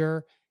this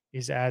year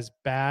is as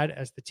bad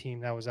as the team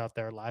that was out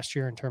there last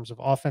year in terms of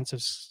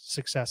offensive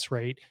success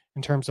rate,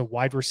 in terms of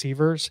wide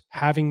receivers,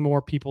 having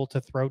more people to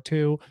throw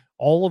to.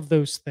 All of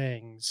those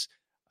things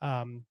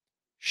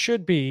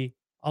should be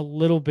a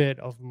little bit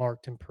of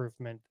marked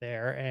improvement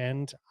there.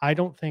 And I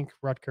don't think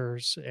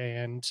Rutgers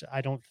and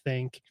I don't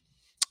think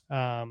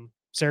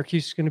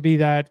Syracuse is going to be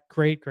that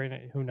great.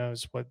 Who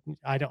knows what?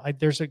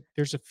 There's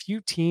a few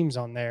teams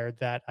on there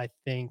that I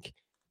think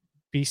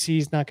BC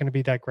is not going to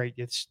be that great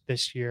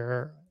this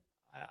year.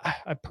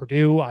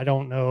 Purdue, I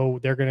don't know.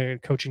 They're going to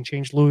coaching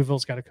change.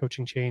 Louisville's got a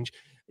coaching change.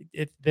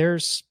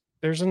 There's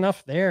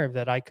enough there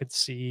that I could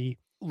see.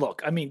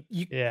 Look, I mean,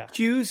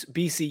 Q's,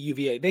 BC,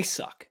 UVA, they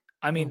suck.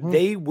 I mean,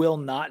 they will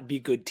not be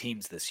good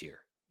teams this year.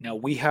 Now,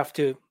 we have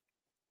to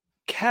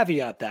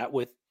caveat that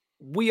with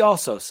we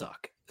also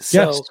suck.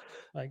 So, yes,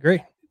 I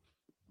agree.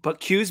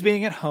 But Q's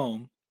being at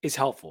home is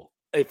helpful.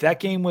 If that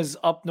game was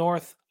up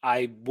north,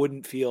 I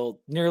wouldn't feel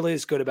nearly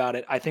as good about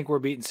it. I think we're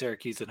beating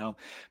Syracuse at home.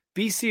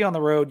 BC on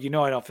the road,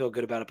 I don't feel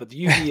good about it, but the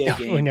UVA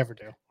game we never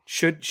do.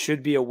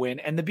 should be a win,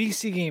 and the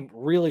BC game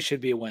really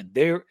should be a win.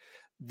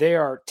 They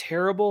are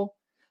terrible.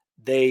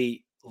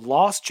 They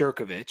lost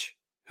Jerkovich,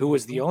 who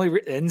was the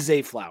only and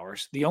Zay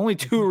Flowers, the only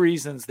 2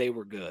 reasons they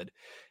were good,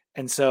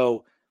 and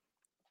so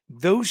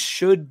those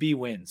should be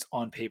wins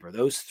on paper.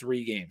 Those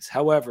 3 games.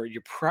 However,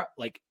 you're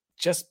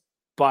just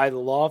by the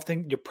law of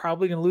things, you're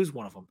probably going to lose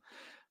one of them.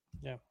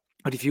 Yeah.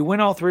 But if you win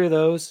all 3 of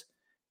those,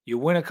 you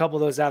win a couple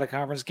of those out of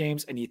conference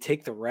games, and you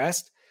take the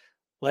rest.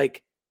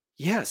 Like,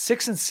 yeah,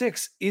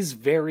 6-6 is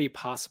very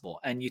possible.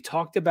 And you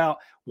talked about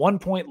 1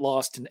 point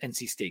lost to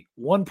NC State,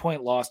 1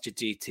 point lost to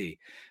GT.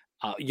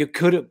 You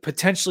could have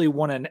potentially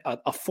won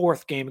a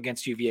fourth game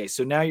against UVA.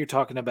 So now you're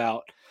talking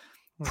about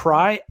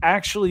Pry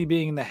actually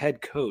being the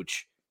head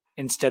coach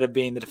instead of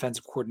being the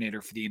defensive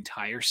coordinator for the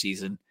entire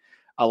season,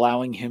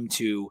 allowing him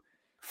to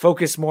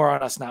focus more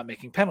on us not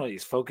making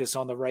penalties, focus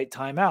on the right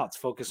timeouts,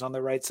 focus on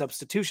the right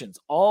substitutions,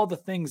 all the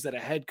things that a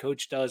head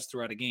coach does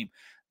throughout a game.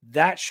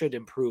 That should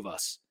improve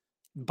us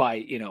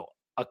by,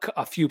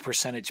 a few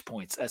percentage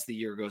points as the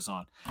year goes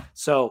on.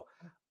 So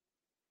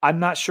I'm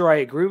not sure I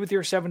agree with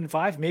your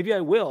 7-5. Maybe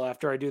I will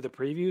after I do the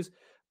previews,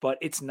 but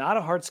it's not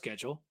a hard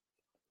schedule.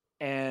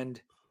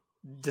 And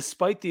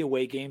despite the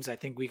away games, I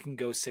think we can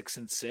go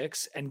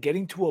 6-6, and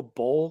getting to a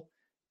bowl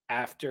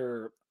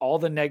after all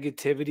the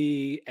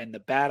negativity and the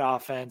bad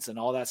offense and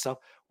all that stuff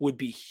would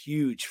be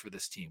huge for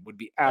this team, would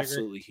be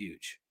absolutely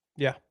huge.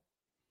 Yeah.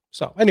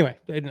 So anyway,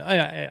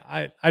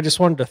 I just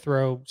wanted to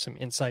throw some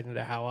insight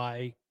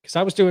into because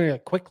I was doing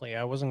it quickly.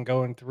 I wasn't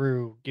going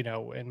through,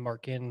 and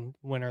mark in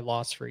win or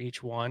loss for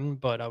each one,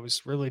 but I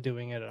was really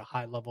doing it at a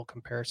high level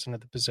comparison of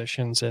the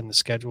positions and the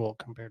schedule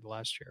compared to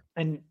last year.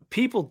 And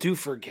people do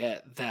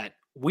forget that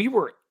we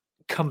were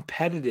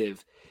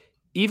competitive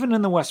even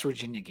in the West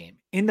Virginia game,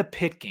 in the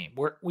Pitt game,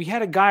 where we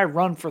had a guy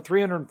run for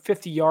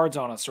 350 yards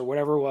on us or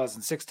whatever it was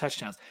and 6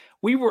 touchdowns.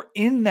 We were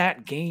in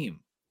that game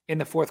in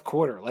the fourth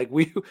quarter. Like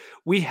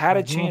we had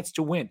a chance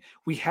to win.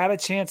 We had a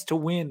chance to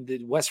win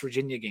the West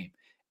Virginia game.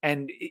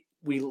 And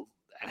we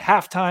at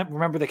halftime,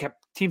 remember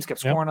teams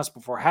kept scoring us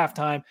before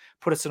halftime,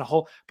 put us in a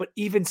hole. But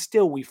even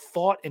still, we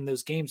fought in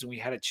those games and we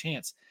had a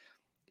chance.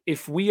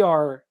 If we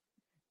are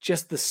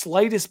just the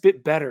slightest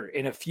bit better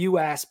in a few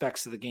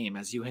aspects of the game,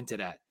 as you hinted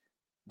at,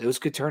 those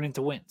could turn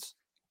into wins.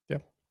 Yeah.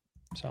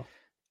 So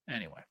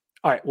anyway,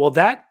 all right. Well,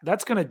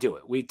 that's going to do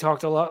it. We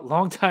talked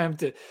long time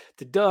to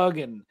Doug,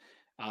 and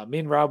me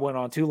and Rob went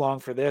on too long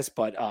for this,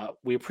 but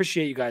we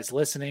appreciate you guys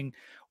listening.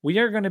 We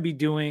are going to be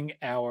doing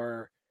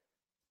our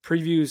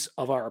previews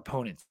of our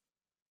opponents.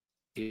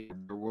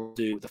 We'll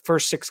do the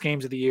first 6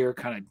 games of the year,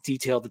 kind of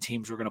detail the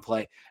teams we're going to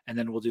play, and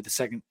then we'll do the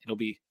second. It'll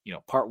be,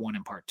 part 1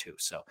 and part 2.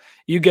 So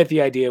you get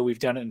the idea. We've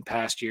done it in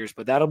past years,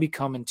 but that'll be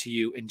coming to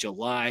you in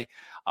July.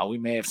 We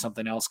may have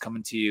something else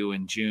coming to you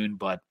in June,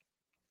 but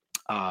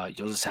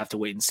you'll just have to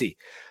wait and see.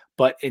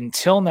 But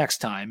until next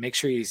time, make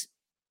sure you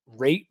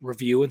rate,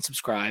 review, and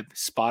subscribe,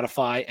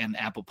 Spotify and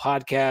Apple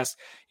Podcasts.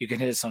 You can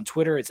hit us on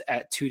Twitter. It's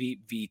at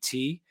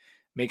 2DVT.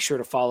 Make sure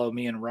to follow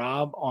me and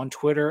Rob on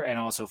Twitter, and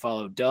also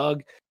follow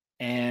Doug.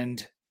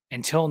 And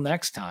until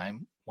next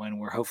time, when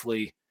we're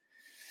hopefully,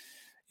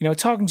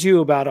 talking to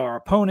you about our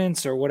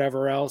opponents or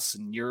whatever else,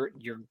 and you're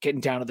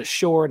getting down to the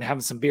shore and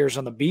having some beers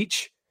on the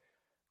beach,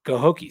 go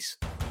Hokies.